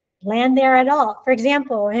land there at all. For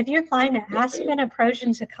example, if you're flying an Aspen approach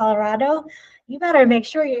into Colorado, you better make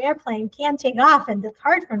sure your airplane can take off and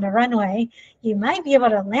depart from the runway. You might be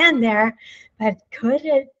able to land there, but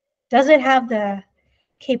does it have the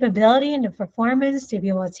capability and the performance to be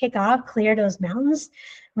able to take off, clear those mountains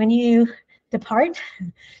when you depart?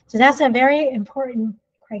 So that's a very important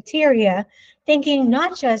criteria, thinking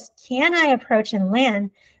not just can I approach and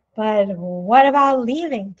land, but what about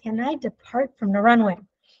leaving? Can I depart from the runway?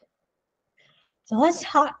 So let's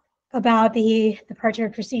talk about the departure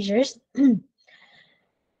procedures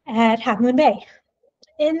at Half Moon Bay.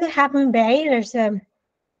 In the Half Moon Bay, there's a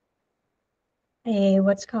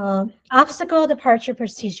what's called obstacle departure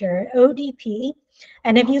procedure, ODP.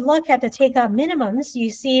 And if you look at the takeoff minimums, you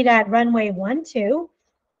see that runway 12,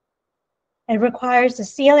 it requires the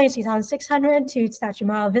CLA 2600 to statute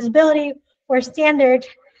mile visibility or standard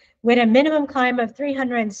with a minimum climb of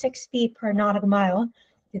 306 feet per nautical mile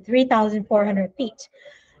to 3,400 feet.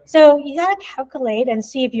 So you got to calculate and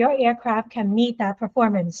see if your aircraft can meet that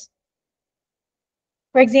performance.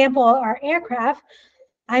 For example, our aircraft,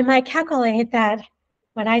 I might calculate that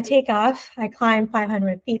when I take off, I climb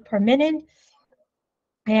 500 feet per minute,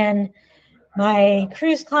 and my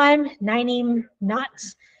cruise climb 90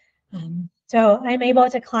 knots. So I'm able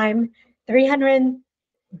to climb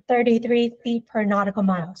 333 feet per nautical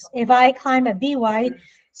miles. If I climb a VY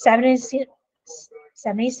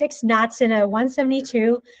 76 knots in a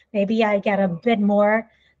 172, maybe I get a bit more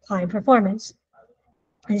climb performance.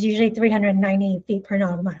 It's usually 390 feet per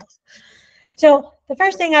nautical miles. So the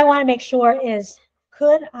first thing I want to make sure is,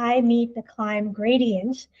 could I meet the climb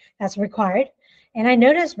gradient that's required? And I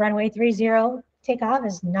noticed runway 30 takeoff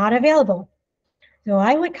is not available. So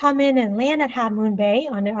I would come in and land at Half Moon Bay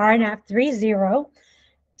on the RNF 30,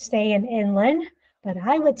 stay in inland, but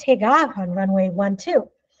I would take off on runway 12.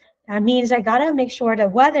 That means I gotta make sure the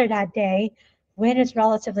weather that day, wind is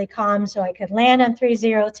relatively calm, so I could land on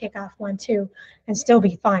 30, take off 12, and still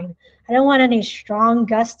be fine. I don't want any strong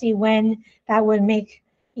gusty wind that would make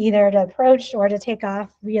either the approach or the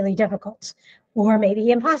takeoff really difficult, or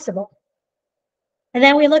maybe impossible. And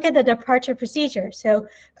then we look at the departure procedure. So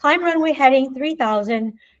climb runway heading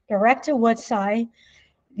 3000, direct to Woodside,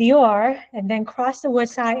 VOR, and then cross the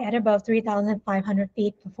Woodside at above 3,500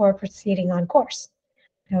 feet before proceeding on course.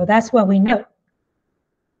 So that's what we know.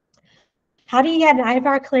 How do you get an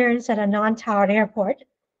IFR clearance at a non-towered airport?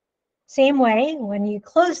 Same way, when you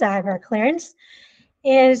close the IFR clearance,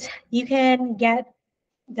 is you can get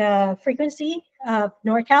the frequency of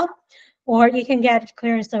NorCal, or you can get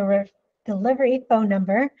clearance delivery phone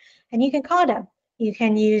number, and you can call them. You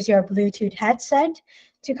can use your Bluetooth headset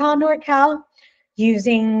to call NorCal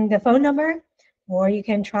using the phone number, or you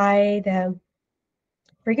can try the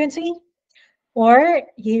frequency, or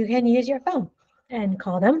you can use your phone and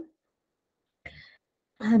call them.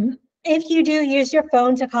 If you do use your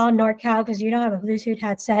phone to call NorCal because you don't have a Bluetooth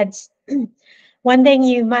headset, one thing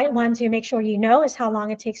you might want to make sure you know is how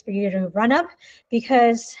long it takes for you to run up,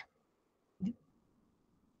 because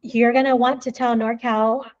you're going to want to tell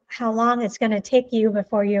NorCal how long it's going to take you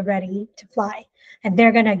before you're ready to fly, and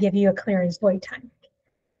they're going to give you a clearance wait time.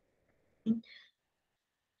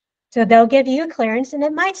 So they'll give you a clearance, and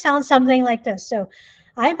it might sound something like this. So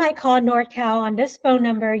I might call NorCal on this phone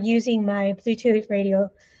number using my Bluetooth radio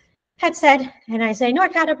headset, and I say,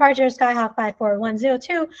 NorCal departure, Skyhawk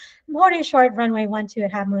 54102, I'm holding short runway 12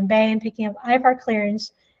 at Half Moon Bay and picking up IFR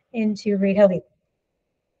clearance into Reid, Hillview.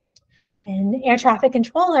 And air traffic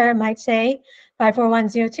controller might say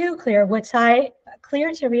 54102, clear Woodside,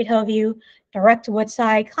 clear to Reid, Hillview, direct to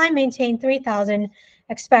Woodside, climb maintain 3000,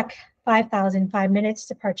 expect 5,000, 5 minutes,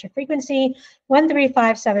 departure frequency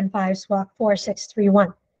 13575, squawk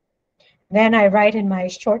 4631. Then I write in my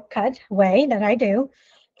shortcut way that I do,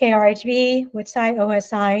 KRHB, Woodside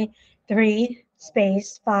OSI 3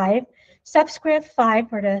 space 5, subscript 5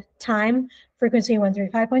 for the time, frequency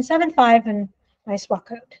 135.75, and my squawk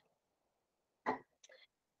code.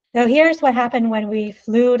 So here's what happened when we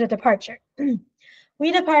flew the departure.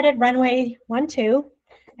 We departed runway 12,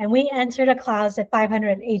 and we entered the clouds at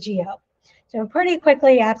 500 AGO. So pretty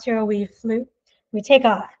quickly after we flew, we take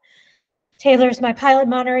off. Taylor's my pilot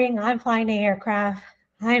monitoring, I'm flying the aircraft,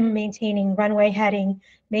 I'm maintaining runway heading,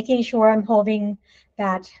 making sure I'm holding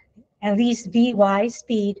that at least VY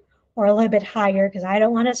speed or a little bit higher because I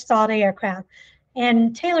don't want to stall the aircraft.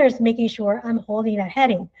 And Taylor's making sure I'm holding that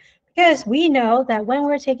heading because we know that when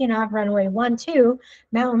we're taking off runway 12,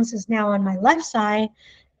 mountains is now on my left side,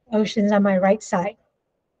 ocean's on my right side.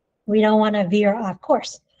 We don't want to veer off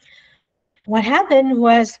course. What happened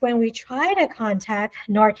was when we tried to contact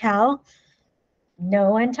NorCal,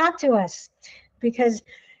 no one talked to us because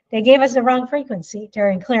they gave us the wrong frequency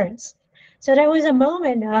during clearance. So there was a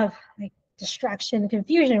moment of like distraction,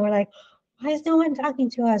 confusion. We're like, why is no one talking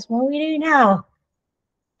to us? What do we do now?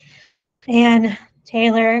 And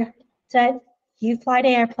Taylor said, you fly the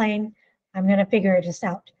airplane. I'm going to figure this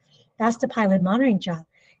out. That's the pilot monitoring job.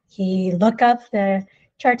 He looked up the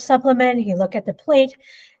chart supplement. He looked at the plate,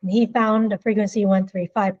 and he found the frequency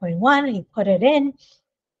 135.1. He put it in.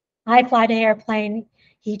 I fly the airplane.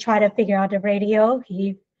 He tried to figure out the radio.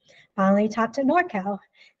 He finally talked to NorCal.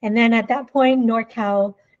 And then at that point,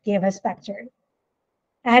 NorCal gave us vector.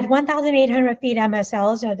 At 1,800 feet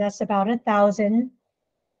MSL, so that's about 1,000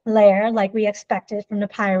 layer like we expected from the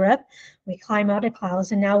PIREP. We climb out of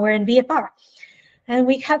clouds and now we're in VFR. And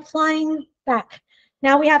we kept flying back.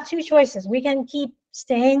 Now we have two choices. We can keep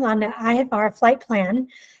staying on the IFR flight plan,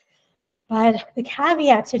 but the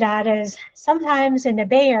caveat to that is sometimes in the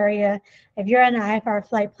Bay Area, if you're on an IFR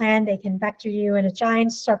flight plan, they can vector you in a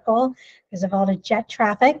giant circle because of all the jet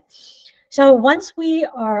traffic. So once we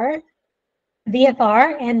are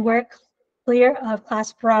VFR and we're clear of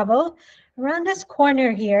class Bravo, around this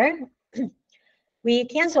corner here, we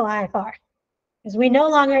cancel IFR because we no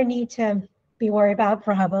longer need to be worried about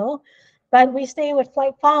Bravo, but we stay with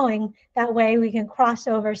flight following. That way we can cross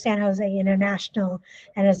over San Jose International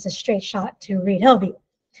and it's a straight shot to Reid Hillview.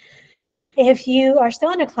 If you are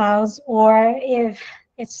still in the clouds or if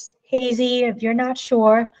it's hazy, if you're not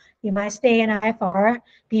sure, you might stay in IFR,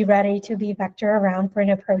 be ready to be vector around for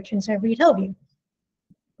an approach into Reid Hillview.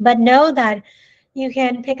 But know that you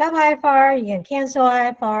can pick up IFR, you can cancel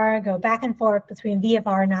IFR, go back and forth between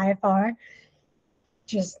VFR and IFR,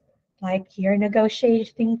 just like you're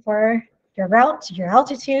negotiating for your route, your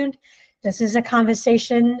altitude. This is a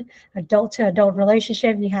conversation, adult to adult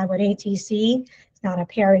relationship you have with ATC. It's not a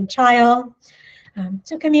parent-child.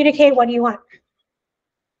 So communicate what you want.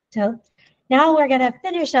 So now we're going to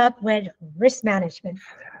finish up with risk management.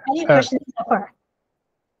 Any questions so far?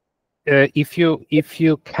 If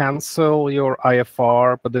you cancel your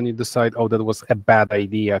IFR, but then you decide, oh, that was a bad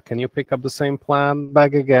idea, can you pick up the same plan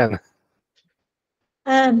back again?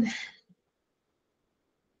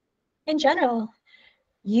 In general,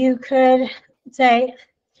 you could say,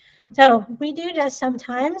 so we do this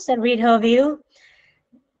sometimes at Reid Hillview.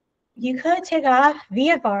 You could take off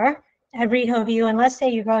VFR at Reid Hillview, and let's say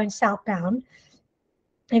you're going southbound.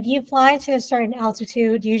 If you fly to a certain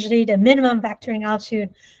altitude, usually the minimum vectoring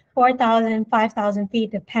altitude, 4,000, 5,000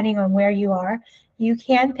 feet, depending on where you are, you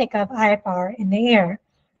can pick up IFR in the air.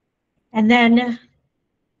 And then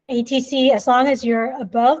ATC, as long as you're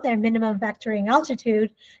above their minimum vectoring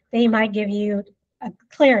altitude, they might give you a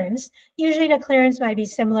clearance. Usually the clearance might be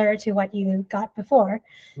similar to what you got before.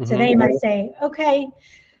 Mm-hmm. So they might say, okay,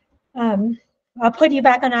 I'll put you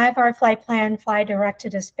back on IFR flight plan, fly direct to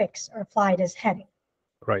this fix or fly this heading.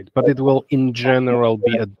 Right, but it will in general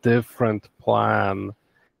be a different plan.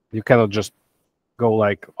 You cannot just go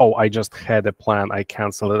like, oh, I just had a plan, I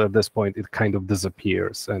cancel it. At this point, it kind of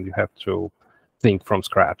disappears and you have to think from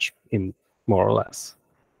scratch, in more or less.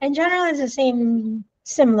 In general, it's the same,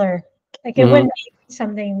 similar. Like it wouldn't be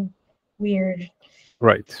something weird.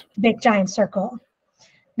 Right. Big giant circle.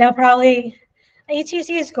 They'll probably,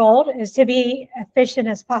 ATC's goal is to be efficient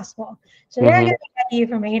as possible. So they're going to get you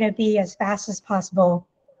from A to B as fast as possible.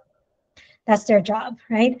 That's their job,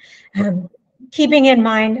 right? Keeping in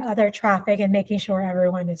mind other traffic and making sure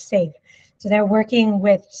everyone is safe. So they're working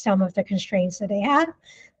with some of the constraints that they have.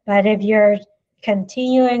 But if you're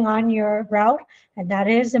continuing on your route, and that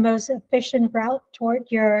is the most efficient route toward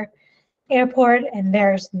your airport and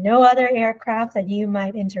there's no other aircraft that you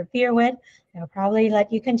might interfere with, they'll probably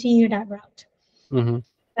let you continue that route. Mm-hmm.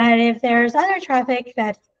 But if there's other traffic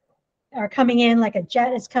that are coming in, like a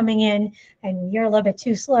jet is coming in and you're a little bit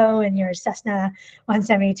too slow and your Cessna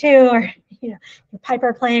 172 or your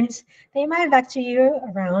Piper planes, they might vector you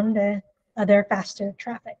around the other faster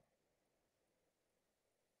traffic.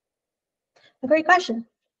 A great question.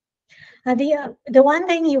 The one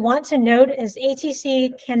thing you want to note is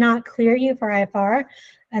ATC cannot clear you for IFR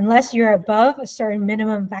unless you're above a certain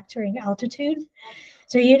minimum vectoring altitude.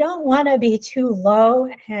 So you don't want to be too low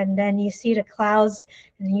and then you see the clouds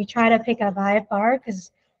and you try to pick up IFR,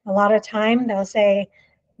 because a lot of time they'll say,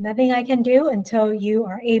 nothing I can do until you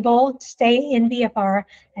are able to stay in VFR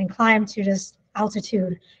and climb to this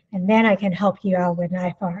altitude, and then I can help you out with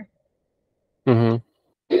IFR.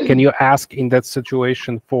 Mm-hmm. Can you ask in that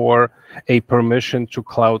situation for a permission to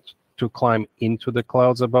climb into the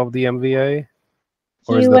clouds above the MVA?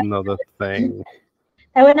 Or is that another thing?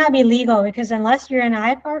 That would not be legal, because unless you're in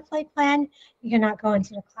an IFR flight plan, you cannot go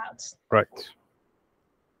into the clouds. Right.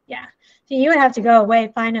 Yeah. So you would have to go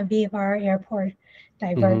away, find a VFR airport,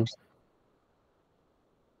 divert. Mm-hmm.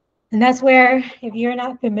 And that's where, if you're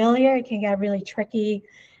not familiar, it can get really tricky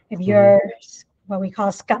if you're what we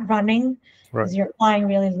call scut running, because you're flying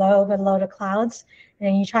really low below the clouds, and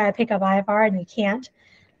then you try to pick up IFR and you can't.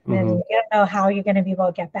 And then you don't know how you're going to be able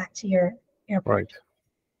to get back to your airport. Right.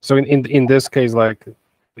 So in this case, like,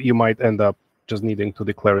 you might end up just needing to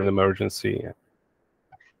declare an emergency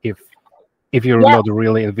if you're not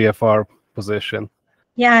really in VFR position.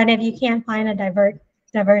 Yeah, and if you can't find a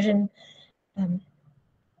diversion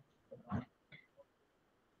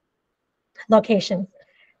location.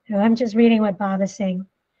 So I'm just reading what Bob is saying.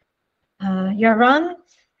 Your run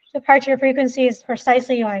departure frequency is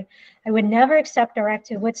precisely why I would never accept direct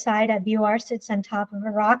to which side a VOR sits on top of a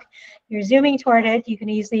rock. You're zooming toward it. You can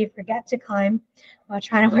easily forget to climb while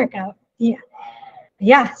trying to work out.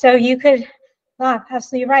 Yeah. So you could, Bob,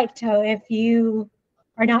 absolutely right. So if you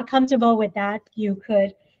are not comfortable with that, you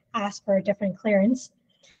could ask for a different clearance.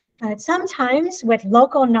 Sometimes with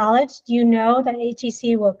local knowledge, you know that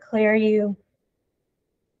ATC will clear you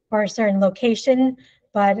for a certain location,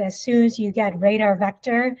 but as soon as you get radar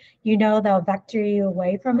vector, you know they'll vector you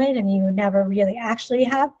away from it, and you never really actually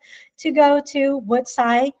have to go to what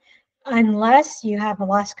side, unless you have a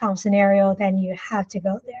lost comm scenario, then you have to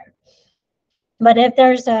go there. But if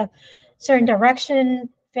there's a certain direction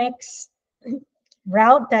fix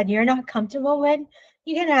route that you're not comfortable with,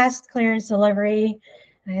 you can ask clearance delivery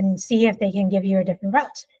and see if they can give you a different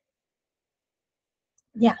route.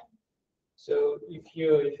 Yeah. So if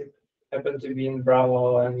you happen to be in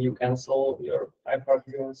Bravo and you cancel your IFR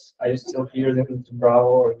clearance, are you still here into Bravo,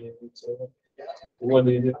 or you need to, what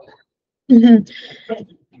do you do?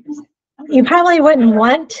 You probably wouldn't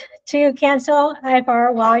want to cancel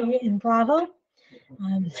IFR while you're in Bravo,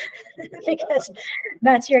 because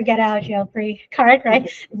that's your get out of jail free card,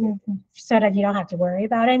 right? So that you don't have to worry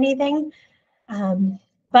about anything.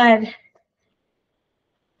 But I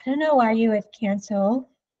don't know why you would cancel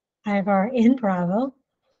IFR in Bravo,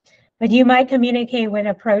 but you might communicate with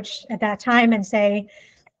approach at that time and say,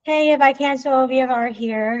 hey, if I cancel VFR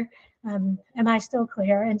here, am I still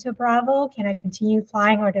clear into Bravo? Can I continue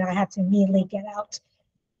flying, or do I have to immediately get out?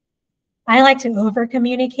 I like to over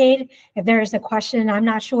communicate. If there's a question I'm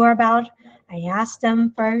not sure about, I ask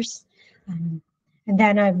them first, and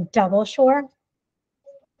then I'm double sure.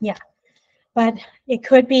 Yeah. But it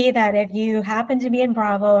could be that if you happen to be in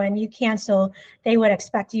Bravo and you cancel, they would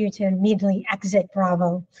expect you to immediately exit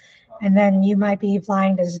Bravo. And then you might be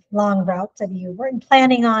flying this long route that you weren't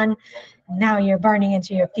planning on. And now you're burning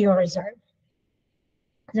into your fuel reserve.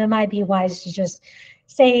 So it might be wise to just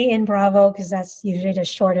stay in Bravo, because that's usually the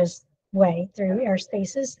shortest way through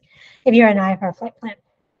airspaces if you're an IFR flight plan.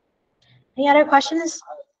 Any other questions?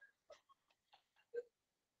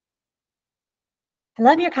 I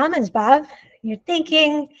love your comments, Bob. You're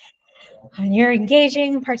thinking and you're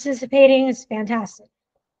engaging, participating. It's fantastic.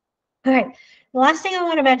 All right. The last thing I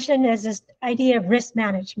want to mention is this idea of risk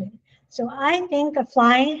management. So I think of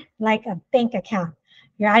flying like a bank account.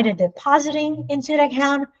 You're either depositing into the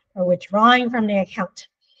account or withdrawing from the account.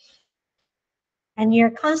 And you're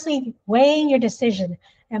constantly weighing your decision.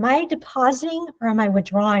 Am I depositing or am I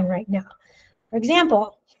withdrawing right now? For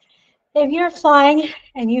example, if you're flying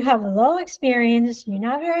and you have low experience, you're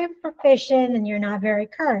not very proficient, and you're not very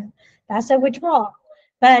current, that's a withdrawal.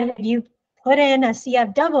 But if you put in a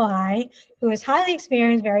CFII who is highly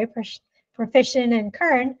experienced, very proficient and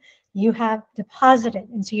current, you have deposited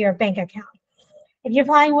into your bank account. If you're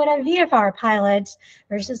flying with a VFR pilot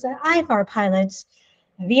versus an IFR pilot,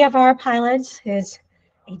 A VFR pilot is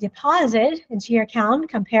a deposit into your account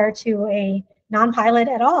compared to a non-pilot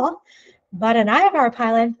at all, but an IFR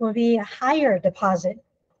pilot will be a higher deposit.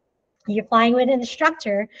 You're flying with an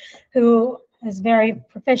instructor who is very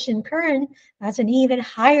proficient current, that's an even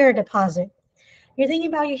higher deposit. You're thinking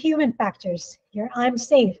about your human factors. I'm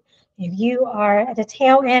safe. If you are at the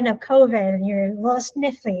tail end of COVID and you're a little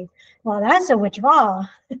sniffly, well, that's a withdrawal.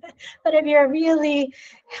 But if you're really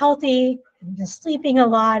healthy and sleeping a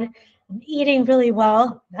lot and eating really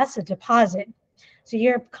well, that's a deposit. So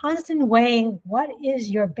you're constantly weighing, what is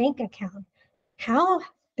your bank account? How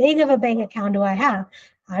big of a bank account do I have?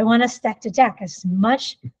 I want to stack to deck as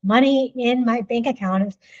much money in my bank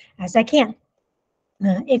account as I can.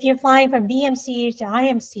 If you're flying from BMC to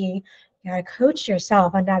IMC, you gotta coach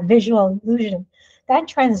yourself on that visual illusion. That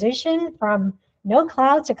transition from no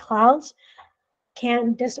cloud to clouds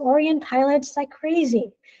can disorient pilots like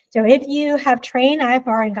crazy. So if you have trained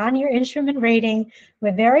IFR and gotten your instrument rating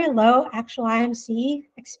with very low actual IMC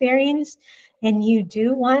experience, and you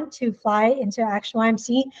do want to fly into actual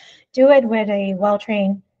IMC, do it with a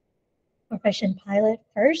well-trained proficient pilot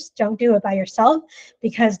first. Don't do it by yourself,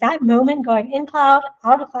 because that moment going in cloud,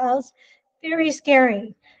 out of clouds, very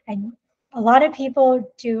scary. And a lot of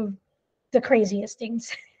people do the craziest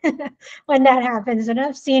things when that happens. And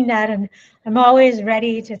I've seen that, and I'm always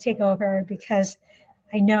ready to take over because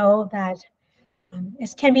I know that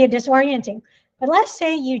it can be disorienting. But let's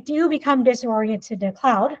say you do become disoriented in the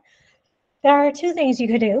cloud. There are two things you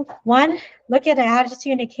could do. One, look at the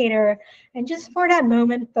attitude indicator and just for that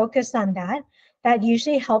moment, focus on that. That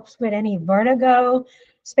usually helps with any vertigo,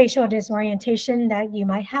 spatial disorientation that you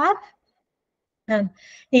might have.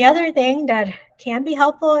 The other thing that can be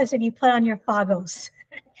helpful is if you put on your foggles.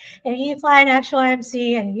 If you fly an actual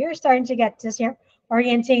IMC and you're starting to get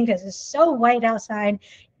disorienting because it's so white outside,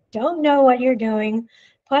 don't know what you're doing,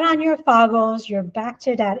 put on your foggles, you're back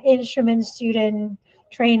to that instrument student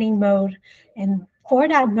training mode. And for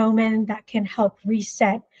that moment, that can help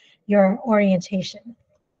reset your orientation.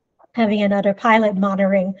 Having another pilot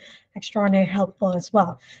monitoring, extraordinarily helpful as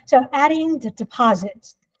well. So adding the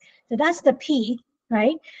deposits. So that's the P,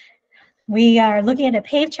 right? We are looking at a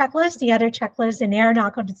PAVE checklist. The other checklist in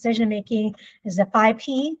aeronautical decision making is the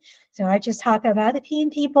 5P. So I just talked about the P in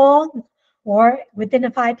people, or within the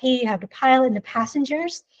 5P, you have the pilot and the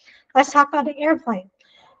passengers. Let's talk about the airplane.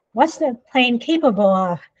 What's the plane capable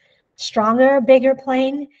of? Stronger, bigger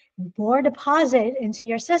plane, more deposit into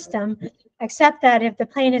your system, except that if the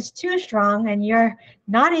plane is too strong and you're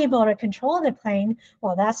not able to control the plane,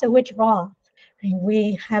 well, that's a withdrawal.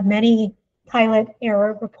 We have many pilot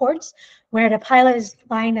error reports where the pilot is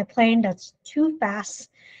flying a plane that's too fast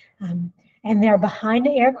and they're behind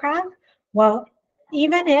the aircraft. Well,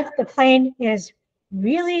 even if the plane is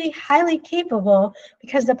really highly capable,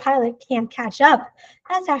 because the pilot can't catch up,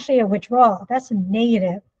 that's actually a withdrawal. That's a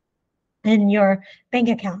negative in your bank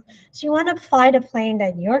account. So you want to fly the plane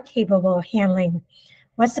that you're capable of handling.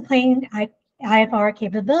 What's the plane IFR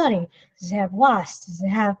capability? Does it have WASP? Does it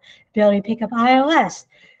have ability to pick up iOS?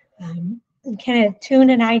 Can it tune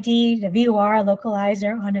an ID, the VOR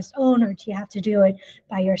localizer on its own, or do you have to do it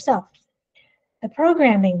by yourself? The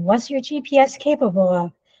programming, what's your GPS capable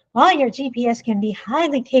of? Well, your GPS can be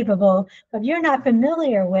highly capable, but if you're not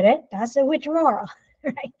familiar with it, that's a withdrawal,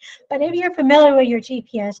 right? But if you're familiar with your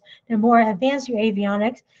GPS, the more advanced your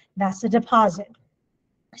avionics, that's a deposit.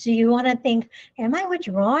 So you want to think, am I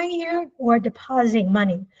withdrawing here or depositing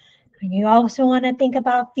money? And you also want to think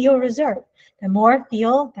about fuel reserve. The more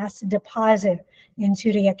fuel, that's a deposit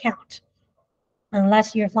into the account.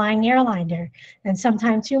 Unless you're flying airliner, and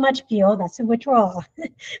sometimes too much fuel, that's a withdrawal.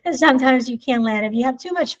 And sometimes you can't land if you have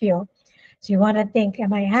too much fuel. So you want to think,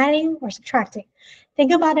 am I adding or subtracting?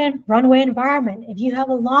 Think about a runway environment. If you have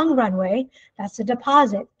a long runway, that's a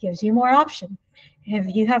deposit, gives you more option.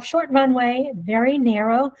 If you have short runway, very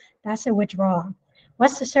narrow, that's a withdrawal.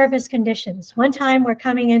 What's the surface conditions? One time we're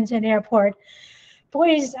coming into an airport,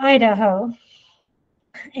 Boise, Idaho,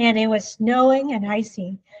 and it was snowing and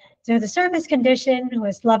icy. So the surface condition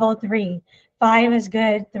was level 3. 5 is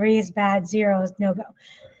good, 3 is bad, 0 is no go.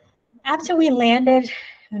 After we landed,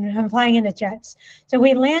 and I'm flying in the jets, so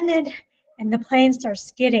we landed and the plane starts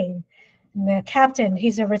skidding. And the captain,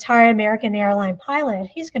 he's a retired American airline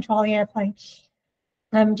pilot, he's controlling the airplane.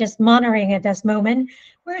 I'm just monitoring at this moment.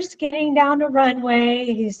 We're skidding down the runway.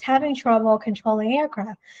 He's having trouble controlling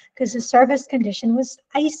aircraft because the surface condition was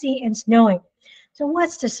icy and snowing. So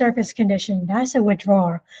what's the surface condition? That's a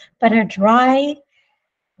withdrawal. But a dry,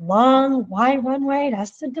 long, wide runway,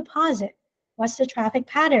 that's the deposit. What's the traffic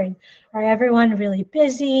pattern? Are everyone really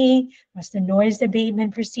busy? What's the noise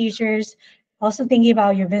abatement procedures? Also thinking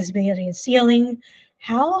about your visibility and ceiling.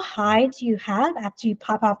 How high do you have after you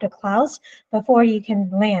pop off the clouds before you can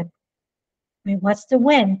land? I mean, what's the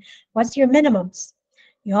wind? What's your minimums?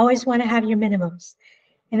 You always want to have your minimums.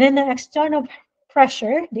 And then the external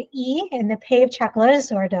pressure, the E in the PAVE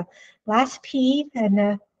checklist, or the last P in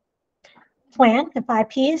the plan, the 5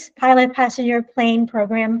 Ps, pilot, passenger, plane,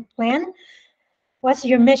 program, plan. What's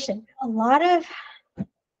your mission? A lot of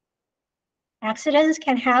accidents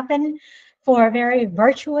can happen for a very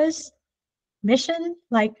virtuous mission,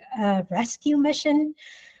 like a rescue mission.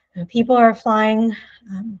 People are flying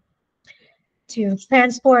to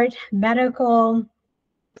transport medical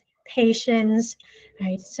patients,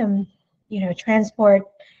 right? Some, transport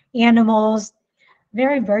animals.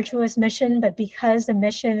 Very virtuous mission, but because the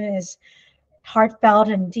mission is heartfelt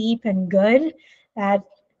and deep and good, that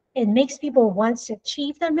it makes people want to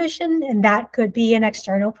achieve the mission, and that could be an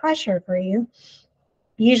external pressure for you.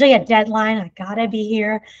 Usually a deadline, I gotta be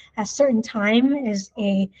here at a certain time, is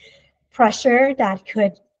a pressure that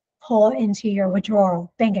could pull into your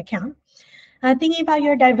withdrawal bank account. Thinking about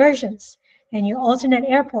your diversions and your alternate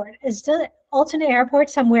airport. Is the alternate airport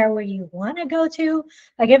somewhere where you want to go to?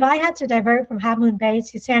 Like if I had to divert from Half Moon Bay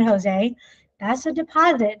to San Jose, that's a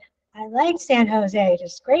deposit. I like San Jose.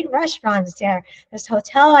 There's great restaurants there. There's a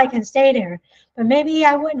hotel I can stay there. But maybe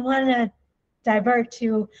I wouldn't want to divert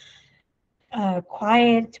to a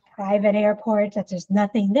quiet, private airport that there's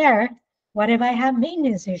nothing there. What if I have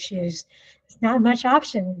maintenance issues? There's not much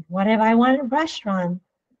option. What if I want a restaurant,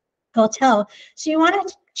 hotel? So you want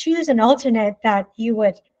to choose an alternate that you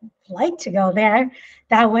would like to go there.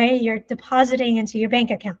 That way you're depositing into your bank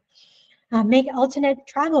account. Make alternate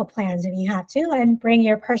travel plans if you have to, and bring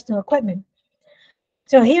your personal equipment.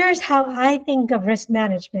 So here's how I think of risk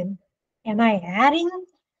management. Am I adding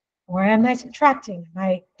or am I subtracting? Am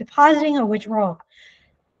I depositing or withdrawal?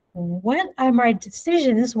 What are my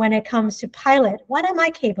decisions when it comes to pilot? What am I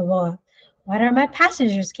capable of? What are my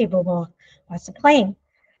passengers capable of? What's the plane?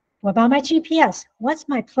 What about my GPS? What's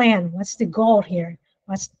my plan? What's the goal here?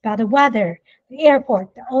 What's about the weather, the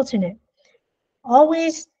airport, the alternate?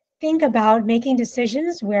 Always think about making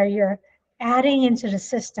decisions where you're adding into the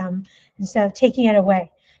system instead of taking it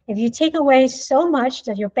away. If you take away so much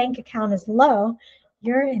that your bank account is low,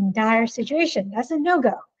 you're in dire situation. That's a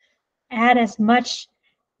no-go. Add as much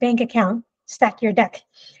bank account, stack your deck.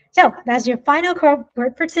 So that's your final code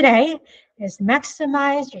word for today, is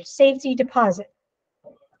maximize your safety deposit.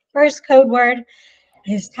 First code word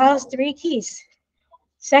is TAO's 3 keys.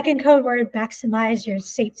 Second code word, maximize your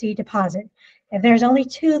safety deposit. If there's only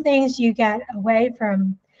 2 things you get away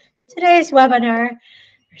from today's webinar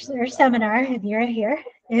or seminar, if you're here,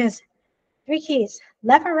 is 3 keys: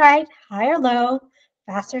 left or right, high or low,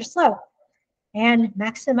 fast or slow, and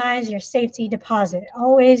maximize your safety deposit.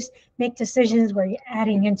 Always make decisions where you're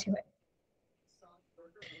adding into it.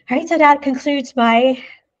 All right, so that concludes my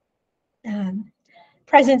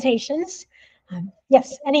presentations.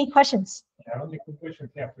 Yes, any questions? Only quick question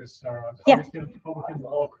here is, Yeah. how we can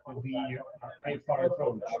walk the IFR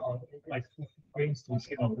approach? Like, for instance,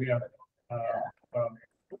 we are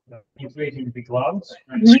integrating the clouds,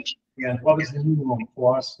 right? Mm-hmm. And what is the minimum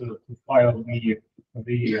for us to file the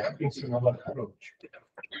internal approach?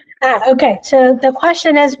 Okay, so the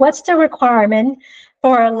question is, what's the requirement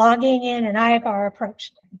for logging in an IFR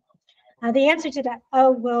approach? The answer to that,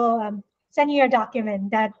 we'll send you a document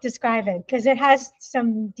that describes it, because it has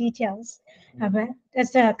some details of it.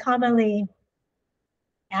 It's a commonly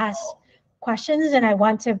asked questions, and I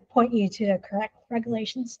want to point you to the correct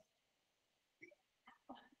regulations.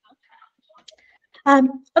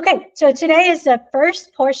 Okay, so today is the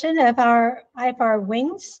first portion of our IFR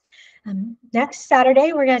wings. Next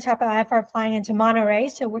Saturday, we're going to talk about IFR flying into Monterey.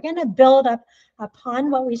 So we're going to build up upon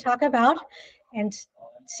what we talk about and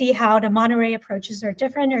see how the Monterey approaches are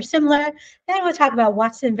different or similar. Then we'll talk about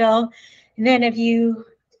Watsonville. And then the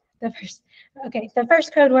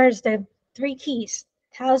first code word is the 3 keys.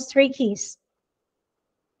 TAO's 3 keys.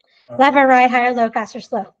 Left or right, higher, low, fast or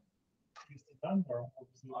slow.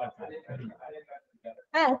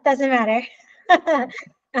 It doesn't matter.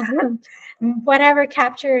 Whatever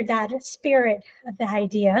captured that spirit of the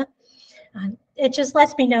idea. It just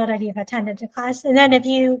lets me know that you've attended the class. And then if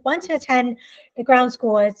you want to attend the ground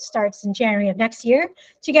school, it starts in January of next year.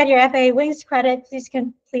 To get your FAA Wings credit, please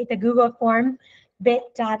complete the Google form,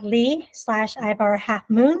 bit.ly/IFR Half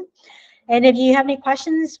Moon. And if you have any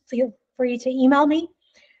questions, feel free to email me.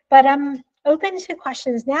 But I'm open to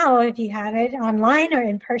questions now if you have it online or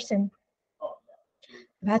in person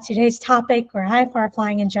about today's topic or IFR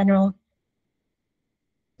flying in general.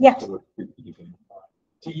 Yeah.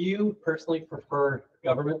 Do you personally prefer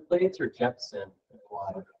government plates or Jefferson?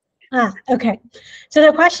 Okay. So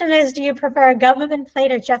the question is, do you prefer a government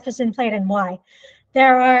plate or Jefferson plate, and why?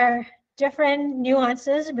 There are different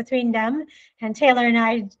nuances between them, and Taylor and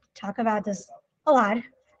I talk about this a lot.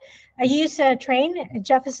 I used to train a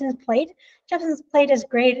Jefferson's plate. Jefferson's plate is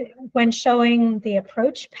great when showing the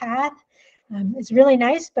approach path. It's really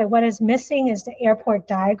nice, but what is missing is the airport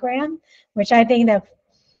diagram, which I think the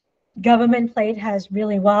government plate has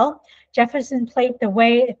really well. Jefferson plate, the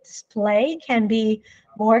way it's displayed can be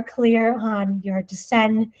more clear on your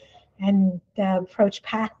descent and the approach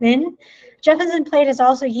path in. Jefferson plate is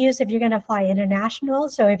also used if you're going to fly international.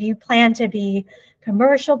 So if you plan to be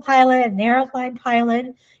commercial pilot, narrowline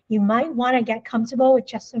pilot, you might want to get comfortable with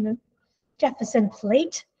Jefferson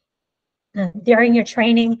plate during your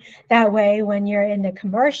training. That way, when you're in the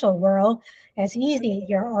commercial world, it's easy.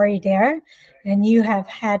 You're already there, and you have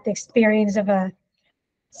had the experience of a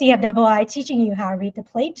CFII teaching you how to read the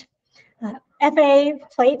plate. FAA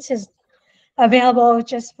plates is available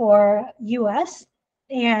just for US,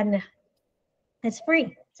 and it's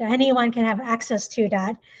free. So anyone can have access to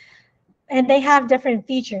that. And they have different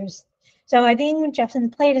features. So I think Jefferson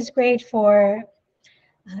plate is great for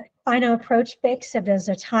final approach fix. If there's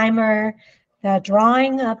a timer, the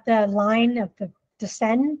drawing of the line of the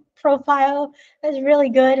descent profile is really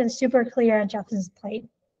good and super clear on Jefferson's plate.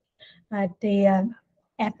 The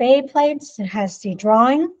FA plates, it has the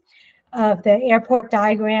drawing of the airport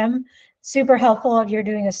diagram. Super helpful if you're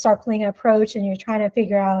doing a circling approach and you're trying to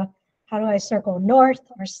figure out, how do I circle north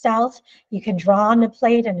or south? You can draw on the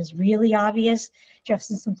plate and it's really obvious.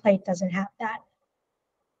 Jefferson plate doesn't have that.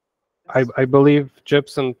 I believe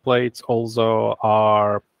Jefferson plates also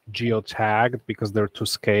are geotagged because they're to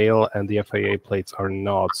scale, and the FAA plates are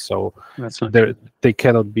not. So they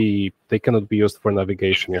cannot be used for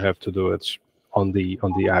navigation. You have to do it on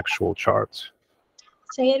the actual chart.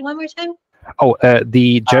 Say it one more time. Oh,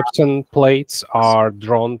 the Jefferson plates are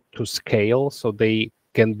drawn to scale, so they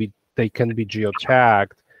can be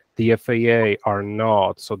geotagged. The FAA are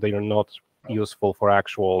not, so they are not useful for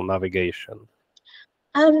actual navigation.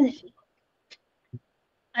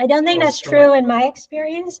 I don't think that's true in my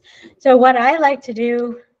experience. So what I like to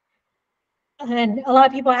do, and a lot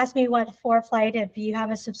of people ask me what ForeFlight, if you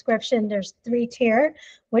have a subscription, there's 3 tier.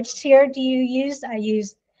 Which tier do you use? I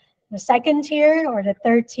use the 2nd tier or the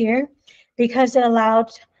 3rd tier because it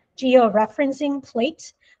allowed geo-referencing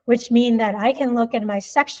plates, which mean that I can look at my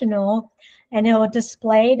sectional and it will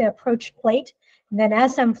display the approach plate. And then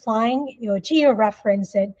as I'm flying, it will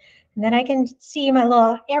geo-reference it. And then I can see my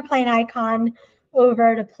little airplane icon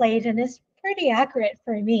over the plate, and it's pretty accurate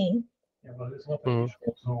for me. Yeah, but it's not an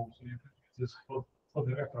issue. So just for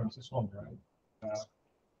the reference, it's on, right?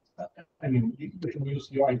 I mean, you can use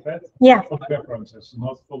your iPad for the references,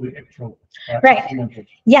 not for the actual right.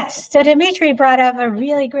 Yes. So Dimitri brought up a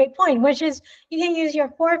really great point, which is you can use your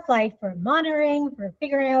ForeFlight for monitoring, for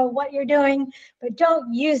figuring out what you're doing, but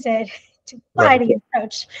don't use it to fly the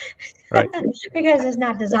approach, right? Because it's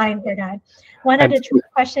not designed for that. One of the trick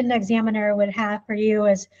question the examiner would have for you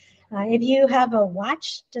is, if you have a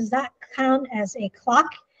watch, does that count as a clock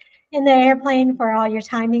in the airplane for all your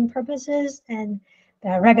timing purposes? And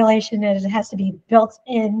the regulation is it has to be built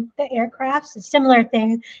in the aircraft. It's a similar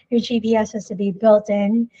thing. Your GPS has to be built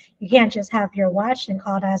in. You can't just have your watch and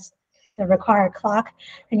call it as the required clock.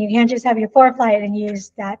 And you can't just have your ForeFlight and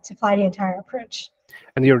use that to fly the entire approach.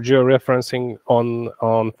 And your georeferencing on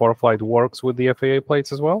ForeFlight works with the FAA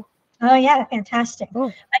plates as well? Oh yeah, fantastic.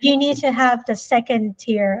 But you need to have the 2nd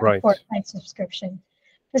tier of ForeFlight subscription.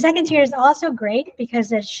 The 2nd tier is also great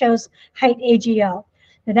because it shows height AGL.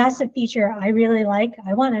 And that's a feature I really like.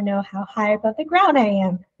 I want to know how high above the ground I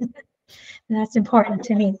am. And that's important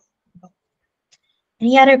to me.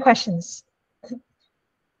 Any other questions?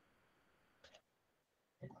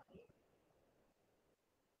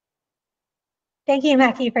 Thank you,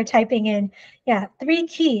 Mackie, for typing in. Yeah, 3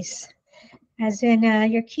 keys, as in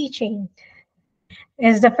your keychain,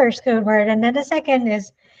 is the first code word. And then the second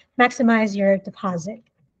is maximize your deposit,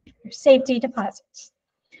 your safety deposits.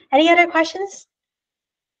 Any other questions?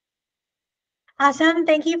 Awesome.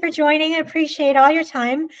 Thank you for joining. I appreciate all your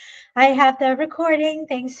time. I have the recording.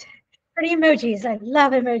 Thanks for the emojis. I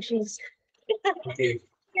love emojis.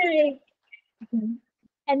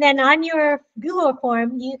 And then on your Google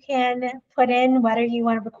form, you can put in whether you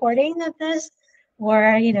want a recording of this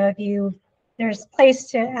or, if there's a place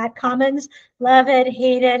to add comments. Love it,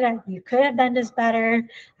 hate it. You could have done this better.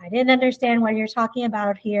 I didn't understand what you're talking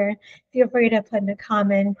about here. Feel free to put in a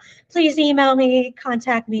comment. Please email me,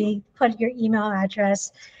 contact me, put your email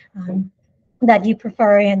address. that you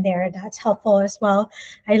prefer in there. That's helpful as well.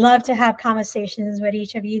 I love to have conversations with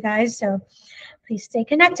each of you guys, so please stay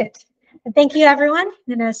connected. And thank you, everyone.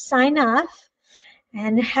 I'm going to sign off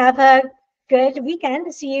and have a good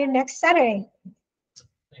weekend. See you next Saturday.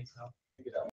 Thanks, Al.